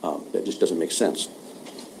that just doesn't make sense.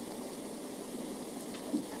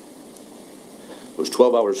 Those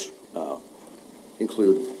 12 hours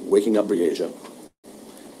include waking up Breasia,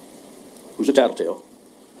 who's a tattletale,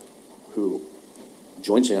 who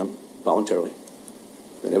joins him voluntarily.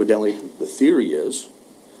 And evidently, the theory is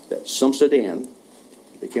that some sedan,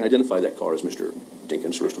 they can't identify that car as Mr.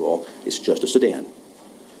 Dinkins, first of all, it's just a sedan,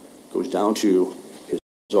 goes down to his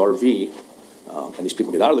RV, and these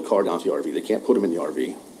people get out of the car down to the RV. They can't put him in the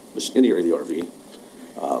RV. Just in the area of the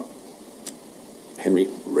RV. Henry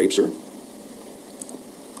rapes her,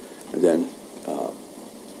 and then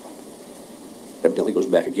evidently goes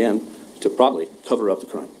back again to probably cover up the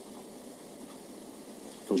crime.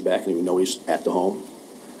 Comes back and we know he's at the home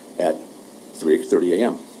at 3:30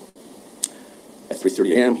 a.m. At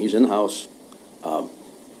 3:30 a.m., he's in the house,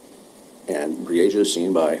 and Breasia is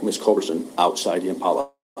seen by Miss Culberson outside the Impala.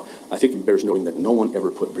 I think it bears noting that no one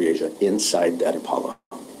ever put Breasia inside that Impala.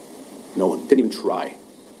 No one. Didn't even try.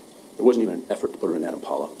 There wasn't even an effort to put her in that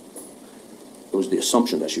Impala. It was the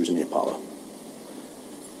assumption that she was in the Impala.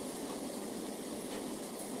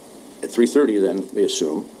 At 3:30, then, they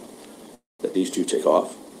assume that these two take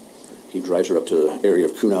off. He drives her up to the area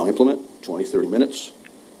of Kunow Implement, 20, 30 minutes,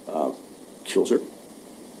 kills her.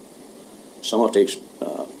 Somehow takes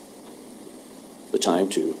the time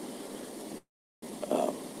to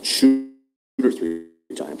shoot her 3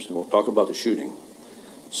 times. And we'll talk about the shooting,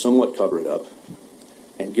 somewhat cover it up,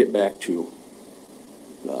 and get back to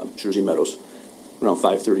Jersey Meadows around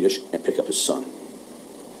 5:30-ish and pick up his son.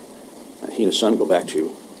 And he and his son go back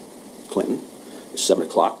to Clinton. It's 7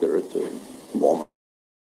 o'clock. They're at the Walmart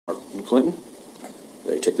in Clinton.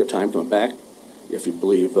 They take their time coming back. If you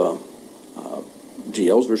believe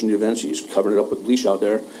GL's version of the events, he's covering it up with bleach out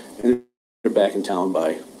there, and they're back in town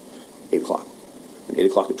by 8 o'clock. And 8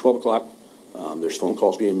 o'clock to 12 o'clock, there's phone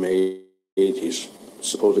calls being made. He's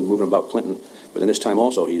supposedly moving about Clinton, but in this time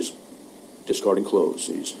also he's discarding clothes.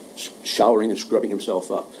 He's showering and scrubbing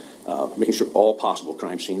himself up, making sure all possible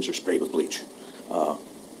crime scenes are sprayed with bleach,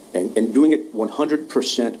 and doing it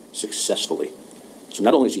 100% successfully. So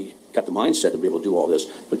not only has he got the mindset to be able to do all this,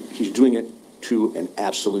 but he's doing it to an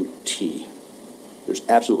absolute T. There's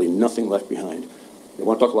absolutely nothing left behind. They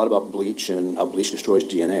want to talk a lot about bleach and how bleach destroys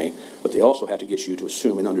DNA, but they also have to get you to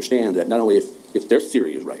assume and understand that not only if their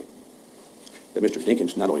theory is right, that Mr.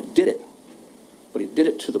 Dinkins not only did it, but he did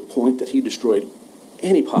it to the point that he destroyed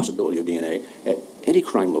any possibility of DNA at any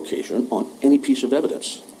crime location on any piece of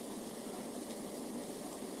evidence.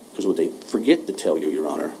 Because what they forget to tell you, Your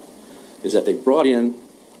Honor, is that they brought in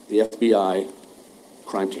the FBI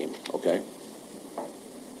crime team, okay?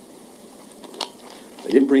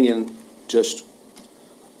 They didn't bring in just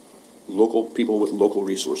local people with local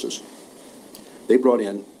resources. They brought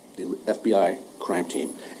in the FBI crime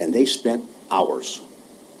team, and they spent hours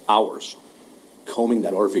combing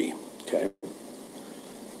that RV, okay?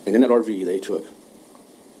 And in that RV, they took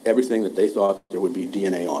everything that they thought there would be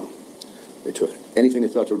DNA on. They took anything they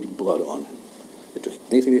thought there would be blood on. They took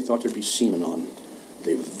anything they thought there'd be semen on.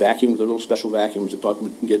 They vacuumed the little special vacuums they thought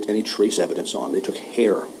would get any trace evidence on. They took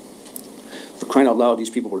hair. For crying out loud, these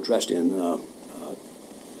people were dressed in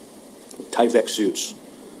Tyvek suits,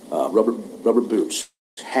 rubber boots,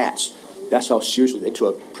 hats. That's how seriously they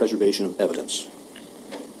took preservation of evidence.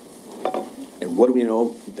 And what do we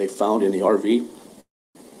know they found in the RV?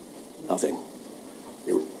 Nothing.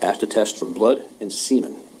 They were asked to test for blood and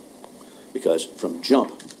semen because from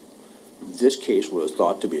jump, this case was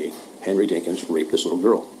thought to be Henry Dinkins raped this little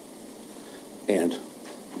girl. And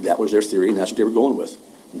that was their theory, and that's what they were going with.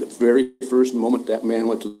 The very first moment that man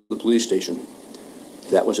went to the police station,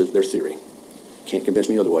 that was their theory. Can't convince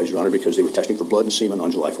me otherwise, Your Honor, because they were testing for blood and semen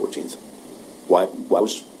on July 14th. Why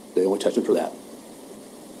was they only testing for that?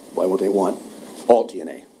 Why wouldn't they want all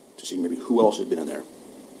DNA to see maybe who else had been in there?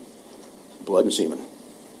 Blood and semen.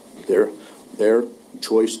 Their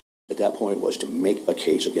choice at that point was to make a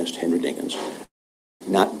case against Henry Dinkins,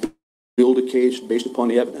 not build a case based upon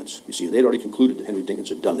the evidence. You see, they'd already concluded that Henry Dinkins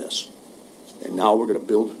had done this. And now we're going to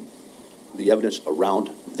build the evidence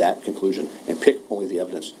around that conclusion and pick only the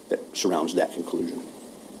evidence that surrounds that conclusion.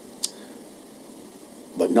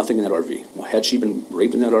 But nothing in that RV. Now, had she been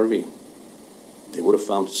raped in that RV, they would have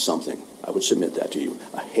found something. I would submit that to you.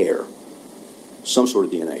 A hair. Some sort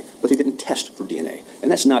of DNA. But they didn't test for DNA.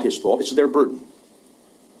 And that's not his fault. It's their burden.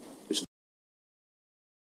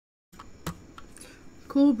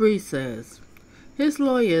 Cool Breeze says, his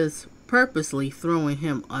lawyers purposely throwing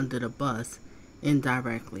him under the bus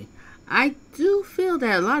indirectly. I do feel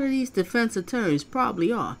that a lot of these defense attorneys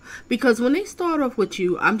probably are. Because when they start off with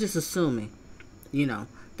you, I'm just assuming, you know,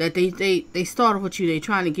 that they start off with you, they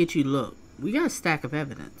trying to get you, look, we got a stack of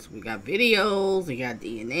evidence. We got videos, we got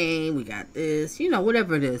DNA, we got this, you know,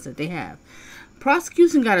 whatever it is that they have.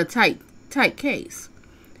 Prosecution got a tight case.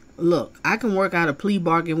 Look, I can work out a plea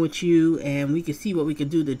bargain with you and we can see what we can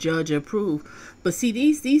do to judge or prove. But see,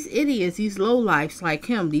 these idiots, these lowlifes like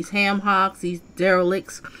him, these ham hocks, these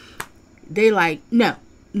derelicts, they like, no,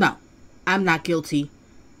 I'm not guilty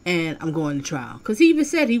and I'm going to trial. Because he even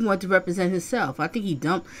said he wanted to represent himself. I think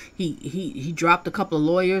he dropped a couple of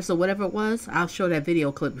lawyers or whatever it was. I'll show that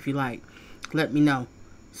video clip if you like. Let me know.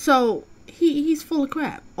 So he's full of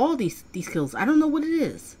crap. All these kills, I don't know what it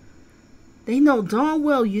is. They know darn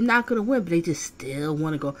well you're not going to win, but they just still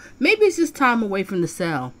want to go. Maybe it's just time away from the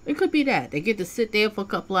cell. It could be that. They get to sit there for a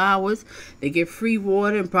couple of hours. They get free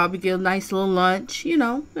water and probably get a nice little lunch, you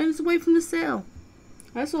know, and it's away from the cell.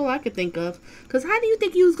 That's all I could think of. Because how do you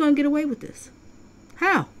think you was going to get away with this?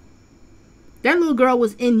 How? That little girl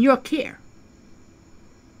was in your care.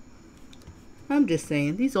 I'm just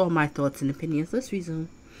saying. These are all my thoughts and opinions. Let's resume.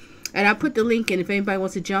 And I put the link in. If anybody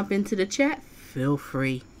wants to jump into the chat, feel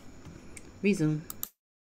free. Resume.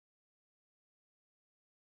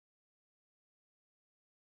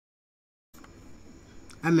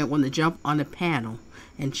 I meant want to jump on the panel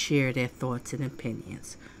and share their thoughts and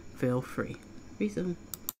opinions. Feel free. Resume.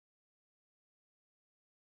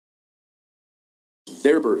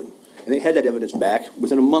 Their burden. And they had that evidence back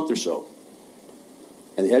within a month or so.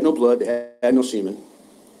 And they had no blood, they had no semen,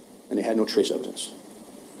 and they had no trace evidence.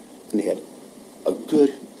 And they had a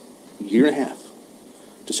good year and a half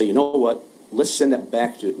to say, you know what? Let's send that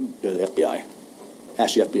back to the FBI.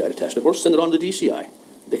 Ask the FBI to test it, or send it on to the DCI.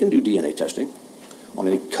 They can do DNA testing on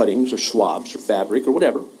any cuttings or swabs or fabric or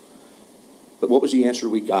whatever. But what was the answer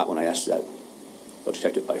we got when I asked that of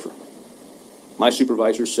Detective Pfeiffer? My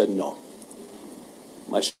supervisor said no.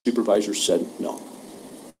 My supervisor said no.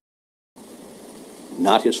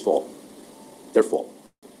 Not his fault. Their fault.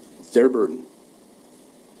 Their burden.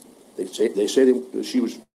 They say she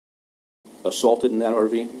was assaulted in that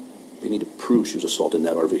RV. They need to prove she was assaulted in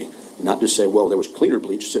that RV. Not just say, well, there was cleaner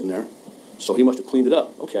bleach sitting there, so he must have cleaned it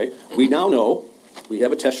up. Okay, we now know we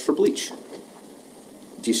have a test for bleach.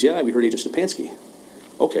 DCI, we heard Agent Stepanski.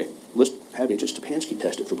 Okay, let's have Agent Stepanski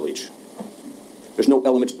test it for bleach. There's no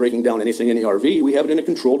elements breaking down anything in the RV. We have it in a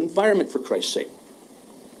controlled environment, for Christ's sake.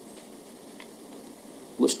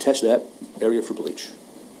 Let's test that area for bleach.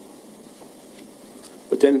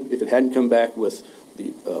 But then, if it hadn't come back with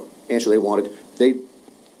the answer they wanted, they'd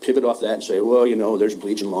pivot off that and say, well, you know, there's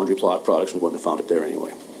bleach and laundry products, and we wouldn't have found it there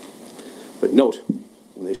anyway. But note,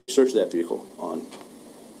 when they searched that vehicle on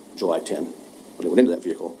July 10, when they went into that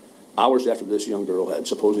vehicle, hours after this young girl had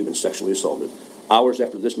supposedly been sexually assaulted, hours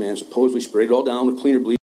after this man supposedly sprayed it all down with cleaner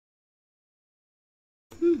bleach.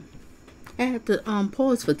 I have to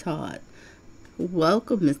pause for Todd.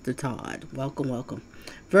 Welcome, Mr. Todd. Welcome.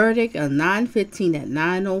 Verdict on 9/15 at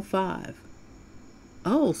 9:05.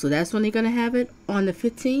 Oh, so that's when they're going to have it, on the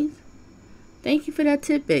 15th? Thank you for that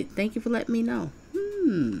tidbit. Thank you for letting me know.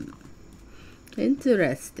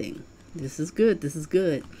 Interesting. This is good. This is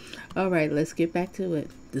good. All right, let's get back to it.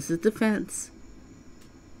 This is defense.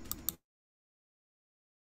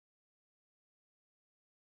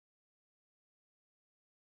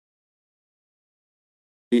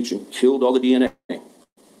 And killed all the DNA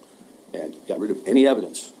and got rid of any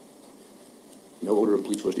evidence. No odor of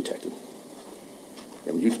bleach was detected.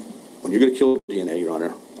 And when you're going to kill DNA, Your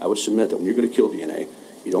Honor, I would submit that when you're going to kill DNA,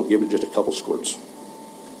 you don't give it just a couple squirts.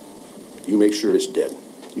 You make sure it's dead.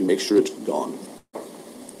 You make sure it's gone.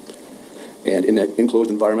 And in that enclosed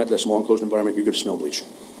environment, that small enclosed environment, you're going to smell bleach.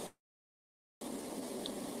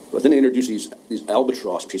 But then they introduce these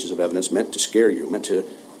albatross pieces of evidence meant to scare you, meant to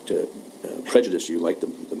prejudice you, like the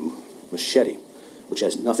machete, which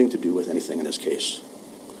has nothing to do with anything in this case.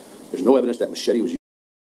 There's no evidence that machete was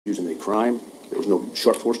used in a crime. There was no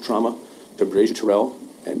sharp force trauma. Brazier Terrell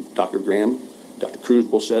and Dr. Graham, Dr. Cruz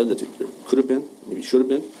both said that there could have been, maybe should have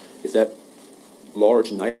been, if that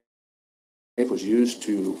large knife was used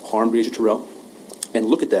to harm Brazier Terrell. And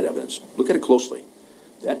look at that evidence. Look at it closely.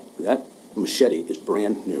 That machete is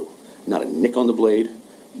brand new. Not a nick on the blade.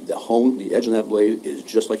 The hone, the edge on that blade is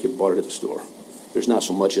just like you bought it at the store. There's not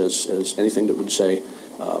so much as anything that would say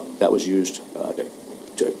that was used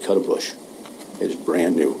to cut a bush. It is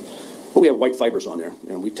brand new. But we have white fibers on there,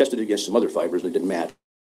 and we tested it against some other fibers that didn't match.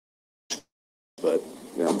 But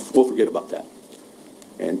we'll forget about that.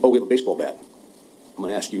 And we have a baseball bat. I'm going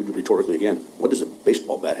to ask you rhetorically again, what does a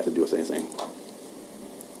baseball bat have to do with anything?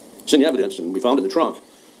 It's in the evidence, and we found it in the trunk.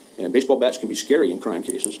 And baseball bats can be scary in crime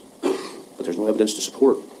cases, but there's no evidence to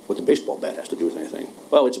support what the baseball bat has to do with anything.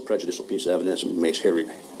 Well, it's a prejudicial piece of evidence and makes Henry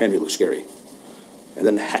look scary. And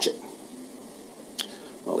then the hatchet.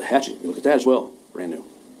 Well, the hatchet, you look at that as well. Brand new.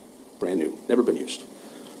 Brand new. Never been used.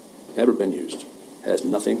 Never been used. Has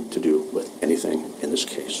nothing to do with anything in this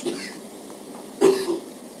case.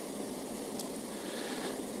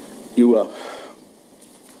 You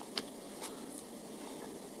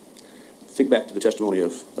think back to the testimony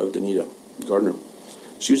of Danita Gardner.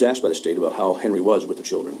 She was asked by the state about how Henry was with the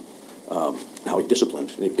children, how he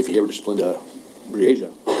disciplined, and if he ever disciplined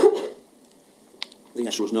Breasia. The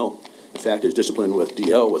answer was no. In fact, his discipline with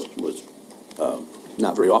DL was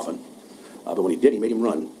not very often. But when he did, he made him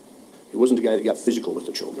run. He wasn't the guy that got physical with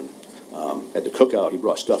the children. At the cookout, he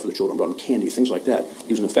brought stuff for the children, brought them candy, things like that.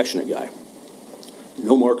 He was an affectionate guy.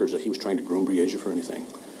 No markers that he was trying to groom Breasia for anything.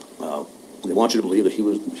 They want you to believe that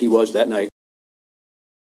he was that night.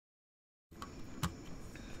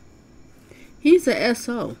 He's a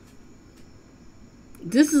SO.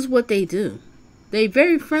 This is what they do. They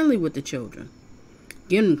very friendly with the children.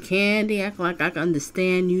 Give them candy, act like I can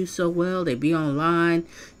understand you so well. They be online,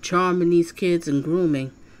 charming these kids and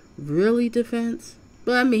grooming. Really, defense?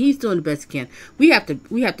 But I mean, he's doing the best he can. We have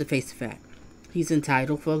to face the fact. He's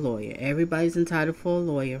entitled for a lawyer. Everybody's entitled for a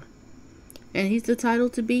lawyer. And he's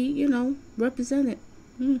entitled to be, represented.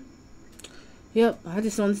 Yep, I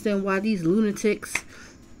just don't understand why these lunatics,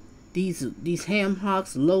 these ham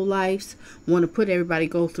hocks, lowlifes, want to put everybody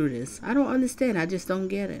go through this. I don't understand. I just don't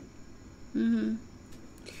get it.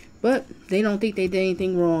 But they don't think they did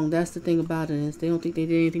anything wrong. That's the thing about it is they don't think they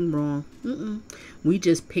did anything wrong. We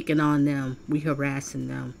just picking on them. We harassing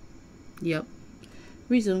them. Yep.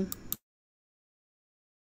 Resume.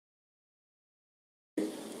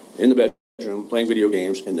 In the bedroom, playing video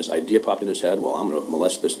games, and this idea popped in his head, well, I'm going to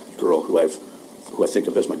molest this girl who I think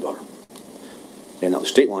of as my daughter. And now the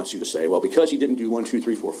state wants you to say, well, because he didn't do 1, 2,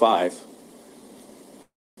 3, 4, 5,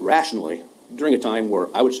 rationally, during a time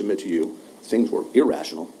where I would submit to you, things were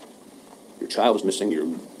irrational. Your child is missing.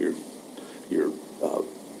 Your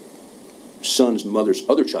son's mother's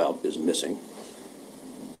other child is missing.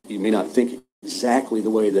 You may not think exactly the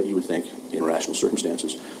way that you would think in rational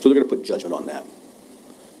circumstances. So they're going to put judgment on that.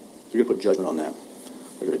 They're going to put judgment on that.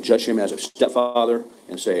 They're going to judge him as a stepfather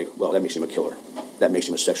and say, well, that makes him a killer. That makes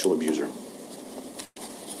him a sexual abuser.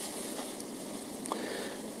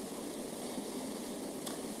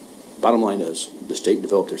 Bottom line is, the state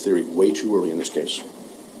developed their theory way too early in this case.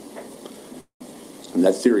 And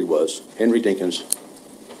that theory was, Henry Dinkins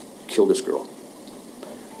killed this girl.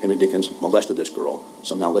 Henry Dinkins molested this girl.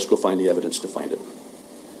 So now let's go find the evidence to find it.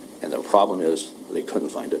 And the problem is, they couldn't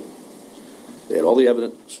find it. They had all the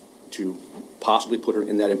evidence to possibly put her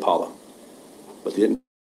in that Impala. But they didn't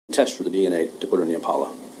test for the DNA to put her in the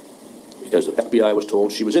Impala. Because the FBI was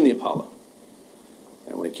told she was in the Impala.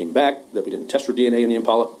 And when it came back that we didn't test for DNA in the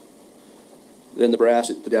Impala, then the brass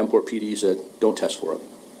at the Davenport PD said, don't test for it.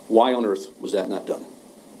 Why on earth was that not done?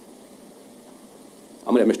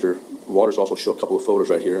 I'm going to have Mr. Waters also show a couple of photos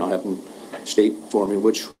right here, and I'll have him state for me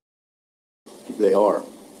which they are.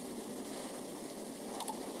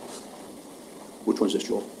 Which one's this,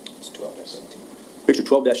 Joel? It's 12-17. Picture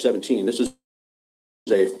 12-17. This is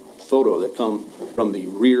a photo that come from the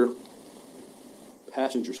rear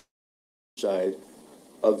passenger side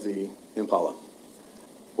of the Impala.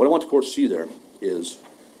 What I want the court to see there is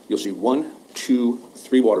you'll see 1, 2,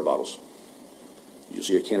 3 water bottles. You'll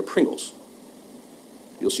see a can of Pringles.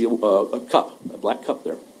 You'll see a cup, a black cup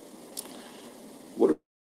there. What do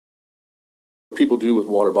people do with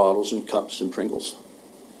water bottles and cups and Pringles?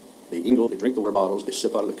 They drink the water bottles, they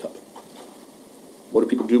sip out of the cup. What do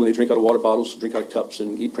people do when they drink out of water bottles, drink out of cups,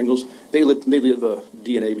 and eat Pringles? They leave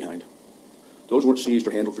DNA behind. Those weren't seized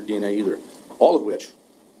or handled for DNA either, all of which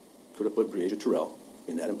could have put Breasia Terrell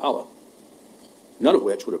in that Impala. None of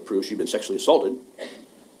which would have proved she'd been sexually assaulted,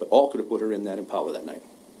 but all could have put her in that Impala that night.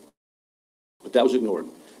 But that was ignored.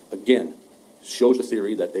 Again, shows the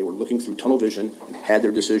theory that they were looking through tunnel vision and had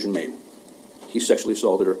their decision made. He sexually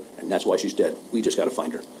assaulted her, and that's why she's dead. We just got to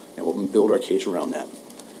find her, and we'll build our case around that.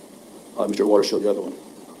 Mr. Waters showed the other one.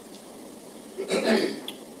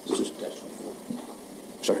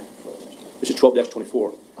 This is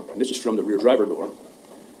 12-24, and this is from the rear driver door.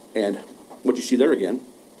 And what you see there again,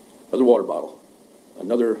 another water bottle,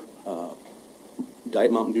 another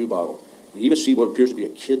Diet Mountain Dew bottle. You even see what appears to be a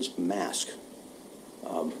kid's mask.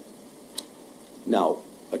 Now,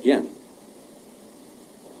 again,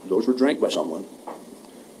 those were drank by someone.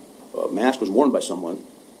 A mask was worn by someone.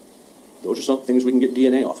 Those are some things we can get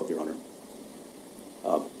DNA off of, Your Honor.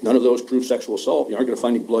 None of those prove sexual assault. You aren't going to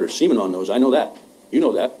find any blood or semen on those. I know that. You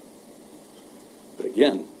know that. But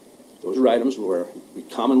again, those are items where we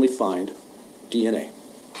commonly find DNA.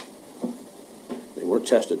 They weren't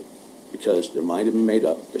tested because their mind had been made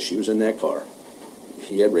up that she was in that car.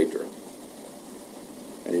 He had raped her.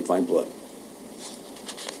 And they'd find blood.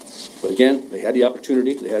 But again, they had the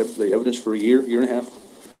opportunity. They had the evidence for a year, year and a half.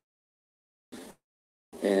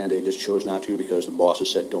 And they just chose not to because the bosses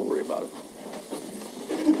said, don't worry about it.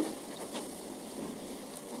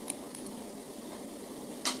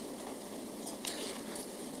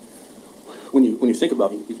 When you think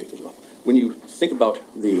about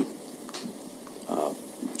the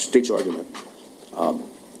state's argument,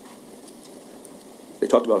 they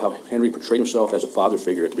talked about how Henry portrayed himself as a father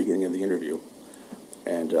figure at the beginning of the interview,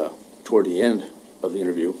 and toward the end of the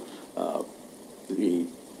interview, the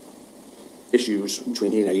issues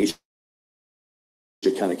between he and Aisha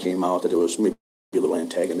kind of came out, that it was maybe a little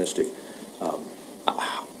antagonistic.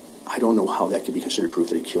 I don't know how that could be considered proof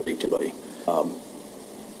that he killed anybody.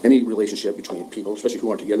 Any relationship between people, especially who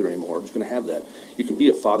aren't together anymore, is going to have that. You can be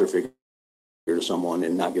a father figure to someone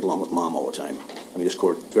and not get along with mom all the time. I mean, this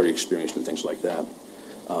court is very experienced in things like that.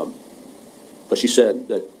 But she said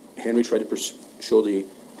that Henry tried to show the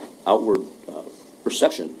outward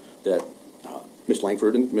perception that Miss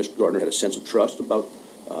Langford and Miss Gardner had a sense of trust about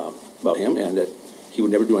him, and that he would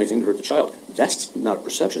never do anything to hurt the child. That's not a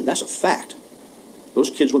perception. That's a fact. Those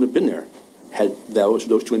kids wouldn't have been there had those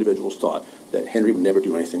two individuals thought that Henry would never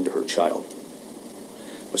do anything to hurt a child.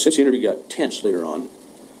 But since the interview got tense later on,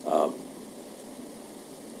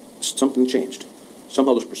 something changed.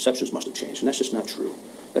 Somehow those perceptions must have changed, and that's just not true.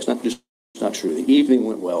 That's not true. The evening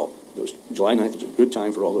went well. July 9th was a good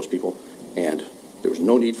time for all those people, and there was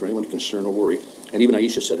no need for anyone to concern or worry. And even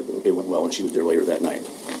Aisha said it went well, and she was there later that night.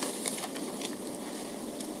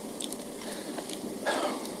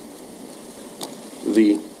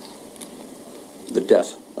 The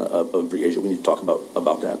death of Breasia, we need to talk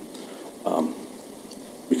about that,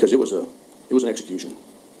 because it was an execution.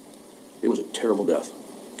 It was a terrible death.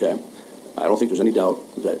 Okay, I don't think there's any doubt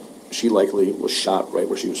that she likely was shot right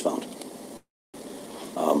where she was found.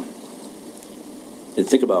 And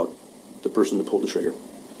think about the person that pulled the trigger.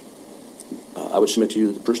 I would submit to you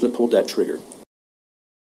that the person that pulled that trigger.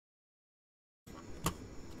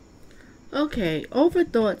 Okay,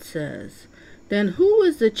 Overthought says, then who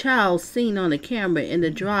was the child seen on the camera in the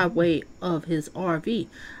driveway of his RV?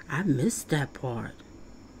 I missed that part.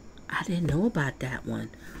 I didn't know about that one.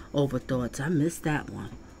 Overthoughts, I missed that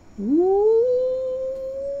one. Ooh.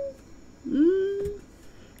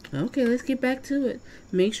 Okay, let's get back to it.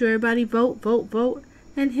 Make sure everybody vote,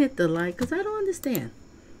 and hit the like, because I don't understand.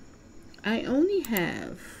 I only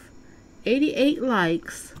have 88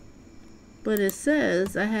 likes, but it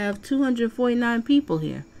says I have 249 people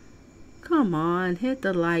here. Come on, hit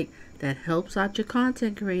the like. That helps out your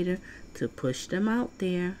content creator to push them out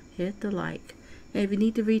there. Hit the like. And if you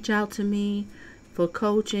need to reach out to me for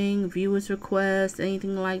coaching, viewers requests,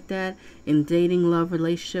 anything like that, in dating, love,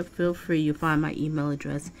 relationship, feel free. You'll find my email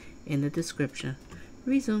address in the description.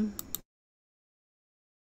 Resume.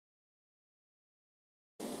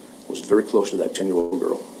 Was very close to that 10-year-old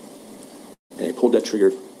girl. And he pulled that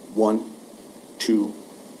trigger 1, 2,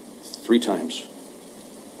 3 times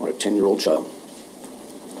on a 10-year-old child.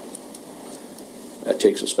 That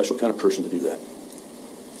takes a special kind of person to do that.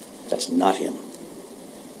 That's not him.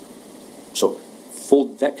 So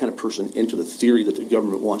fold that kind of person into the theory that the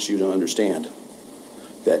government wants you to understand.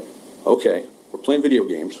 That, okay, we're playing video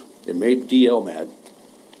games. It made DL mad,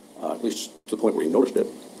 at least to the point where he noticed it.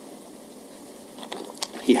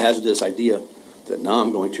 He has this idea that now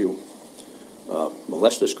I'm going to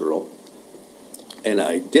molest this girl, and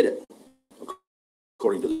I did it,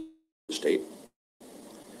 according to the state.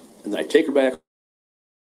 And then I take her back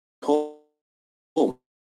home,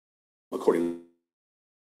 according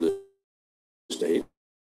to the state.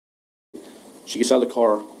 She gets out of the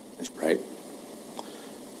car, right?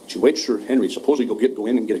 She waits for Henry to supposedly go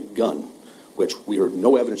in and get a gun, which we heard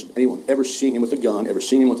no evidence of anyone ever seeing him with a gun, ever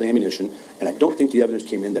seeing him with ammunition, and I don't think the evidence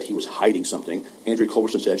came in that he was hiding something. Andrea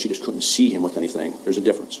Culberson said she just couldn't see him with anything. There's a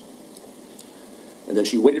difference. And then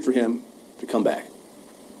she waited for him to come back.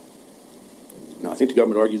 Now, I think the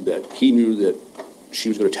government argued that he knew that she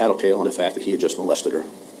was going to tattletale on the fact that he had just molested her.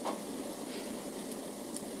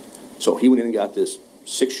 So he went in and got this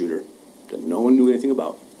 6-shooter that no one knew anything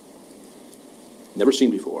about, never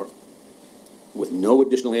seen before, with no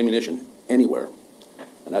additional ammunition anywhere.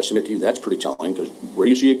 And I submit to you that's pretty telling, because where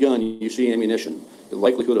you see a gun, you see ammunition. The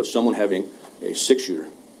likelihood of someone having a 6-shooter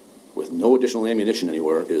with no additional ammunition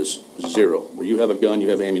anywhere is 0. Where you have a gun, you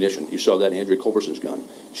have ammunition. You saw that in Andrea Culberson's gun.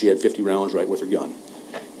 She had 50 rounds right with her gun.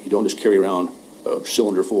 You don't just carry around a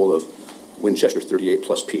cylinder full of Winchester 38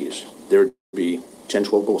 plus Ps. There'd be 10,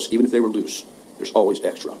 12 bullets, even if they were loose. There's always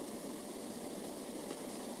extra.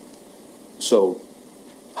 So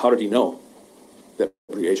how did he know that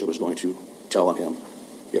Briasia was going to tell on him?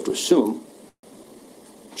 You have to assume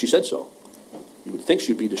she said so. You would think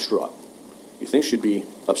she'd be distraught. You think she'd be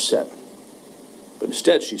upset. But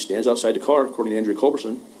instead, she stands outside the car, according to Andrea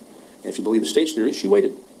Culberson, and if you believe the state's theory, she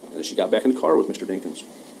waited. And then she got back in the car with Mr. Dinkins.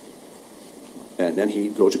 And then he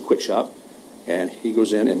goes to Quick Shop, and he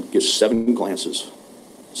goes in and gives 7 glances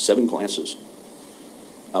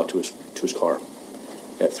out to his car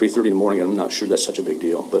at 3:30 in the morning. I'm not sure that's such a big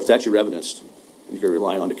deal, but if that's your evidence, and you're going to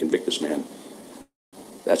rely on to convict this man,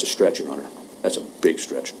 that's a stretch, Your Honor. That's a big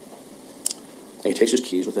stretch. And he takes his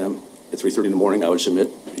keys with him at 3:30 in the morning. I would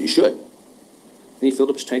submit he should. And he filled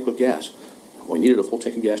up his tank with gas. Well, he needed a full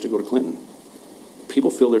tank of gas to go to Clinton.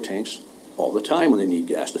 People fill their tanks all the time when they need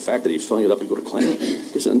gas. The fact that he's filling it up to go to Clinton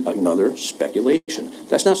is another speculation.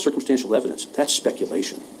 That's not circumstantial evidence. That's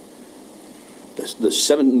speculation. The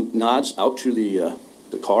 7 nods out to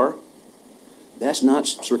the car, that's not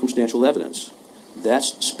circumstantial evidence.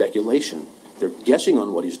 That's speculation. They're guessing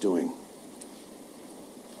on what he's doing.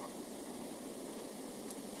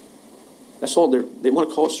 That's all they want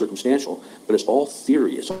to call it circumstantial, but it's all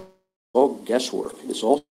theory. It's all guesswork. It's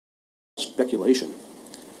all speculation.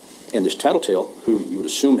 And this tattletale, who you would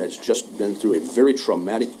assume has just been through a very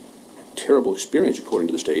traumatic, terrible experience, according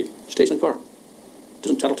to the state, stays in the car.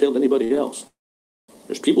 Doesn't tattletale to anybody else.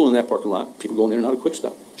 There's people in that parking lot, people going in and out of Quick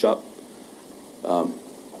Shop.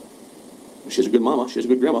 She has a good mama. She has a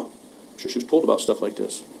good grandma. I'm sure she was told about stuff like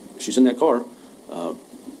this. She's in that car.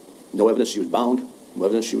 No evidence she was bound. No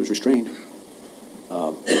evidence she was restrained.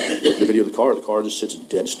 The video of the car just sits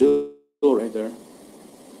dead still right there.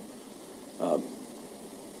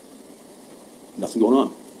 Nothing going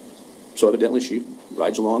on. So evidently she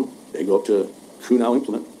rides along. They go up to Kunow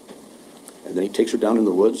Implement. And then he takes her down in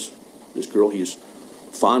the woods. This girl he's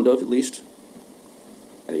fond of, at least.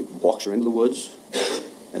 And he walks her into the woods.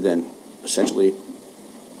 And then essentially,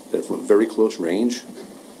 from a very close range,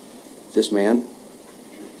 this man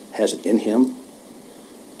has it in him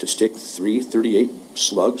to stick 338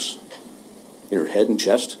 slugs in her head and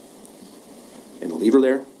chest and leave her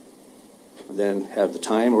there, and then have the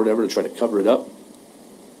time or whatever to try to cover it up.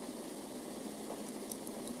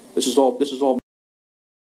 This is all.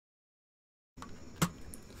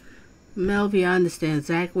 Melvie, I understand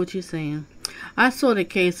exactly what you're saying. I saw the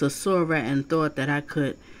case of Surratt and thought that I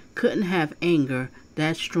couldn't have anger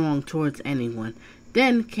that strong towards anyone.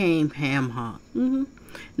 Then came Ham Hock.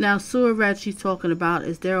 Now Surratt she's talking about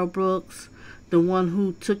is Daryl Brooks, the one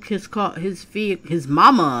who took his car, his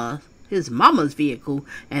mama's vehicle,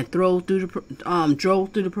 and drove through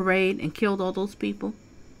the parade and killed all those people.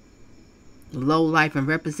 Low life and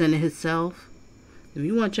represented himself. If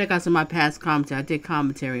you want to check out some of my past commentary, I did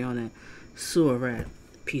commentary on that. Surratt,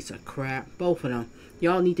 piece of crap. Both of them.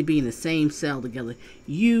 Y'all need to be in the same cell together.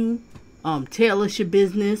 You, tell us your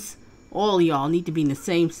business. All of y'all need to be in the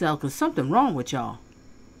same cell because something wrong with y'all.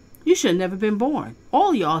 You should have never been born.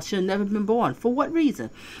 All y'all should have never been born. For what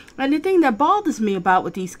reason? And the thing that bothers me about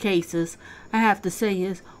with these cases, I have to say,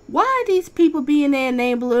 is why are these people being their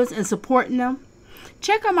enablers and supporting them?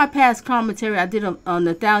 Check out my past commentary I did on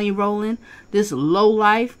Nathaniel Rowland, this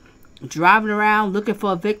lowlife, driving around looking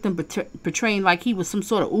for a victim, portraying like he was some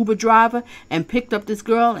sort of Uber driver, and picked up this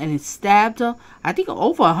girl and stabbed her, I think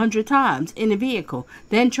over 100 times in the vehicle,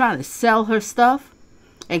 then trying to sell her stuff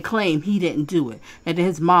and claim he didn't do it. And then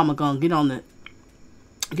his mama gonna get on there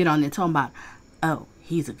talking about, oh,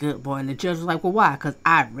 he's a good boy. And the judge was like, well, why? Because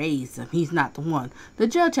I raised him. He's not the one. The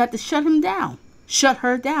judge had to shut him down. Shut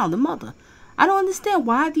her down, the mother. I don't understand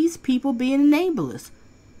why these people being enablers.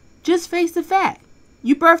 Just face the fact.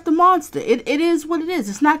 You birthed a monster. It is what it is.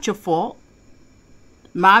 It's not your fault.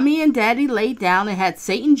 Mommy and Daddy laid down and had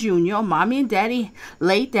Satan Jr. Mommy and Daddy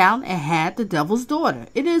laid down and had the devil's daughter.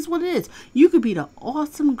 It is what it is. You could be the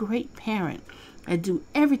awesome, great parent and do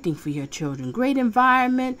everything for your children. Great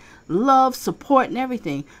environment, love, support, and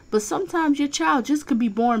everything. But sometimes your child just could be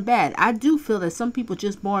born bad. I do feel that some people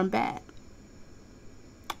just born bad.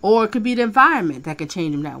 Or it could be the environment that could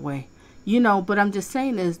change them that way. You know, but I'm just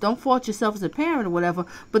saying is, don't fault yourself as a parent or whatever,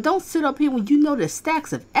 but don't sit up here when you know there's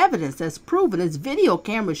stacks of evidence that's proven, there's video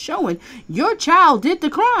cameras showing your child did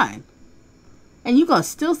the crime. And you gonna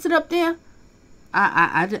still sit up there?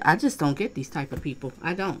 I just don't get these type of people.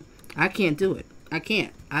 I don't. I can't do it. I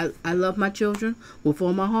can't. I love my children with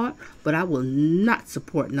all my heart, but I will not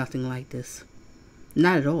support nothing like this.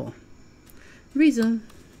 Not at all. Reason.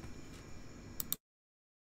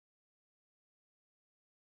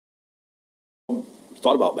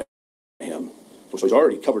 Thought about him. So he's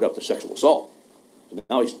already covered up the sexual assault.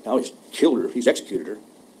 Now he's killed her. He's executed her.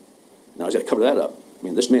 Now he's got to cover that up. I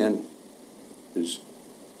mean, this man is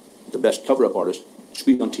the best cover-up artist to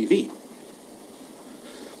be on TV.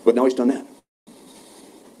 But now he's done that.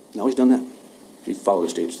 Now he's done that. He followed the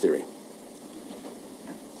state's theory.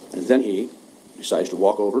 And then he decides to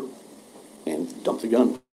walk over and dump the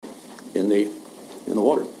gun in the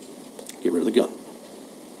water. Get rid of the gun.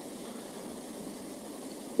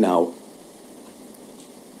 Now,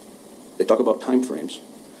 they talk about time frames.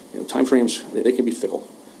 You know, time frames, they can be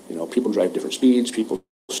fickle. You know, people drive different speeds, people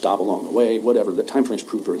stop along the way, whatever. The time frames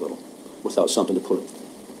prove very little without something to put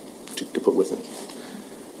with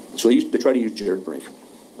it. So they try to use Jared Brink,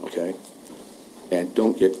 okay? And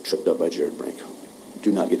don't get tripped up by Jared Brink.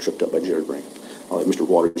 Do not get tripped up by Jared Brink. I'll let Mr.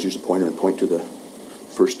 Waters use the pointer and point to the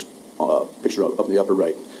first picture up in the upper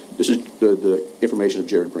right. This is the information of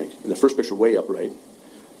Jared Brink. In the first picture way up right,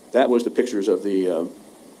 that was the pictures of the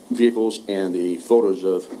vehicles and the photos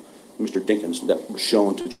of Mr. Dinkins that were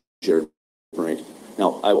shown to Jared Brink.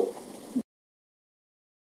 Now, I will.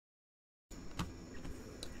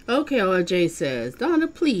 Okay, RJ says, Donna,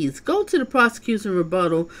 please go to the prosecution's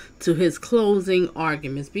rebuttal to his closing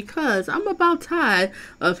arguments because I'm about tired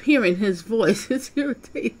of hearing his voice. It's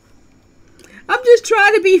irritating. I'm just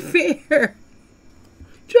trying to be fair.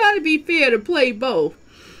 Trying to be fair to play both.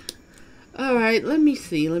 All right, let me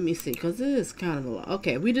see, because it is kind of a lot.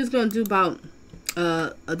 Okay, we're just going to do about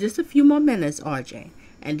just a few more minutes, RJ.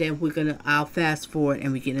 And then I'll fast forward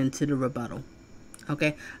and we get into the rebuttal.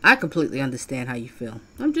 Okay, I completely understand how you feel.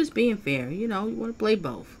 I'm just being fair. You know, you want to play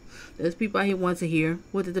both. There's people out here who want to hear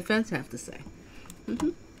what the defense have to say.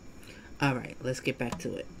 All right, let's get back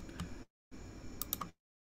to it.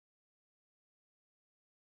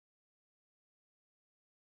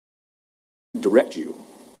 Direct you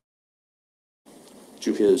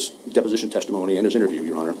to his deposition testimony and his interview,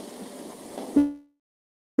 Your Honor.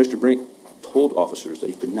 Mr. Brink told officers that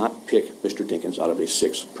he could not pick Mr. Dinkins out of a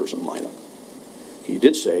 6-person lineup. He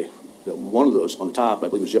did say that one of those on the top, I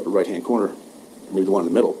believe it was the upper right-hand corner, maybe the one in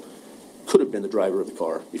the middle, could have been the driver of the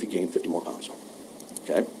car if he gained 50 more pounds.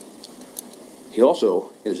 Okay? He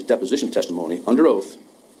also, in his deposition testimony, under oath,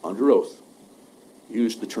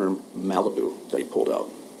 used the term Malibu that he pulled out.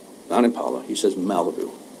 Not Impala, he says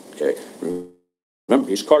Malibu. Okay? Remember,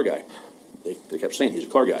 he's a car guy. They kept saying he's a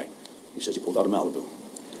car guy. He says he pulled out a Malibu.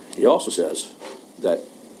 He also says that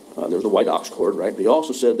there was a white ox cord, right? But he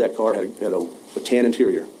also said that car had a tan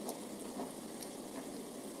interior.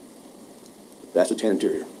 That's a tan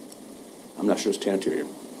interior. I'm not sure it's a tan interior.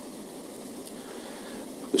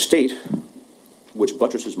 The state, which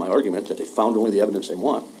buttresses my argument that they found only the evidence they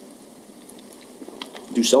want,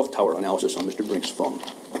 do self-tower analysis on Mr. Brink's phone.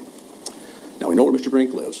 Now, we know where Mr.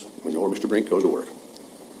 Brink lives. We know where Mr. Brink goes to work.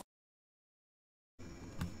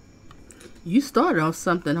 You started off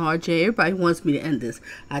something, RJ. Everybody wants me to end this.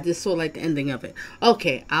 I just saw like the ending of it.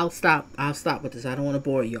 Okay, I'll stop with this. I don't want to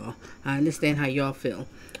bore y'all. I understand how y'all feel.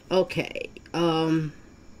 Okay.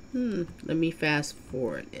 Let me fast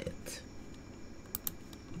forward it.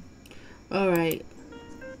 All right.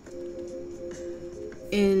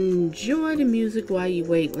 Enjoy the music while you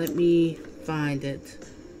wait. Let me find it.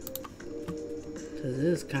 Cause it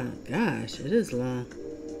is kind of, gosh, it is long.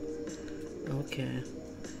 Okay.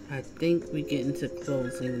 I think we get into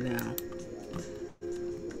closing now.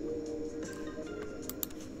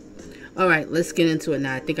 All right, let's get into it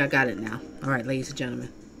now. I think I got it now. All right, ladies and gentlemen.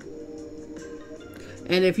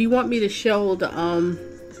 And if you want me to show the,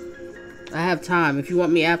 I have time. If you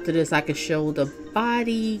want me after this, I can show the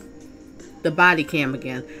body cam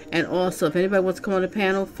again. And also, if anybody wants to come on the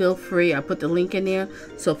panel, feel free. I put the link in there,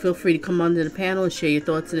 so feel free to come onto the panel and share your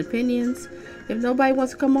thoughts and opinions. If nobody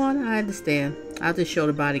wants to come on, I understand. I'll just show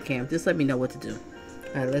the body cam. Just let me know what to do.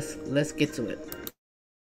 All right, let's get to it.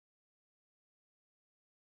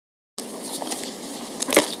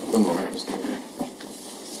 One more.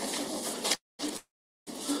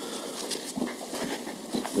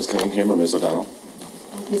 Ms. Cunningham or Ms. O'Donnell?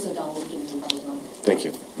 Ms. O'Donnell will give you the phone. Thank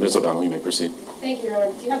you. Ms. O'Donnell, you may proceed. Thank you, Your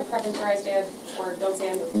Honor. Do you have a preference where I stand or don't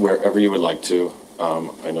stand? Wherever you would like to.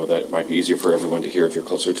 I know that it might be easier for everyone to hear if you're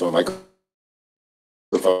closer to a microphone.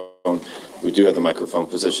 We do have the microphone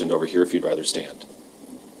positioned over here if you'd rather stand.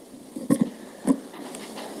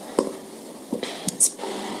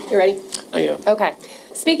 You ready? I am. Okay.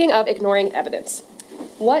 Speaking of ignoring evidence,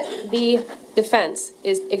 what the defense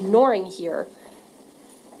is ignoring here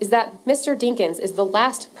is that Mr. Dinkins is the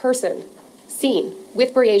last person seen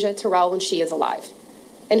with Breasia Terrell when she is alive.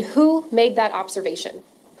 And who made that observation?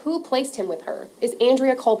 Who placed him with her is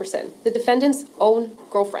Andrea Culberson, the defendant's own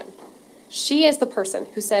girlfriend. She is the person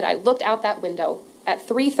who said, I looked out that window at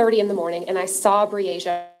 3:30 in the morning and I saw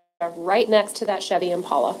Breasia right next to that Chevy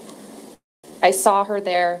Impala. I saw her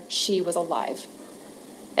there. She was alive.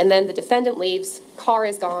 And then the defendant leaves. Car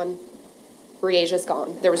is gone. Breasia's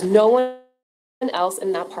gone. There was no one else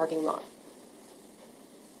in that parking lot.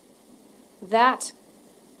 That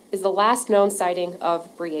is the last known sighting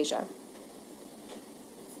of Breasia.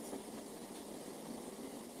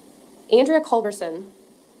 Andrea Culberson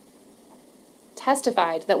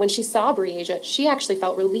testified that when she saw Breasia, she actually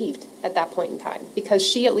felt relieved at that point in time because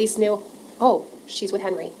she at least knew, oh, she's with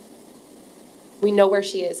Henry. We know where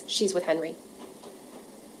she is. She's with Henry.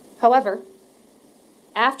 However,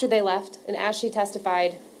 after they left and as she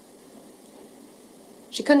testified,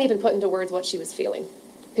 she couldn't even put into words what she was feeling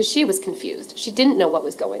because she was confused. She didn't know what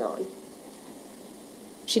was going on.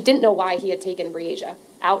 She didn't know why he had taken Breasia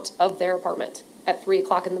out of their apartment at 3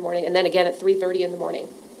 o'clock in the morning and then again at 3:30 in the morning.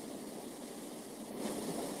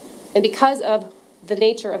 And because of the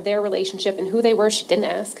nature of their relationship and who they were, she didn't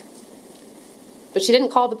ask. But she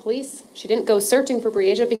didn't call the police. She didn't go searching for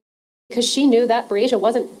Breasia because she knew that Breasia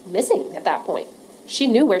wasn't missing at that point. She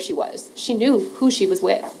knew where she was. She knew who she was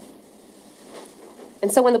with.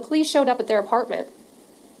 And so when the police showed up at their apartment,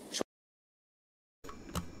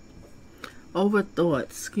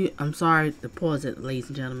 Overthought. I'm sorry to pause it, ladies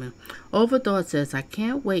and gentlemen. Overthought says, I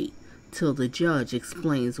can't wait till the judge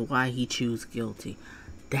explains why he chose guilty.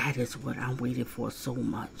 That is what I'm waiting for so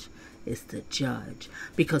much. It's the judge.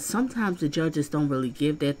 Because sometimes the judges don't really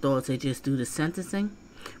give their thoughts. They just do the sentencing.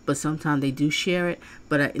 But sometimes they do share it.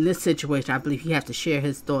 But in this situation, I believe he has to share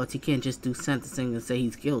his thoughts. He can't just do sentencing and say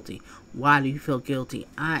he's guilty. Why do you feel guilty?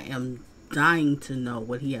 I am dying to know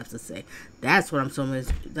what he has to say. That's what I'm so much.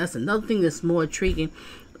 That's another thing that's more intriguing.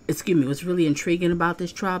 What's really intriguing about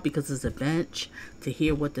this trial, because it's a bench, to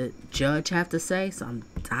hear what the judge have to say. So I'm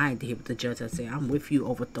dying to hear what the judge has to say. I'm with you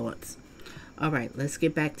over thoughts. All right, let's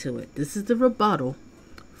get back to it. This is the rebuttal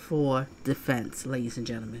for defense, ladies and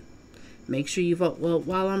gentlemen. Make sure you vote. Well,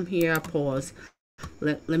 while I'm here, I pause.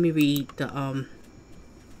 Let me read the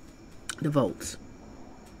votes.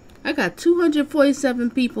 I got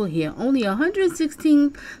 247 people here. Only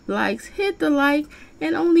 116 likes. Hit the like.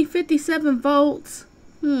 And only 57 votes.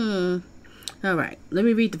 All right. Let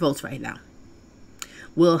me read the votes right now.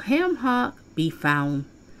 Will Ham Hock be found?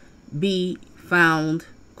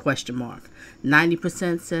 Question mark.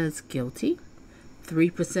 90% says guilty.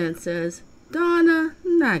 3% says Donna,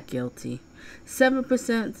 not guilty.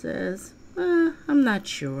 7% says, I'm not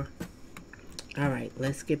sure. All right.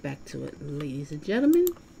 Let's get back to it, ladies and gentlemen.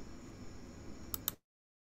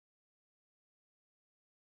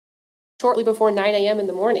 shortly before 9 a.m. in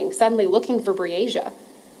the morning, suddenly looking for Breasia,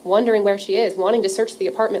 wondering where she is, wanting to search the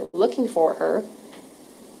apartment, looking for her.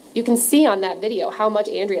 You can see on that video how much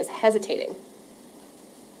Andrea is hesitating.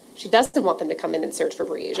 She doesn't want them to come in and search for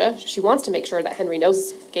Breasia. She wants to make sure that Henry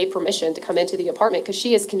gave permission to come into the apartment because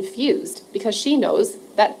she is confused because she knows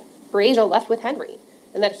that Breasia left with Henry.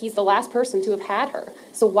 and that he's the last person to have had her.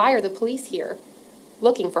 So why are the police here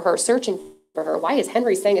looking for her, searching for her? Why is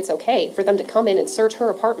Henry saying it's okay for them to come in and search her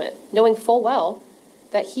apartment, knowing full well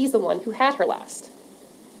that he's the one who had her last?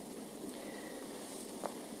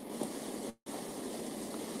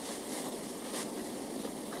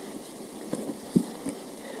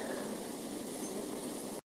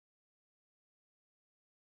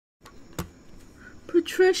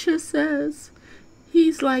 Patricia says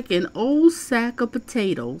he's like an old sack of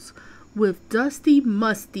potatoes with dusty,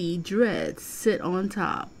 musty dreads sit on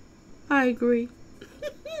top. I agree.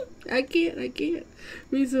 I can't.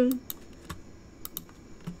 Resume.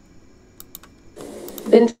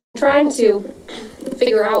 Been trying to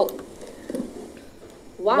figure out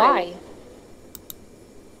why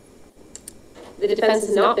the defense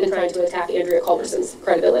has not been trying to attack Andrea Culberson's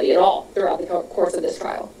credibility at all throughout the course of this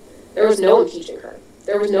trial. There was no impeaching her.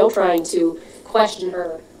 There was no trying to question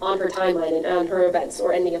her on her timeline and on her events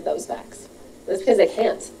or any of those facts. That's because they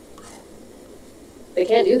can't. They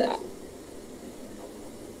can't do that.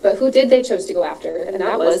 But who did they choose to go after? And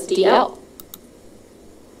that was DL.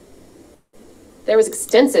 There was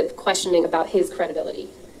extensive questioning about his credibility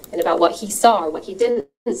and about what he saw or what he didn't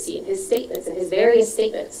see in his statements and his various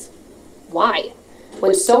statements. Why?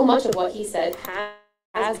 When so much of what he said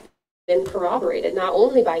has been corroborated, not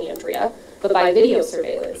only by Andrea, but by video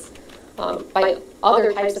surveillance, by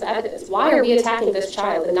other types of evidence. Why are we attacking this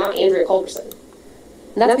child and not Andrea Culberson?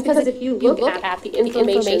 And that's because if you look at the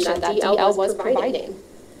information that DL was providing,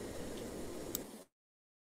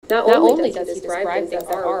 not only does he describe things that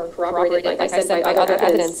are corroborated, like I said, by other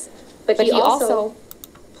evidence, but he also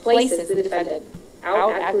places the defendant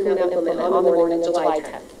out at Kidnapping on the morning of July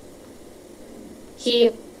 10th. He,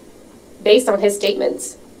 based on his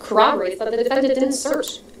statements, corroborates that the defendant didn't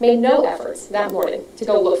search, made no efforts that morning to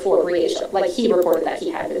go look for Briasia, like he reported that he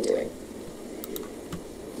had been doing.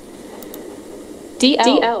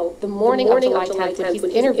 DL, the morning of July 10th, when he's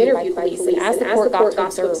interviewed by police and as the court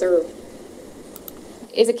got to observe,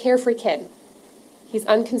 is a carefree kid. He's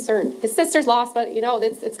unconcerned. His sister's lost, but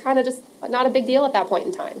it's kind of just not a big deal at that point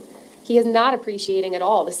in time. He is not appreciating at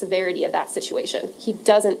all the severity of that situation. He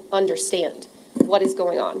doesn't understand what is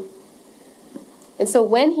going on. And so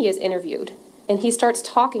when he is interviewed and he starts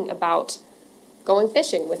talking about going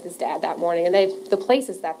fishing with his dad that morning and the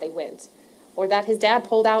places that they went, or that his dad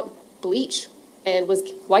pulled out bleach and was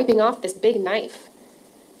wiping off this big knife,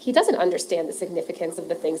 he doesn't understand the significance of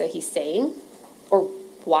the things that he's saying or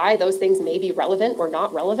why those things may be relevant or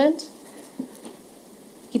not relevant.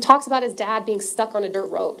 He talks about his dad being stuck on a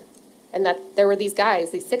dirt road and that there were these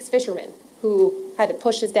guys, these 6 fishermen, who had to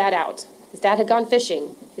push his dad out. His dad had gone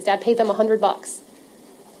fishing. His dad paid them $100.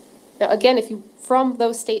 Now, again, from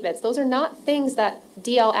those statements, those are not things that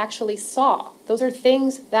DL actually saw. Those are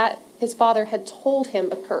things that his father had told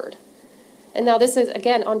him occurred. And now this is,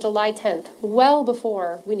 again, on July 10th, well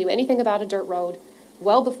before we knew anything about a dirt road,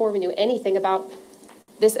 well before we knew anything about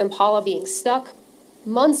this Impala being stuck,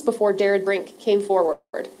 months before Jared Brink came forward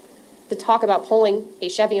to talk about pulling a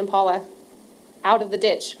Chevy Impala out of the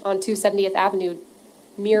ditch on 270th Avenue,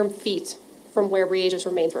 mere feet from where Briasia's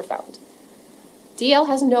remains were found. DL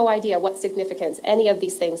has no idea what significance any of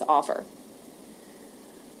these things offer.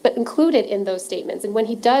 But included in those statements, and when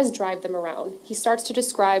he does drive them around, he starts to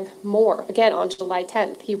describe more. Again, on July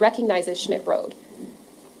 10th, he recognizes Schmidt Road.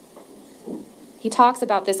 He talks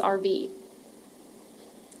about this RV.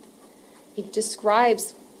 He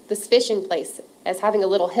describes this fishing place as having a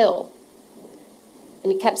little hill.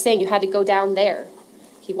 And he kept saying you had to go down there.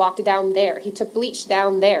 He walked down there. He took bleach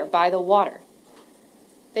down there by the water.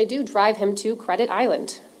 They do drive him to Credit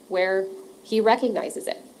Island, where he recognizes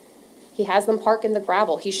it. He has them park in the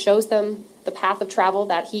gravel. He shows them the path of travel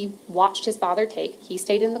that he watched his father take. He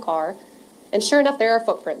stayed in the car. And sure enough, there are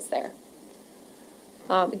footprints there.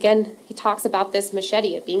 Again, he talks about this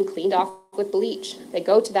machete being cleaned off with bleach. They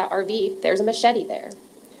go to that RV. There's a machete there.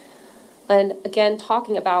 And again,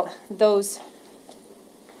 talking about those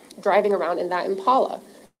driving around in that Impala.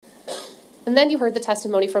 And then you heard the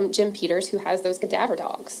testimony from Jim Peters, who has those cadaver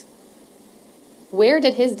dogs. Where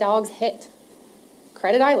did his dogs hit?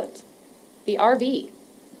 Credit Island, the RV,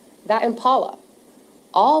 that Impala,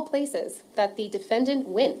 all places that the defendant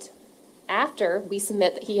went after we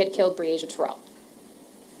submit that he had killed Briasia Terrell.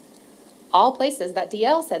 All places that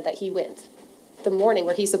DL said that he went the morning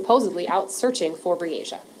where he's supposedly out searching for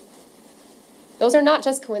Briasia. Those are not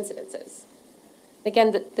just coincidences.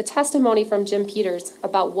 Again, the testimony from Jim Peters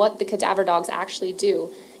about what the cadaver dogs actually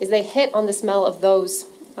do is they hit on the smell of those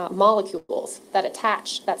molecules that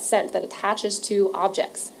attach, that scent that attaches to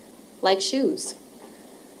objects, like shoes,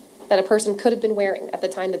 that a person could have been wearing at the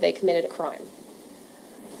time that they committed a crime.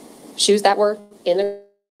 shoes that were in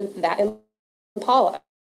that Impala,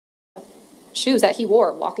 shoes that he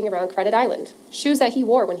wore walking around Credit Island, shoes that he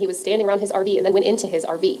wore when he was standing around his RV and then went into his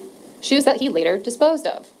RV, shoes that he later disposed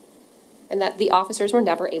of, and that the officers were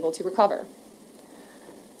never able to recover.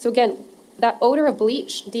 So again, that odor of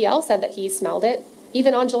bleach, DL said that he smelled it.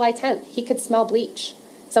 Even on July 10th, he could smell bleach.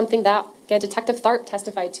 Something that, again, Detective Tharp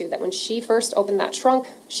testified to, that when she first opened that trunk,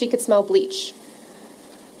 she could smell bleach.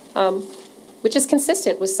 Which is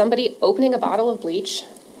consistent with somebody opening a bottle of bleach,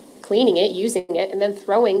 cleaning it, using it, and then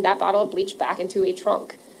throwing that bottle of bleach back into a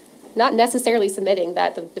trunk. Not necessarily submitting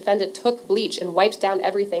that the defendant took bleach and wiped down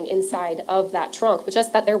everything inside of that trunk, but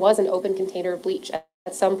just that there was an open container of bleach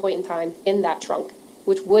at some point in time in that trunk,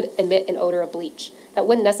 which would emit an odor of bleach that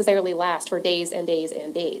wouldn't necessarily last for days and days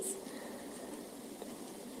and days.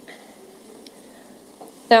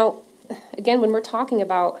 Now, again, when we're talking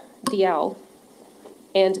about DL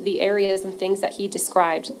and the areas and things that he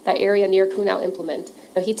described, that area near Kunow Implement,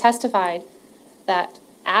 now he testified that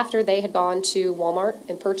after they had gone to Walmart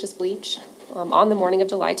and purchased bleach on the morning of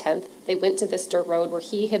July 10th, they went to this dirt road where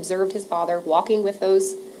he observed his father walking with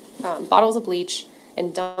those bottles of bleach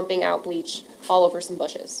and dumping out bleach all over some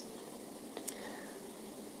bushes.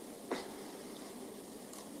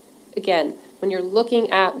 Again, when you're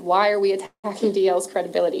looking at why are we attacking DL's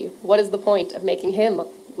credibility, what is the point of making him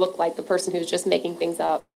look like the person who's just making things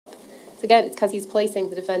up? So again, it's because he's placing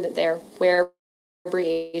the defendant there where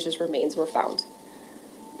Breasia's remains were found.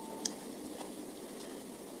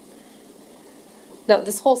 Now,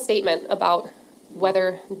 this whole statement about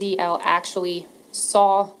whether DL actually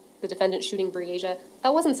saw the defendant shooting Breasia,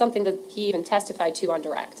 that wasn't something that he even testified to on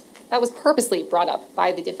direct. That was purposely brought up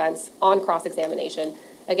by the defense on cross-examination,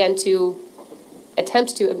 again, to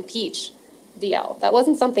attempt to impeach DL. That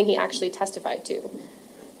wasn't something he actually testified to.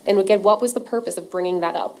 And again, what was the purpose of bringing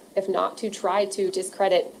that up, if not to try to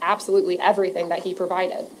discredit absolutely everything that he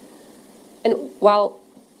provided? And while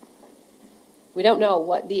we don't know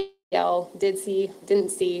what DL did see, didn't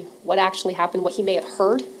see, what actually happened, what he may have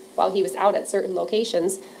heard while he was out at certain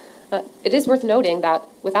locations, it is worth noting that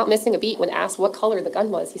without missing a beat, when asked what color the gun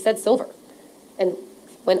was, he said silver. And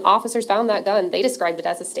when officers found that gun, they described it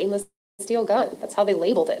as a stainless steel gun. That's how they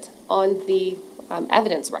labeled it on the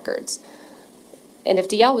evidence records. And if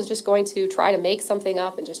DL was just going to try to make something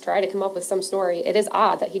up and just try to come up with some story, it is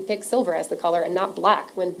odd that he'd pick silver as the color and not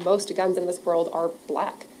black when most guns in this world are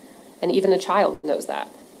black. And even a child knows that.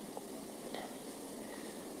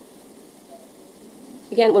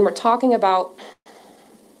 Again, when we're talking about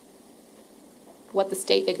what the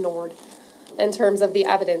state ignored in terms of the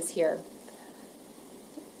evidence here,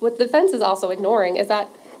 what the defense is also ignoring is that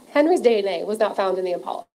Henry's DNA was not found in the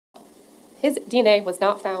Impala. His DNA was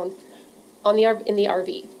not found in the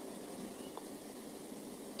RV.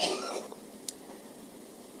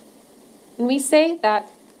 When we say that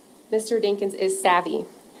Mr. Dinkins is savvy,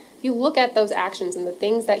 if you look at those actions and the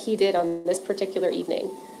things that he did on this particular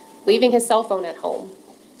evening, leaving his cell phone at home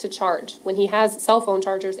to charge when he has cell phone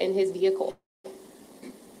chargers in his vehicle,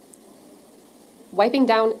 wiping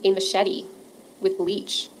down a machete with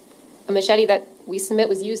bleach, a machete that we submit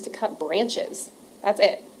was used to cut branches. That's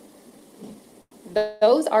it.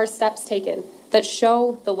 Those are steps taken that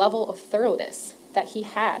show the level of thoroughness that he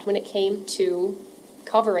had when it came to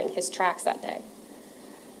covering his tracks that day.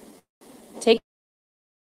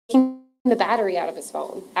 Taking the battery out of his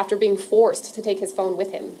phone after being forced to take his phone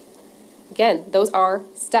with him. Again, those are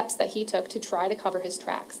steps that he took to try to cover his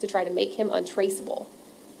tracks, to try to make him untraceable.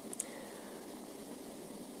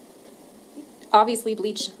 Obviously,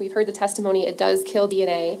 bleach, we've heard the testimony, it does kill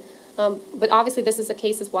DNA. But obviously this is a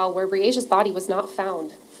case as well where Breasia's body was not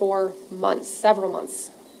found for months, several months.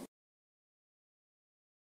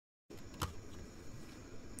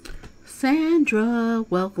 Sandra,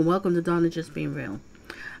 welcome to Donna Just Being Real.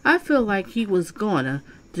 I feel like he was gonna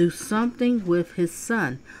do something with his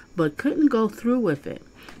son, but couldn't go through with it.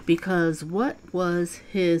 Because what was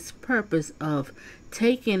his purpose of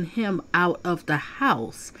taking him out of the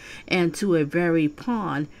house and to a very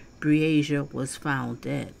pond? Breasia was found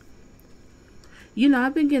dead. You know,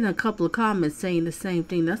 I've been getting a couple of comments saying the same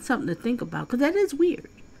thing. That's something to think about, because that is weird.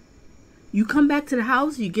 You come back to the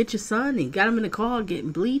house, you get your son, and you got him in the car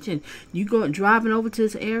getting bleach, and you go driving over to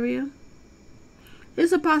this area.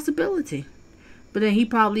 It's a possibility. But then he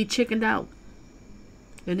probably chickened out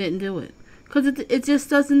and didn't do it. Because it just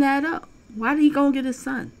doesn't add up. Why did he go and get his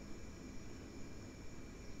son?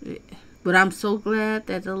 But I'm so glad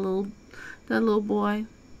that that little boy,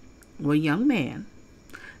 or young man,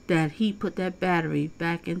 that he put that battery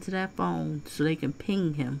back into that phone so they can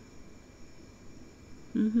ping him.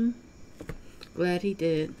 Glad he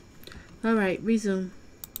did. All right, resume.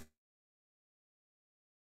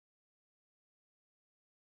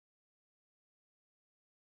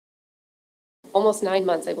 almost 9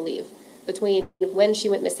 months, I believe, between when she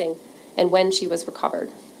went missing and when she was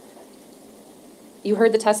recovered. You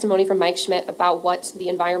heard the testimony from Mike Schmidt about what the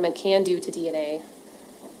environment can do to DNA.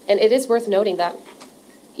 And it is worth noting that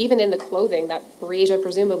even in the clothing that Breasia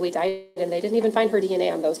presumably died in, they didn't even find her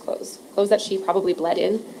DNA on those clothes. Clothes that she probably bled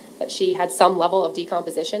in, that she had some level of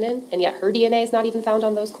decomposition in, and yet her DNA is not even found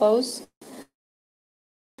on those clothes.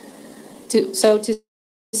 So to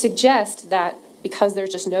suggest that because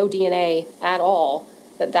there's just no DNA at all,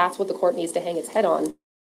 that that's what the court needs to hang its head on,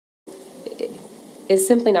 is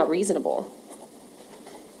simply not reasonable.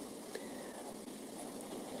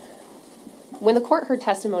 When the court heard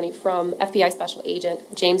testimony from FBI Special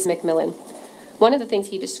Agent James McMillan, one of the things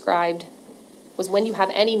he described was when you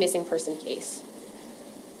have any missing person case,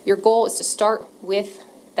 your goal is to start with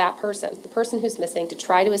that person, the person who's missing, to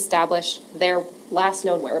try to establish their last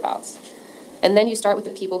known whereabouts. And then you start with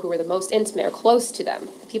the people who were the most intimate or close to them,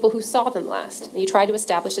 the people who saw them last. And you try to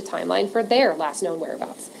establish a timeline for their last known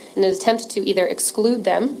whereabouts in an attempt to either exclude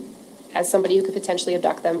them as somebody who could potentially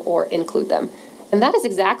abduct them or include them. And that is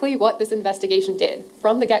exactly what this investigation did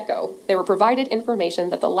from the get-go. They were provided information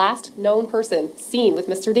that the last known person seen with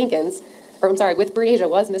Mr. Dinkins, with Breasia,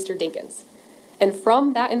 was Mr. Dinkins. And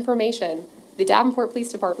from that information, the Davenport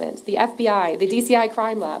Police Department, the FBI, the DCI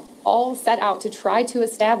Crime Lab, all set out to try to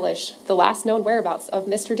establish the last known whereabouts of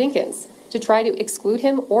Mr. Dinkins, to try to exclude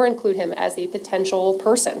him or include him as a potential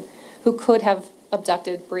person who could have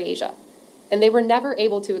abducted Breasia. And they were never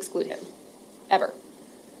able to exclude him, ever.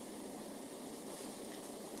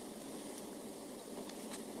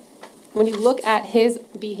 When you look at his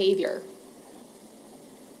behavior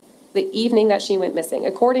the evening that she went missing,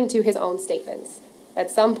 according to his own statements,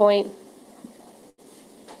 at some point,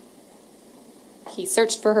 he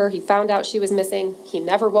searched for her, he found out she was missing, he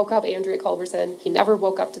never woke up Andrea Culberson, he never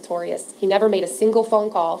woke up Titorius, he never made a single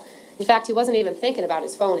phone call. In fact, he wasn't even thinking about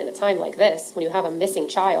his phone in a time like this, when you have a missing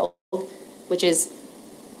child, which is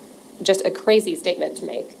just a crazy statement to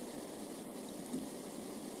make.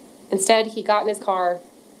 Instead, he got in his car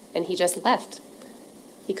and he just left.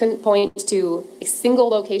 He couldn't point to a single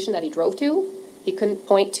location that he drove to. He couldn't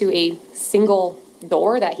point to a single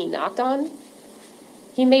door that he knocked on.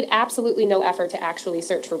 He made absolutely no effort to actually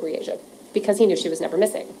search for Breasia because he knew she was never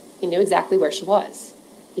missing. He knew exactly where she was.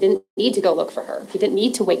 He didn't need to go look for her. He didn't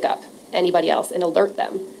need to wake up anybody else and alert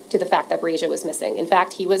them to the fact that Breasia was missing. In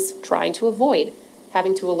fact, he was trying to avoid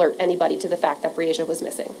having to alert anybody to the fact that Breasia was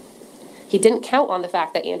missing. He didn't count on the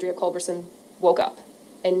fact that Andrea Culberson woke up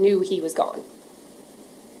and knew he was gone.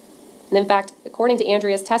 And in fact, according to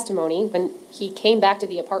Andrea's testimony, when he came back to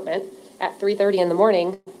the apartment at 3:30 in the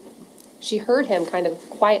morning, she heard him kind of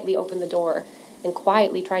quietly open the door and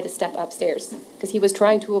quietly try to step upstairs because he was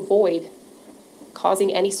trying to avoid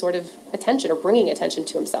causing any sort of attention or bringing attention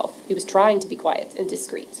to himself. He was trying to be quiet and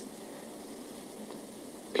discreet.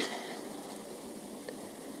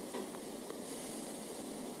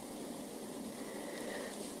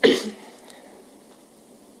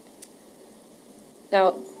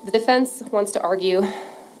 Now, the defense wants to argue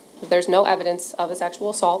that there's no evidence of a sexual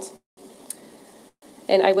assault.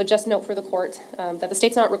 And I would just note for the court that the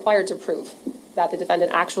state's not required to prove that the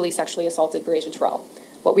defendant actually sexually assaulted Breasia Terrell.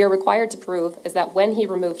 What we are required to prove is that when he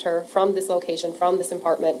removed her from this location, from this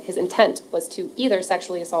apartment, his intent was to either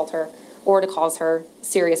sexually assault her or to cause her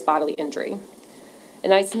serious bodily injury.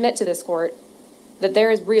 And I submit to this court that there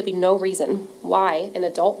is really no reason why an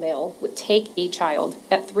adult male would take a child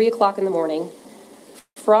at 3 o'clock in the morning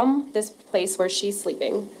from this place where she's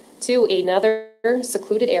sleeping to another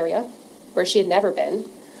secluded area where she had never been,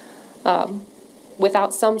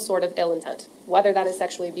 without some sort of ill intent. Whether that is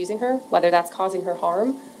sexually abusing her, whether that's causing her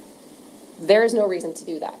harm, there is no reason to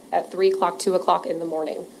do that at 3 o'clock, 2 o'clock in the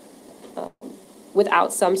morning,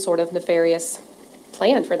 without some sort of nefarious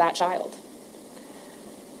plan for that child.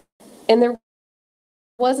 And there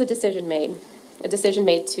was a decision made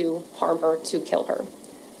to harm her, to kill her.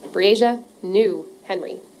 Breasia knew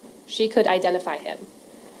Henry. She could identify him.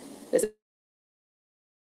 This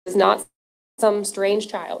is not some strange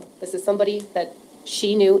child. This is somebody that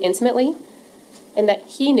she knew intimately, and that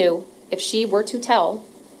he knew if she were to tell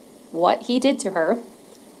what he did to her,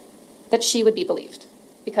 that she would be believed,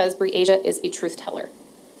 because Breasia is a truth teller.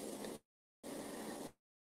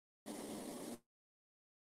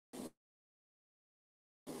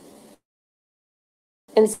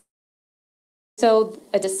 And so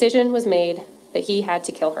a decision was made that he had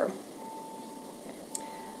to kill her.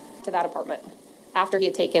 To that apartment, after he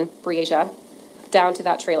had taken Breasia down to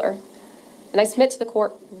that trailer. And I submit to the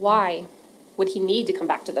court, why would he need to come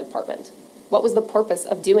back to the apartment? What was the purpose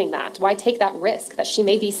of doing that? Why take that risk that she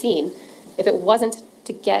may be seen if it wasn't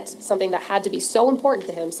to get something that had to be so important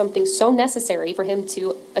to him, something so necessary for him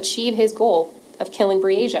to achieve his goal of killing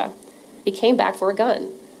Breasia. He came back for a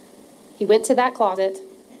gun. He went to that closet.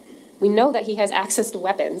 We know that he has access to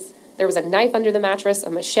weapons. There was a knife under the mattress, a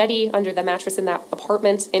machete under the mattress in that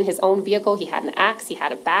apartment. In his own vehicle, he had an axe, he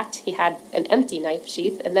had a bat, he had an empty knife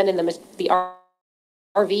sheath, and then in the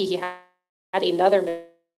RV, he had another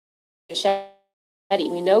machete.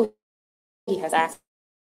 We know he has access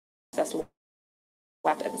to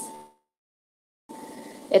weapons.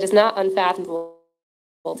 It is not unfathomable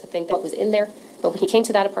to think that what was in there, but when he came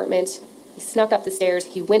to that apartment, he snuck up the stairs,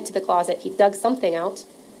 he went to the closet, he dug something out,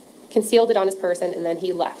 concealed it on his person, and then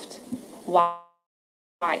he left. Why?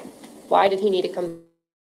 Why did he need to come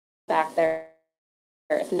back there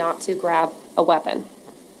if not to grab a weapon?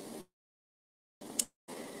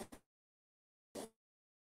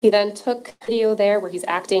 He then took video there where he's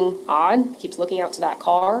acting odd, keeps looking out to that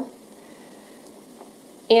car.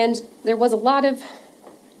 And there was a lot of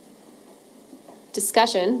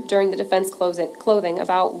discussion during the defense clothing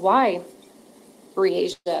about why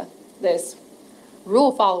Breasia, this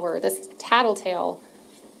rule follower, this tattletale,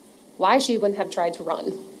 why she wouldn't have tried to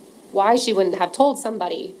run, why she wouldn't have told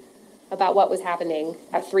somebody about what was happening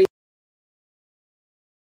at 3.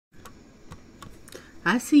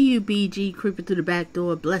 I see you, BG, creeping through the back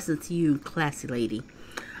door. Blessings to you, classy lady.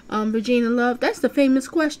 Regina Love, that's the famous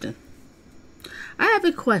question. I have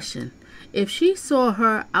a question. If she saw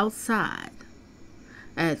her outside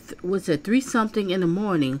at, was it 3-something in the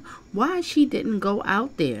morning, why she didn't go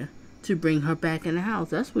out there to bring her back in the house?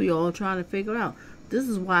 That's what we're all trying to figure out. This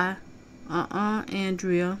is why,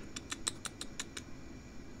 Andrea,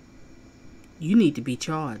 you need to be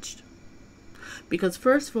charged. Because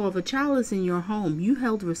first of all, if a child is in your home, you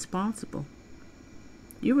held responsible.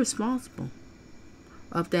 You're responsible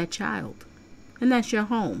of that child. And that's your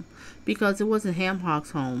home. Because it wasn't Ham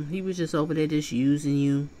Hock's home. He was just over there just using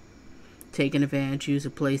you, taking advantage, use a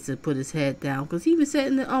place to put his head down. Because he was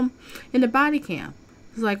sitting in the body cam.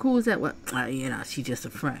 It's like, who is that? What? She's just a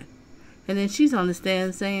friend. And then she's on the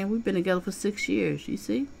stand saying, we've been together for 6 years. You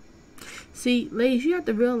see? See, ladies, you have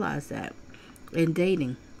to realize that in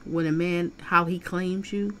dating, when a man, how he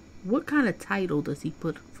claims you, what kind of title does he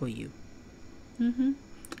put for you?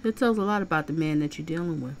 It tells a lot about the man that you're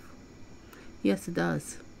dealing with. Yes, it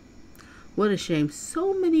does. What a shame.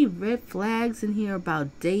 So many red flags in here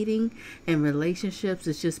about dating and relationships.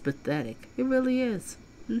 It's just pathetic. It really is.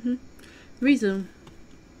 Resume.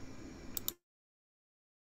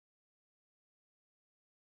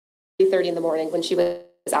 .30 in the morning when she was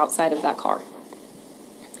outside of that car.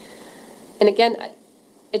 And again,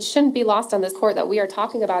 it shouldn't be lost on this court that we are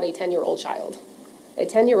talking about a 10-year-old child. A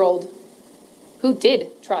 10-year-old who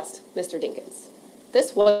did trust Mr. Dinkins.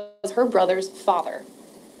 This was her brother's father.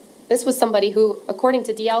 This was somebody who, according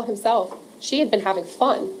to DL himself, she had been having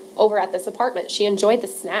fun over at this apartment. She enjoyed the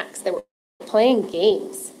snacks. They were playing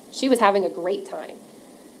games. She was having a great time.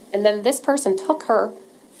 And then this person took her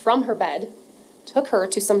from her bed, took her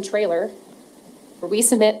to some trailer where we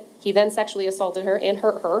submit he then sexually assaulted her and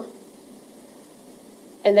hurt her,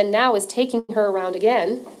 and then now is taking her around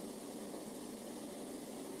again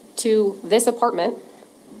to this apartment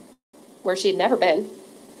where she had never been,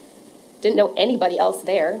 didn't know anybody else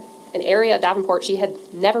there, an area of Davenport she had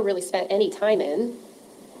never really spent any time in,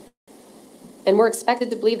 and we're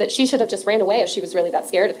expected to believe that she should have just ran away if she was really that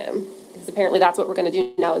scared of him, because apparently that's what we're going to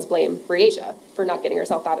do now, is blame Breasia for not getting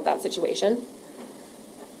herself out of that situation.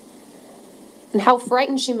 And how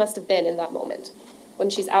frightened she must have been in that moment when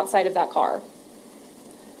she's outside of that car.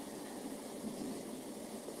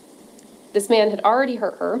 This man had already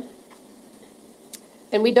hurt her,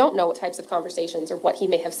 and we don't know what types of conversations or what he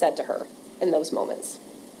may have said to her in those moments.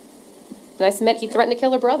 And I submit he threatened to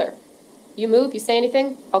kill her brother. You move, you say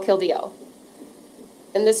anything, I'll kill DL.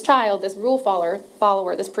 And this child, this rule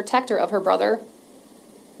follower, this protector of her brother,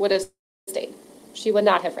 would have stayed. She would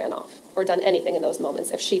not have ran off or done anything in those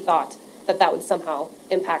moments if she thought that that would somehow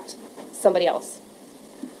impact somebody else.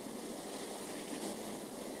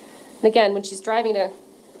 And again, when she's driving to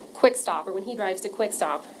Quick Stop, or when he drives to Quick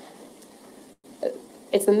Stop,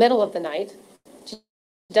 it's the middle of the night. She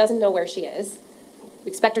doesn't know where she is.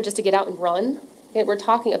 We expect her just to get out and run. And we're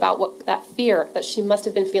talking about what that fear that she must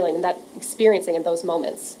have been feeling and that experiencing in those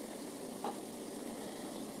moments.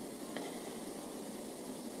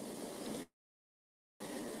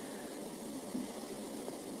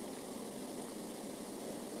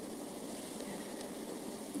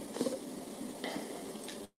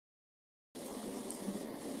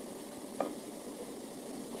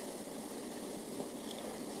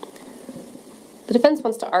 The defense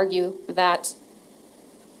wants to argue that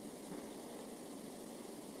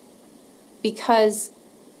because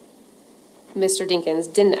Mr.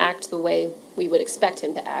 Dinkins didn't act the way we would expect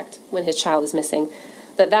him to act when his child is missing,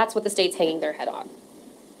 that's what the state's hanging their head on.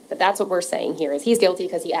 That's what we're saying here, is he's guilty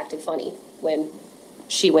because he acted funny when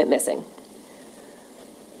she went missing.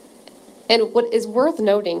 And what is worth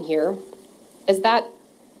noting here is that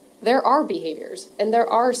there are behaviors and there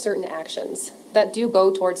are certain actions that do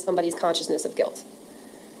go towards somebody's consciousness of guilt.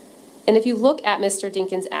 And if you look at Mr.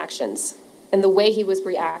 Dinkins' actions and the way he was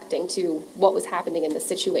reacting to what was happening in the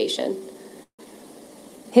situation,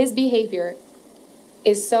 his behavior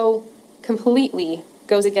is so completely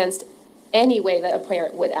goes against any way that a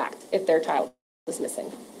parent would act if their child was missing.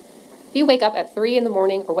 If you wake up at 3 in the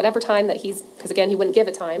morning or whatever time that because again, he wouldn't give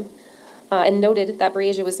a time, and noted that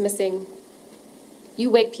Breasia was missing, you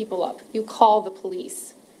wake people up. You call the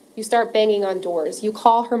police. You start banging on doors. You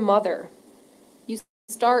call her mother. You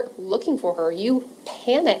start looking for her. You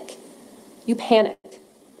panic. You panic.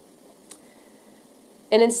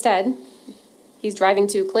 And instead, he's driving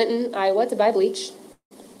to Clinton, Iowa to buy bleach.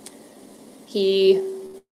 He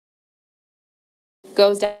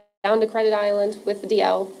goes down to Credit Island with the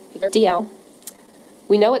DL.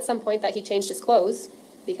 We know at some point that he changed his clothes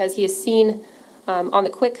because he is seen on the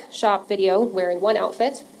Quick Shop video wearing one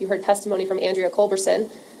outfit. You heard testimony from Andrea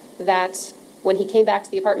Culberson that when he came back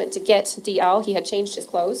to the apartment to get DL, he had changed his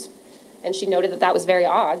clothes. And she noted that that was very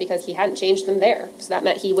odd because he hadn't changed them there. So that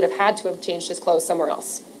meant he would have had to have changed his clothes somewhere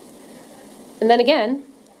else. And then again,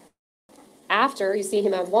 after you see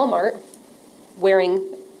him at Walmart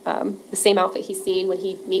wearing the same outfit he's seen when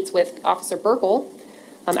he meets with Officer Burkle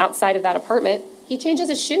outside of that apartment, he changes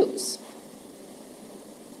his shoes.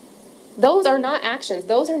 Those are not actions.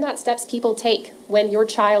 Those are not steps people take when your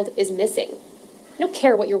child is missing. You don't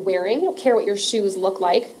care what you're wearing. You don't care what your shoes look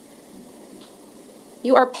like.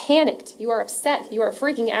 You are panicked. You are upset. You are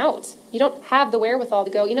freaking out. You don't have the wherewithal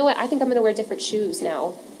to go, you know what, I think I'm going to wear different shoes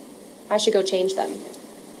now. I should go change them.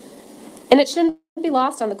 And it shouldn't be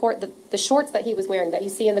lost on the court that the shorts that he was wearing that you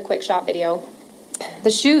see in the Quick Shop video,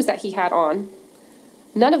 the shoes that he had on,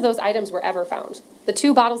 none of those items were ever found. The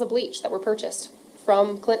 2 bottles of bleach that were purchased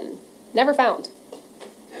from Clinton, never found.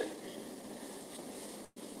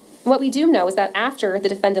 What we do know is that after the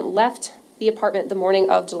defendant left the apartment the morning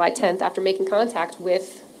of July 10th, after making contact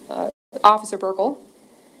with Officer Burkle,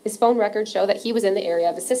 his phone records show that he was in the area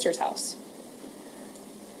of his sister's house.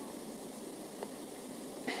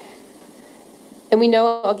 And we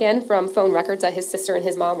know, again, from phone records that his sister and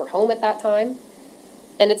his mom were home at that time.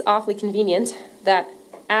 And it's awfully convenient that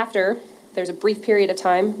after there's a brief period of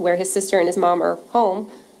time where his sister and his mom are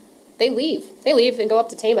home, they leave. They leave and go up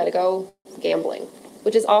to Tama to go gambling,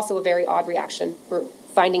 which is also a very odd reaction. We're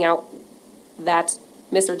finding out that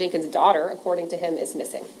Mr. Dinkins' daughter, according to him, is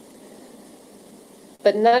missing.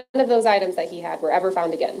 But none of those items that he had were ever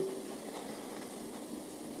found again.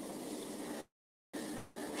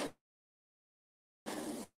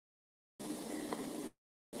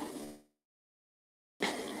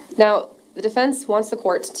 Now, the defense wants the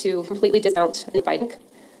court to completely discount the indictment.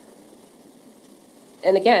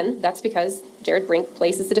 And again, that's because Jared Brink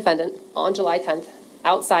places the defendant on July 10th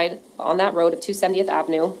outside on that road of 270th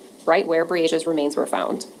Avenue, right where Breasia's remains were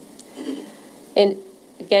found. And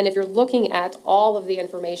again, if you're looking at all of the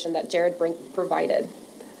information that Jared Brink provided,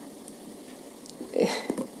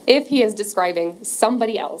 if he is describing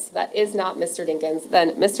somebody else that is not Mr. Dinkins,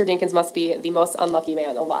 then Mr. Dinkins must be the most unlucky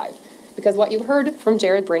man alive. Because what you heard from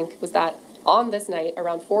Jared Brink was that on this night,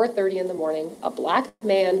 around 4:30 in the morning, a black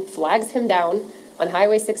man flags him down on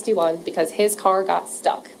Highway 61 because his car got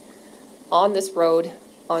stuck on this road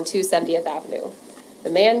on 270th Avenue. The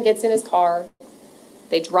man gets in his car.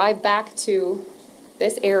 They drive back to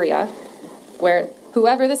this area where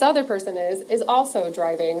whoever this other person is also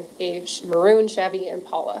driving a maroon Chevy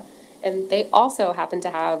Impala. And they also happen to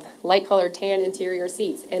have light-colored tan interior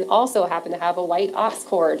seats and also happen to have a white aux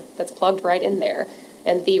cord that's plugged right in there.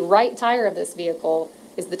 And the right tire of this vehicle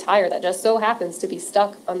is the tire that just so happens to be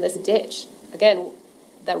stuck on this ditch. Again,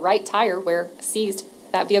 that right tire where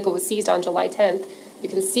that vehicle was seized on July 10th, you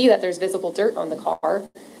can see that there's visible dirt on the car.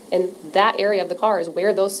 And that area of the car is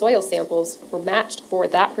where those soil samples were matched for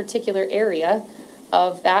that particular area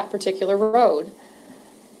of that particular road.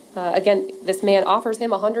 Again, this man offers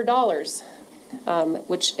him $100,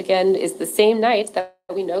 which again is the same night that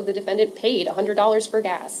we know the defendant paid $100 for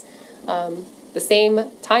gas. The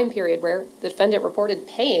same time period where the defendant reported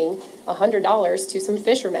paying $100 to some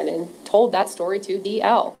fishermen and told that story to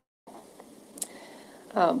DL.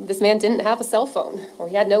 This man didn't have a cell phone, or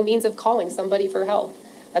he had no means of calling somebody for help.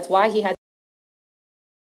 That's why he had.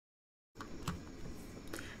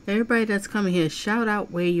 Everybody that's coming here, shout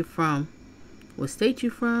out where you're from. what state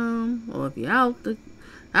you're from, or if you're out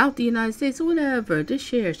the United States or whatever. Just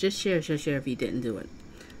share if you didn't do it.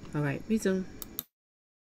 All right, resume.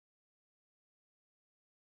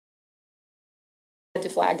 To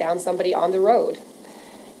flag down somebody on the road.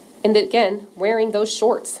 And again, wearing those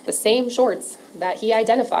shorts, the same shorts that he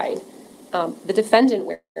identified, the defendant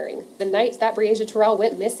wearing, the night that Breasia Terrell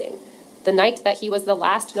went missing, the night that he was the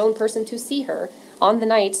last known person to see her, on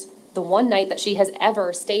the one night that she has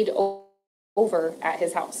ever stayed over at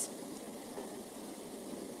his house.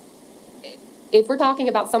 If we're talking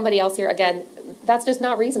about somebody else here, again, that's just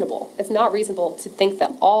not reasonable. It's not reasonable to think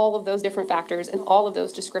that all of those different factors and all of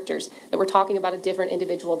those descriptors, that we're talking about a different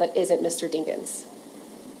individual that isn't Mr. Dinkins.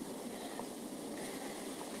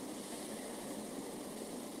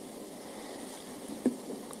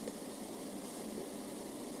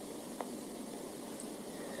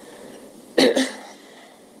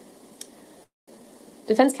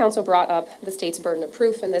 Defense counsel brought up the state's burden of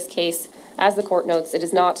proof in this case. As the court notes,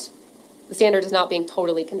 the standard is not being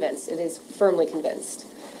totally convinced. It is firmly convinced.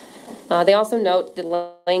 They also note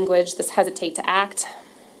the language, this hesitate to act,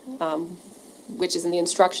 which is in the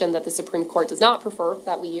instruction that the Supreme Court does not prefer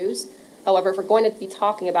that we use. However, if we're going to be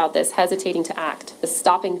talking about this hesitating to act, the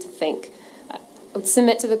stopping to think, I would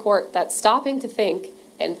submit to the court that stopping to think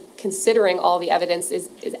and considering all the evidence is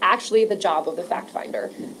actually the job of the fact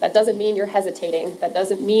finder. That doesn't mean you're hesitating. That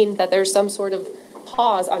doesn't mean that there's some sort of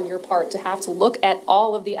pause on your part to have to look at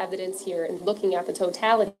all of the evidence here and looking at the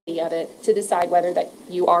totality of it to decide whether that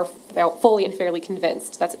you are fully and fairly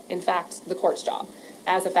convinced. That's, in fact, the court's job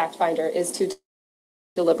as a fact finder, is to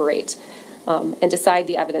deliberate and decide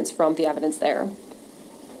the evidence from the evidence there.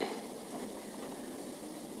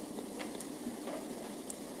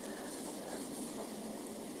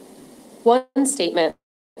 One statement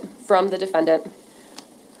from the defendant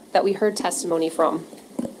that we heard testimony from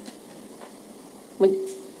when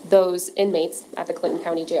those inmates at the Clinton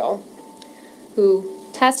County Jail who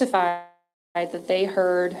testified that they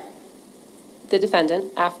heard the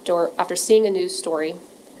defendant after seeing a news story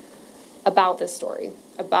about this story,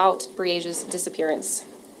 about Breasia's disappearance.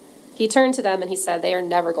 He turned to them and he said, they are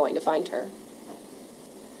never going to find her.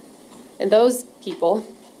 And those people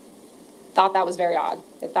thought that was very odd.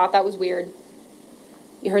 They thought that was weird.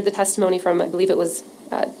 You heard the testimony from, I believe it was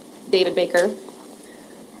David Baker,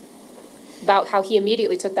 about how he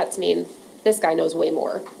immediately took that to mean this guy knows way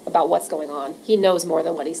more about what's going on. He knows more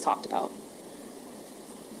than what he's talked about.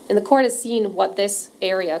 And the court has seen what this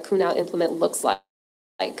area, Kunow Implement, looks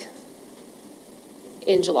like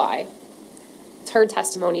in July. It's heard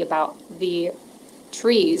testimony about the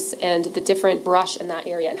trees and the different brush in that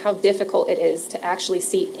area and how difficult it is to actually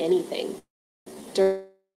see anything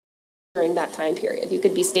during that time period. You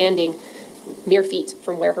could be standing mere feet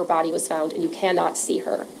from where her body was found and you cannot see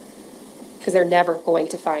her because they're never going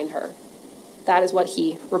to find her. That is what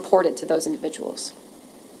he reported to those individuals.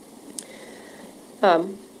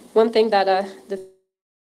 One thing that the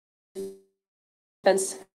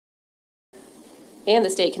defense and the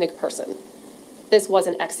state can person, this was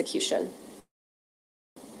an execution.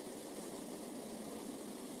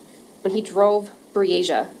 When he drove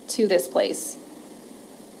Breasia to this place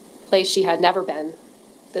she had never been,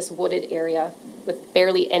 this wooded area with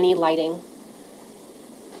barely any lighting,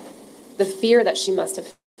 the fear that she must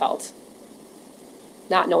have felt,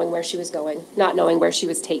 not knowing where she was going, not knowing where she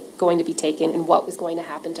was going to be taken and what was going to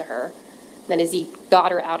happen to her. Then as he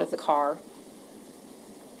got her out of the car,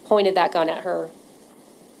 pointed that gun at her,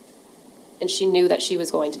 and she knew that she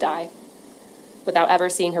was going to die without ever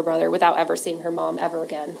seeing her brother, without ever seeing her mom ever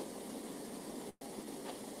again.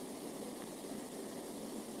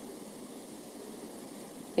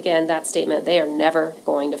 Again, that statement, they are never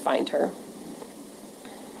going to find her.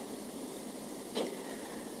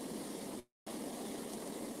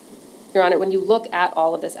 Your Honor, when you look at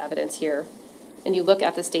all of this evidence here, and you look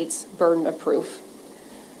at the state's burden of proof,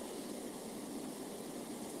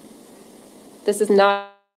 this is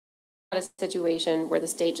not a situation where the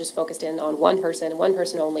state just focused in on one person and one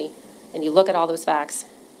person only, and you look at all those facts.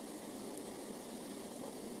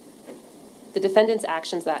 The defendant's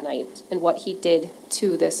actions that night and what he did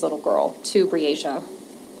to this little girl, to Breasia,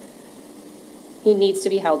 he needs to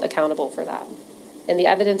be held accountable for that. And the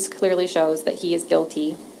evidence clearly shows that he is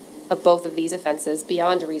guilty of both of these offenses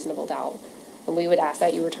beyond a reasonable doubt. And we would ask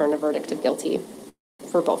that you return a verdict of guilty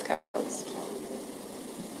for both counts.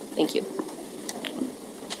 Thank you.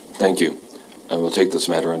 Thank you. I will take this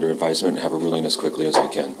matter under advisement and have a ruling as quickly as I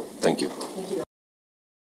can. Thank you. Thank you.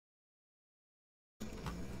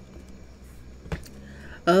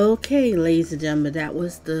 Okay, ladies and gentlemen, that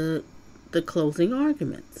was the closing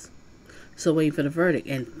arguments. So waiting for the verdict.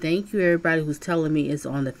 And thank you everybody who's telling me it's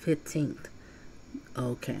on the 15th.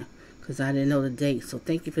 Okay. Because I didn't know the date. So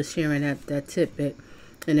thank you for sharing that tidbit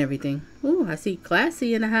and everything. Ooh, I see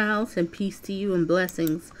Classy in the house. And peace to you and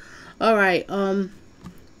blessings. Alright, I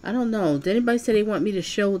don't know. Did anybody say they want me to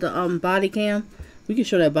show the body cam? We can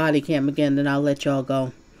show that body cam again, then I'll let y'all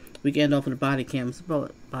go. We can end off with the body cam. It's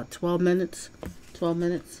about 12 minutes. 12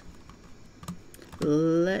 minutes.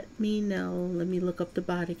 Let me know. Let me look up the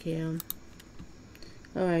body cam.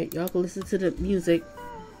 Alright, y'all can listen to the music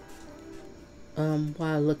while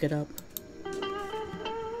I look it up.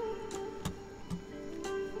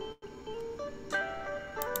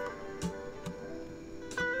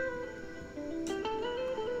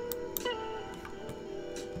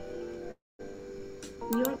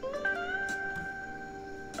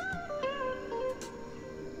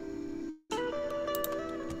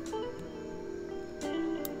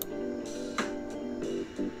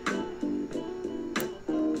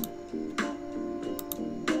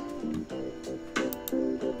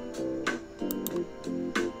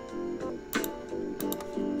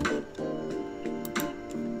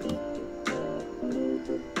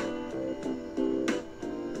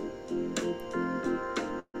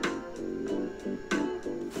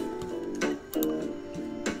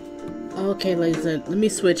 Okay, ladies, let me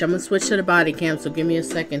switch. I'm going to switch to the body cam, so give me a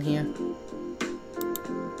second here.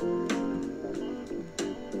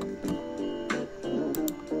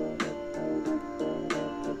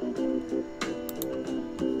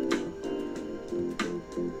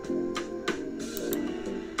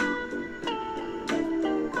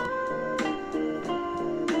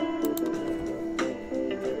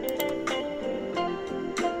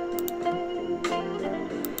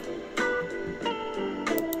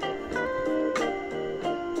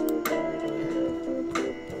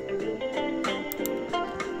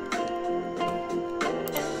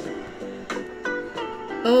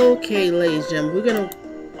 Okay, ladies and gentlemen, we're gonna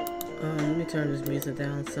let me turn this music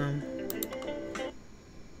down some.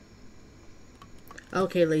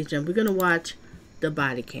 Okay, ladies and gentlemen, we're gonna watch the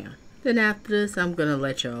body cam. Then after this, I'm gonna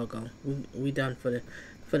let y'all go. We done for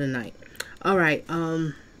the night. All right,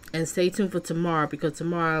 and stay tuned for tomorrow, because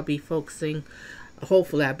tomorrow I'll be focusing.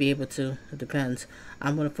 Hopefully, I'll be able to. It depends.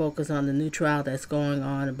 I'm gonna focus on the new trial that's going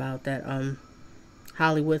on about that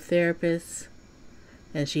Hollywood therapist.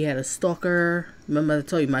 And she had a stalker. Remember I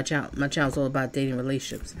told you my channel's all about dating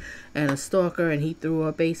relationships. And a stalker, and he threw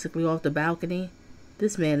her basically off the balcony.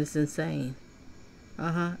 This man is insane.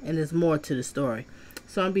 And there's more to the story.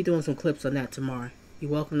 So I'll be doing some clips on that tomorrow.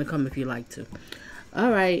 You're welcome to come if you like to.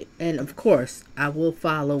 Alright, and of course, I will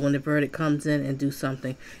follow when the verdict comes in and do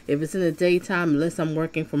something. If it's in the daytime, unless I'm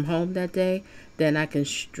working from home that day, then I can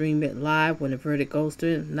stream it live when the verdict goes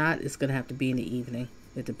through. If not, it's going to have to be in the evening.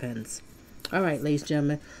 It depends. Alright, ladies and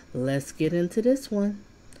gentlemen, let's get into this one.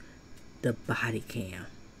 The body cam.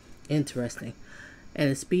 Interesting. And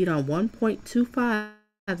it's speed on 1.25,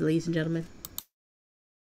 ladies and gentlemen.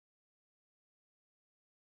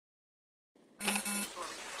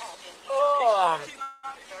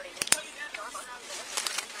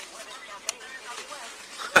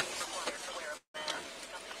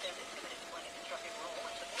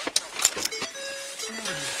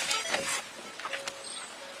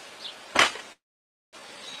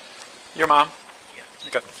 Your mom? Yeah.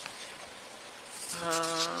 Okay.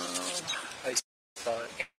 I saw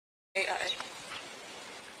it.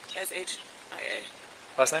 A-I-S-H-I-A.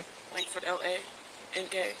 Last name? Langford,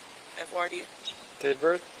 L-A-N-K-F-O-R-D. Date of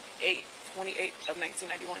birth? 8/28 of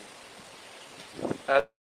 1991.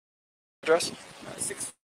 Address?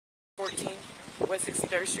 614 West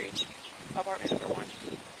 63rd Street, apartment number 1.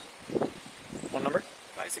 One number?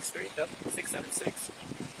 563. Yep. 676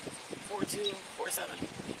 4247.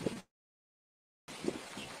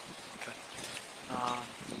 Okay.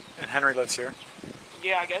 And Henry lives here?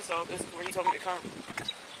 Yeah, I guess so. This is where he told me to come.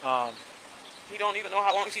 He don't even know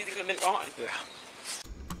how long she's even been gone. Yeah.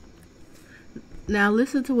 Now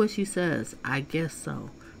listen to what she says. I guess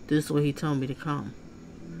so. This is where he told me to come.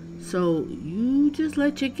 So you just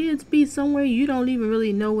let your kids be somewhere you don't even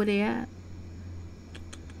really know where they at?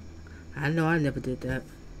 I know I never did that.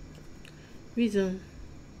 Reason.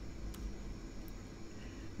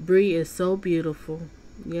 Bree is so beautiful.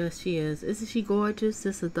 Yes, she is. Isn't she gorgeous?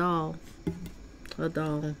 It's a doll. A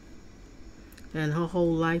doll. And her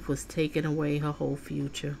whole life was taken away, her whole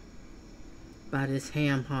future, by this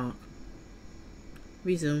Ham Hock.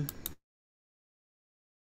 Resume.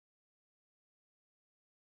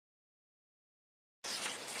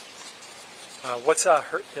 What's your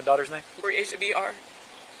daughter's name? Bree,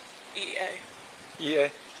 H-B-R-E-A.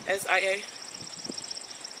 E-A. S-I-A.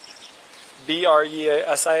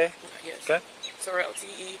 B-R-E-S-I-A? Yes. Okay. Terrell,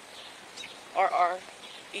 T-E-R-R-E-L-L.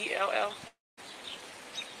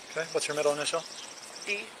 Okay. What's your middle initial?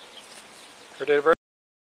 D. Her date of birth?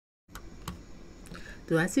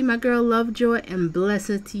 Do I see my girl Lovejoy? And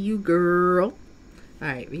blessings to you, girl. All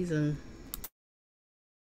right, resume.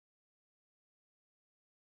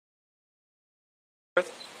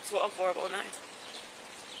 Birth? 12/4/09.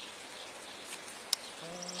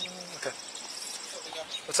 Okay.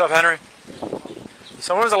 What's up, Henry?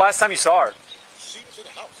 So when was the last time you saw her? She was in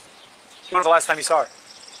the house. When was the last time you saw her?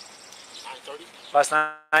 9:30. Last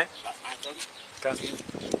night? About 9:30. Okay.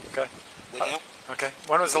 Okay. With him. Okay.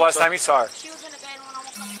 When was the last time you saw her? She was in the bed when I woke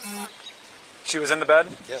up this morning. She was in the bed?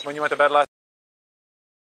 Yeah. When you went to bed last?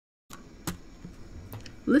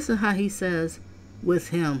 Listen how he says, with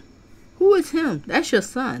him. Who is him? That's your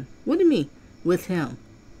son. What do you mean, with him?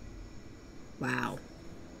 Wow.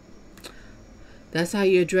 That's how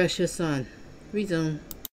you address your son. Resume.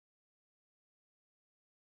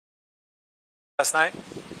 Last night?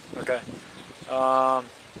 Okay.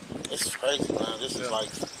 This is crazy, man. This is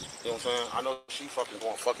like, you know what I'm saying? I know she fucking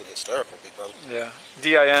going fucking hysterical, big brother. Yeah.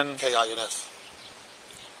 D-I-N. K-I-N-S.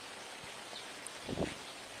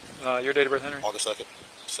 Your date of birth, Henry? August 2nd,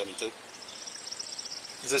 72.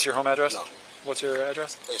 Is this your home address? No. What's your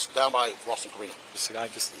address? It's down by Ralston Arena. I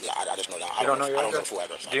just. Yeah, I just know that. You don't know your I don't know address? the full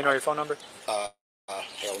address. Do you know your phone number? Hell no,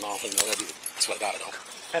 I don't know that either. I swear to God, I don't.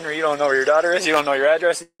 Henry, you don't know where your daughter is. You don't know your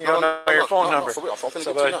address. You don't know your phone number. For real, I'm finna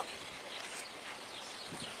So, get to you now.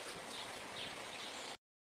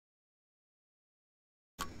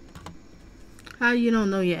 How you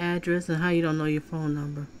don't know your address and how you don't know your phone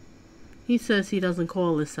number? He says he doesn't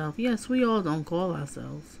call himself. Yes, we all don't call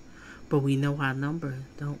ourselves. But we know our number,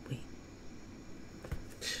 don't we?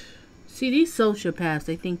 See, these sociopaths,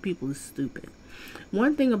 they think people are stupid.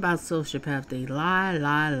 One thing about sociopaths, they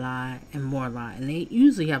lie, and more lie. And they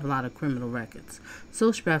usually have a lot of criminal records.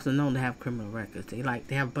 Sociopaths are known to have criminal records. They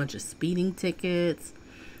have a bunch of speeding tickets,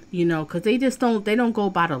 you know, because they don't go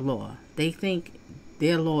by the law. They think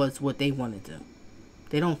their law is what they want to do.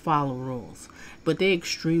 They don't follow rules. But they're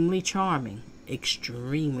extremely charming.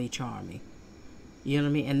 Extremely charming. You know what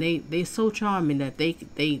I mean? And they're so charming that they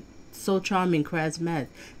so charming, charismatic.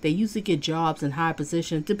 They usually get jobs in high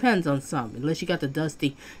positions. Depends on some. Unless you got the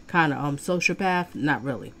dusty kind of sociopath, not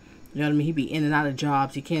really. You know what I mean? He be in and out of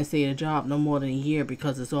jobs. You can't stay at a job no more than a year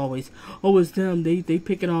because it's always, oh, it's them. They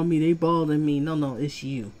picking on me. They bothering me. No, it's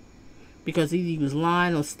you. Because either you was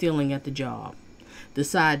lying or stealing at the job.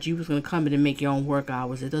 Decide you was going to come in and make your own work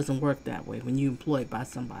hours. It doesn't work that way when you're employed by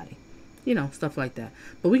somebody. You know, stuff like that.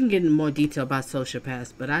 But we can get into more detail about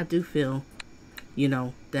sociopaths. But I do feel, you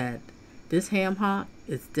know, that this Ham Hock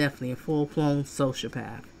is definitely a full-blown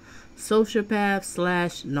sociopath. Sociopath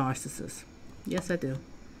 / narcissist. Yes, I do.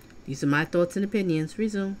 These are my thoughts and opinions.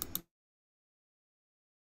 Resume.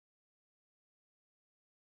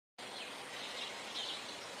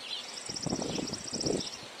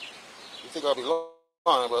 You think I'll be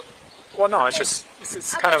lying, but... Well, no, it's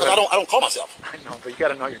kind of. I don't call myself. I know, but you got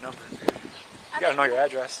to know your number. You got to know your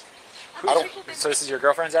address. So this is your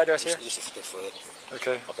girlfriend's address here? This is good for it.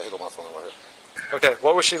 Okay. Okay, here go my phone right here. Okay,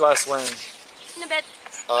 what was she last wearing? In the bed.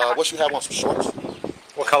 What you have on some shorts?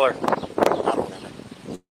 What color? I don't know.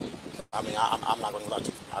 I mean, I'm not going to lie to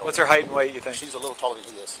you. What's her height and weight, you think? She's a little taller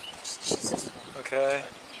than he is. Okay.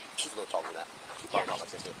 She's a little taller than that. She's probably not like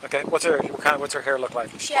this. Okay, what's her hair look like?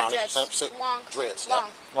 She had dreads. Long. Dreads, long.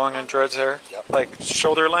 Long and dreads hair? Yep. Like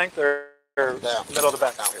shoulder length or middle of the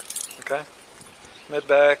back? Down here. Okay.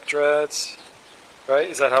 Mid-back, dreads. Right?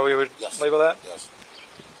 Is that how we would label that? Yes.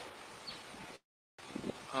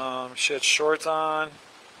 She had shorts on.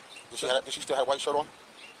 Did she still have white shirt on?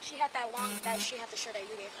 She had she had the shirt that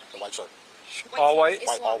you gave her. The white shirt. All white?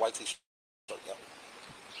 All white t-shirt. Yep.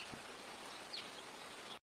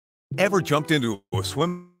 Ever jumped into a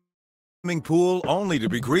swimming pool only to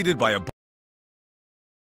be greeted by a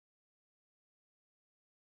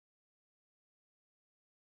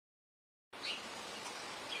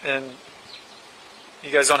And you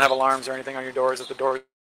guys don't have alarms or anything on your doors if the door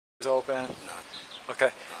is open? No. Okay.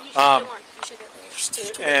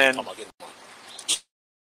 And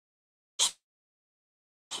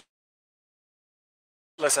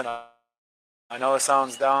listen, I know this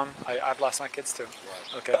sounds dumb. I've lost my kids too.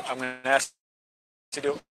 Okay, I'm going to ask you to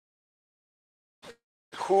do.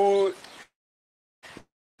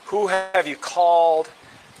 Who have you called?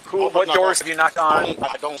 What doors have you knocked on?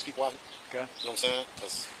 I don't people out. Okay. You know what I'm saying?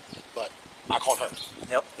 But I called her. Yep.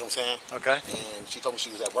 You know what I'm saying? Okay. And she told me she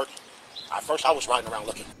was at work. At first, I was riding around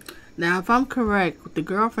looking. Now, if I'm correct, the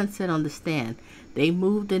girlfriend said on the stand, they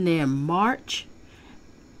moved in there in March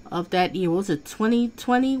of that year. What was it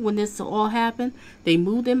 2020 when this all happened? They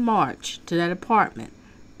moved in March to that apartment,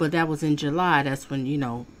 but that was in July. That's when, you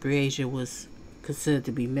know, Breasia was considered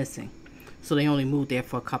to be missing. So they only moved there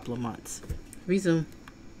for a couple of months. Resume.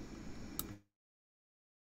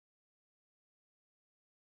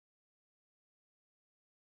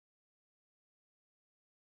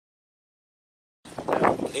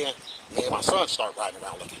 Then me and my son start riding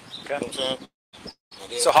around looking. Okay. You know what I'm saying?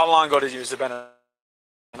 And then, So how long ago did you? Has it been an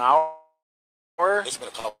hour? It's been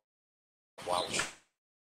a couple hours.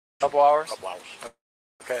 Couple hours? Couple hours.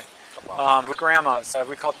 Okay. Couple hours. With grandma's, have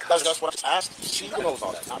we called cousins? That's what I asked. She knows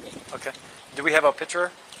all that, not me. Okay. Do we have a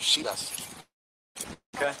picture? She does.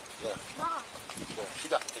 Okay. Yeah. Yeah. She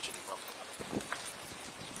got the picture.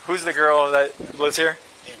 Who's the girl that lives here?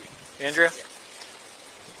 Andrea. Andrea?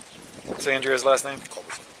 What's Andrea's last name?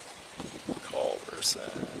 Culberson.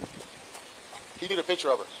 Culberson. He need a picture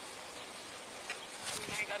of her.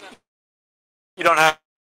 You don't have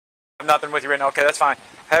nothing with you right now. Okay, that's fine.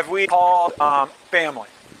 Have we called family?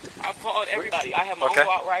 I've called everybody. I have my uncle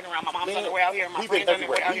out riding around. My mom's on the way out here. My friend's on the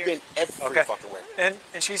way out here. We've been every fucking way. And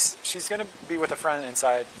she's gonna be with a friend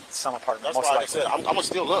inside some apartment. That's most why likely. I said I'm gonna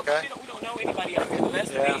still look. Okay. We don't know anybody out here.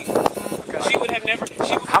 That's Yeah. me. She would have never. She would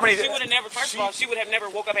have never. First of all, she would have never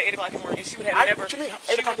woke up at 8 o'clock in the morning. She would have never. What you mean?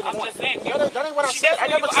 8 o'clock in the morning. That ain't what I said. I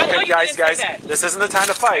never said Okay, that. guys, this isn't the time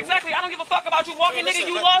to fight. Exactly. I don't give a fuck about you walking, nigga.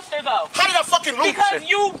 You lost her though. How did I fucking lose? Because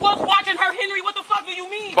you was watching her, Henry. What the fuck do you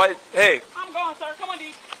mean? But hey, I'm going, sir. Come on,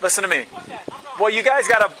 D. listen to me. Well, you guys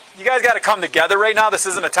gotta come together right now. This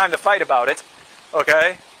isn't a time to fight about it.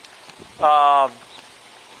 Okay.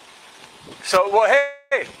 So, well,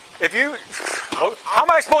 hey, if you, how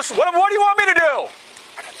am I supposed to? What do you want me to do? I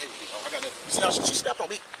got everything. See how she stepped on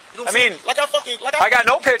me. You know I mean, I got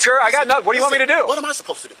no picture. I got nothing. What do you want me to do? What am I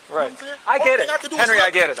supposed to do? Right. I get it, Henry. I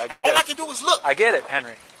get it. All I can do is look. I get it,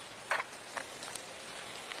 Henry.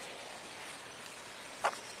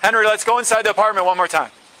 Henry, let's go inside the apartment one more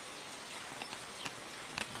time.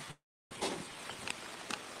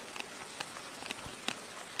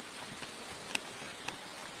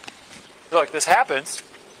 Look, this happens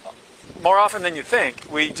more often than you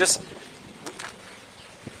think. I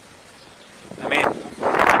mean,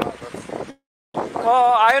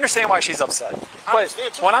 well, I understand why she's upset. But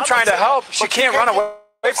when I'm trying to help, she can't run away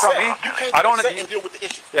from me. I don't want to deal with the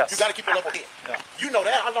issue. Yes. You got to keep a level head. Yeah. You know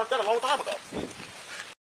that. I learned that a long time ago.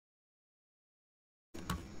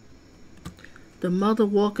 The mother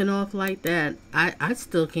walking off like that, I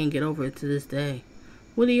still can't get over it to this day.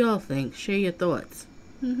 What do y'all think? Share your thoughts.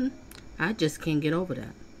 I just can't get over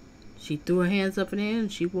that. She threw her hands up in the air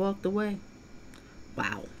and she walked away.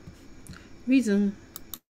 Wow. Reason.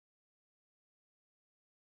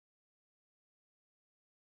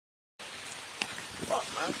 Fuck,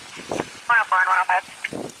 man.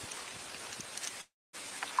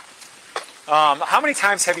 How many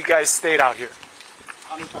times have you guys stayed out here?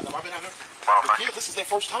 How many times have I been out here? The kids, this is their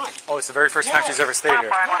first time. Oh, it's the very first time she's ever stayed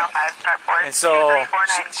here. And so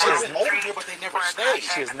She's been over here, but they never stayed.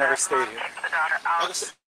 she has never stayed here.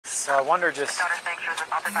 So I wonder just.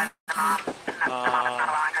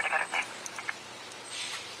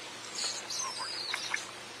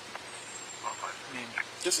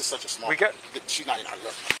 This is such a small. She's not in our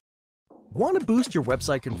look. Want to boost your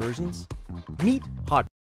website conversions? Meet Hot.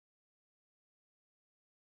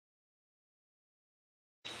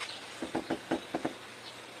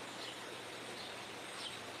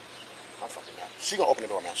 I'm fucking mad. She's gonna open the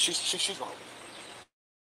door, man. She's gonna open.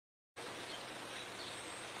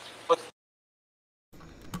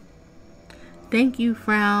 Thank you,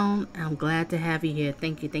 Frown. I'm glad to have you here.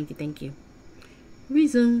 Thank you, thank you, thank you.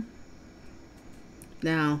 Resume.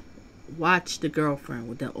 Now, watch the girlfriend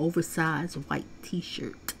with the oversized white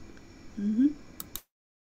t-shirt.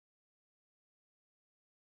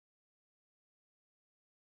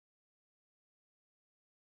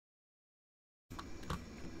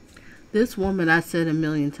 This woman, I said a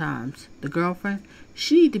million times, the girlfriend,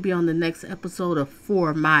 she need to be on the next episode of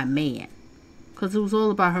For My Man. Because it was all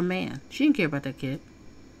about her man. She didn't care about that kid.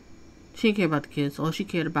 She didn't care about the kids. All she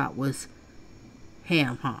cared about was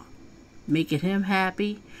Ham Hock. Making him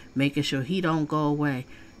happy. Making sure he don't go away.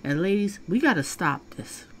 And ladies, we got to stop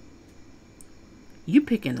this. You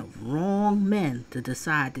picking the wrong men to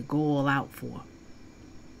decide to go all out for.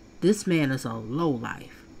 This man is a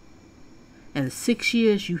lowlife. And 6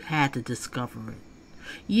 years you had to discover it.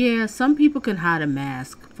 Yeah, some people can hide a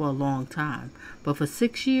mask for a long time. But for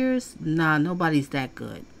 6 years, nah, nobody's that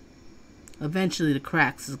good. Eventually the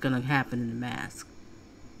cracks is going to happen in the mask.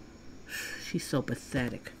 She's so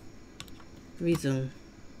pathetic. Resume.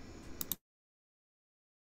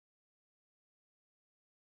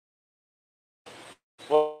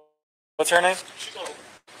 What's her name?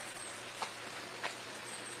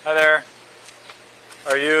 Hi there.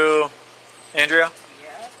 Are you Andrea?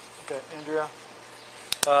 Yeah. Okay, Andrea.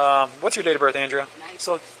 What's your date of birth, Andrea?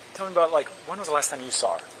 So tell me about, like, when was the last time you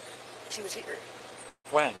saw her? She was here.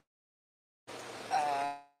 When? What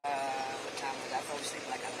time was I? I fell asleep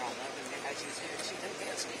like around 11 midnight. She was here. She didn't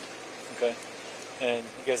get asleep. Okay. And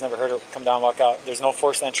you guys never heard her come down, walk out? There's no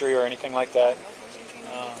forced entry or anything like that?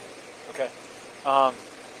 Okay.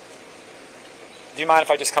 Do you mind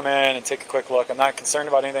if I just come in and take a quick look? I'm not concerned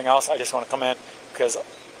about anything else. I just want to come in because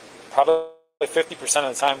probably 50%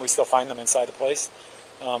 of the time we still find them inside the place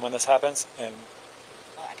when this happens. And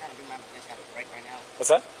oh, I kind of do my face kind of break right now. what's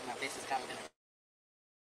that? My face is kind of gonna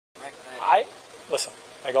break. Listen,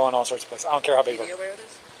 I go in all sorts of places. I don't care how big. Is he aware of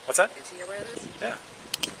this? What's that? Is he aware of this? Yeah.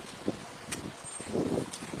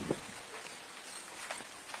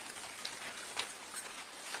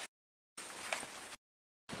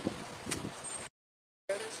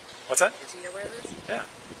 What's that? Is he aware of this? Yeah.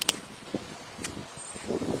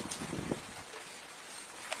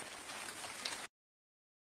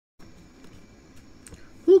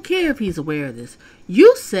 Who cares if he's aware of this?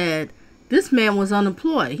 You said this man was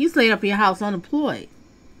unemployed. He's laid up in your house unemployed.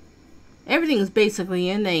 Everything is basically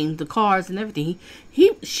in name, the cars and everything.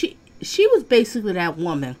 She was basically that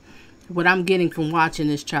woman. What I'm getting from watching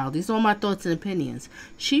this child. These are all my thoughts and opinions.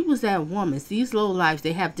 She was that woman. These low lives,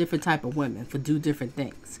 they have different type of women for do different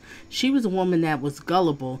things. She was a woman that was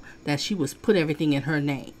gullible, that she was put everything in her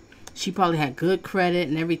name. She probably had good credit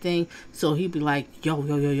and everything. So he'd be like,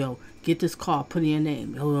 yo, get this car, put it in your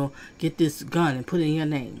name. Yo, get this gun and put it in your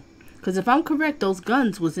name. Because if I'm correct, those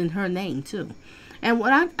guns was in her name too. And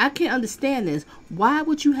what I can't understand is, why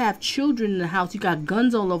would you have children in the house? You got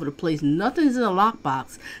guns all over the place. Nothing's in a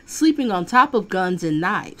lockbox. Sleeping on top of guns and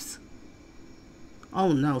knives.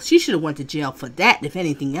 Oh no, she should have went to jail for that, if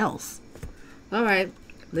anything else. All right,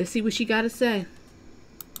 let's see what she got to say.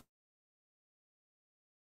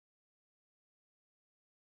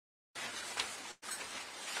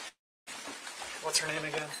 What's her name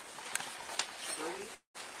again?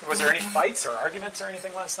 Was there any fights or arguments or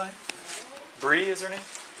anything last night? Bree is her name?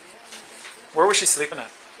 Where was she sleeping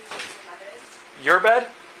at? Your bed?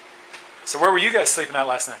 So where were you guys sleeping at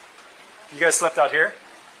last night? You guys slept out here?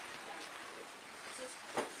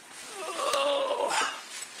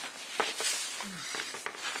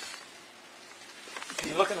 Can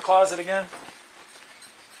you look in the closet again?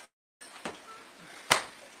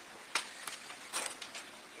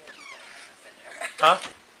 Huh?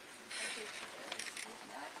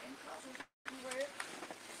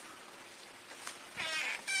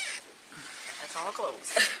 That's all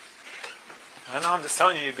closed. I know, I'm just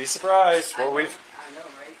telling you, you'd be surprised what we've... I know,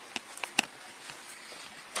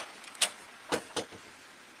 right?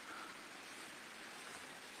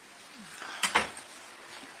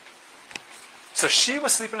 So she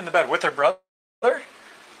was sleeping in the bed with her brother?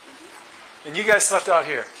 And you guys slept out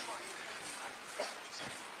here?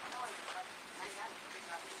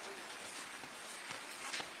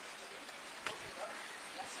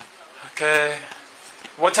 Okay.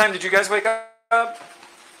 What time did you guys wake up? Now,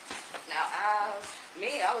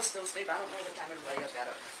 I was still asleep. I don't know what time everybody else got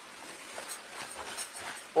up.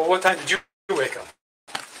 Well, what time did you wake up?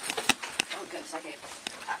 Oh, goodness,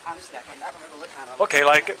 honestly, I can't remember what time. Okay,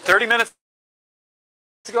 like 30 minutes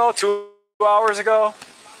ago, 2 hours ago,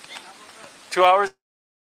 2 hours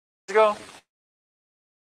ago.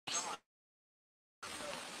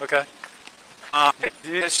 Okay.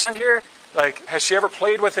 Is she here? Like, has she ever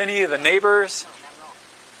played with any of the neighbors?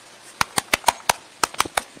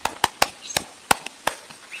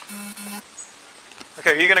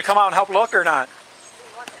 Okay, are you going to come out and help look or not?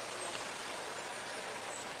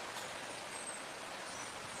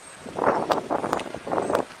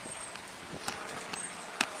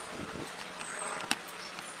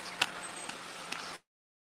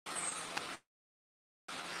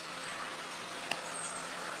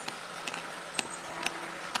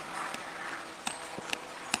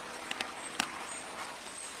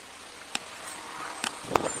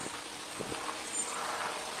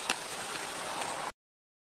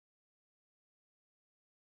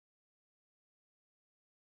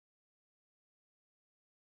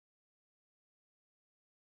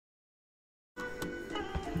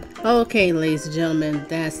 Okay, ladies and gentlemen,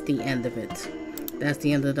 that's the end of it. That's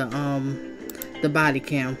the end of the body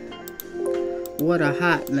cam. What a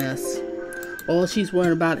hot mess. All she's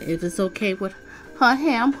worried about is it's okay with her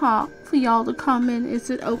ham hock for y'all to come in.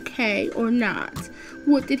 Is it okay or not?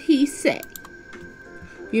 What did he say?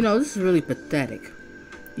 You know, this is really pathetic.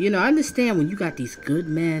 You know, I understand when you got these good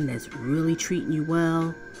men that's really treating you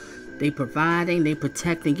well, They providing, they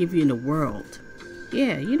protect, and give you in the world.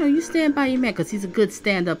 Yeah, you know, you stand by your man because he's a good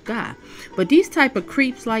stand-up guy. But these type of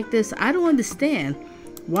creeps like this, I don't understand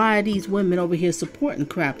why are these women over here supporting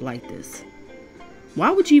crap like this. Why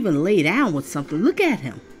would you even lay down with something? Look at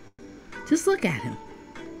him. Just look at him.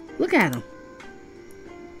 Look at him.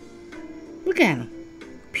 Look at him.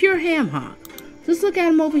 Pure ham hock. Just look at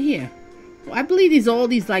him over here. Well, I believe these all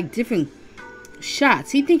these like different shots.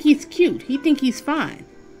 He think he's cute. He think he's fine.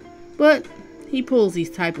 But he pulls these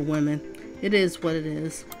type of women. It is what it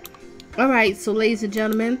is. Alright, so ladies and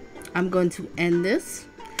gentlemen, I'm going to end this.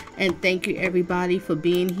 And thank you everybody for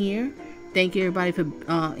being here. Thank you everybody for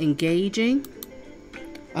engaging.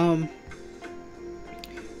 What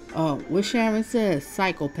Sharon says,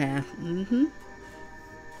 psychopath.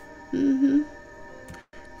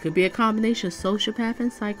 Could be a combination of sociopath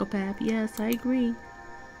and psychopath. Yes, I agree.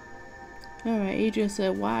 Alright, Adrian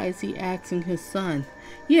said, why is he asking his son?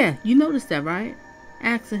 Yeah, you noticed that, right?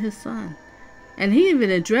 Asking his son. And he even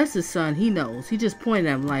addressed his son. He knows. He just pointed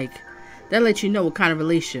at him like, that lets you know what kind of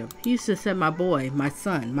relationship. He used to say, my boy, my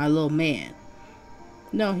son, my little man.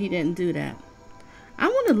 No, he didn't do that. I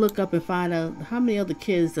want to look up and find out how many other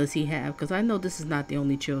kids does he have. Because I know this is not the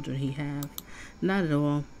only children he have. Not at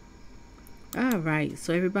all. Alright,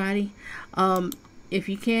 so everybody, if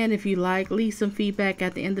you can, if you like, leave some feedback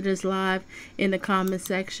at the end of this live in the comment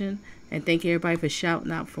section. And thank you everybody for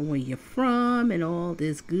shouting out from where you're from and all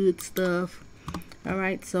this good stuff.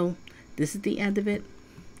 Alright, so this is the end of it.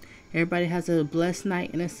 Everybody has a blessed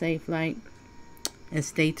night and a safe night. And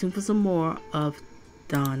stay tuned for some more of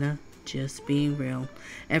Donna Just Being Real.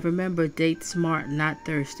 And remember, date smart, not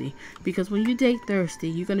thirsty. Because when you date thirsty,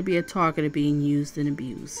 you're going to be a target of being used and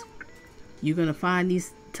abused. You're going to find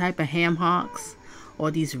these type of ham hocks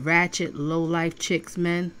or these ratchet, low-life chicks,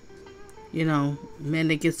 men. You know, men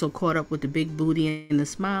that get so caught up with the big booty and the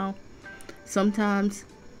smile. Sometimes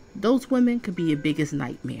those women could be your biggest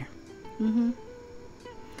nightmare.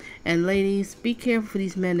 And ladies, be careful for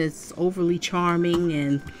these men that's overly charming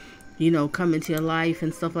and, you know, come into your life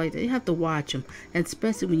and stuff like that. You have to watch them. And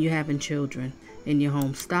especially when you're having children in your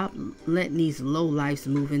home. Stop letting these low lives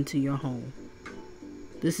move into your home.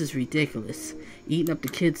 This is ridiculous. Eating up the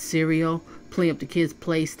kids' cereal, playing up the kids'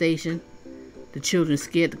 PlayStation. The children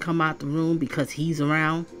scared to come out the room because he's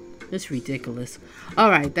around. It's ridiculous.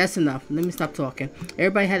 Alright, that's enough. Let me stop talking.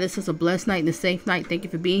 Everybody had this as a blessed night and a safe night. Thank you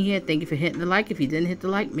for being here. Thank you for hitting the like. If you didn't hit the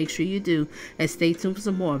like, make sure you do. And stay tuned for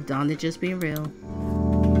some more of Donna Just Being Real.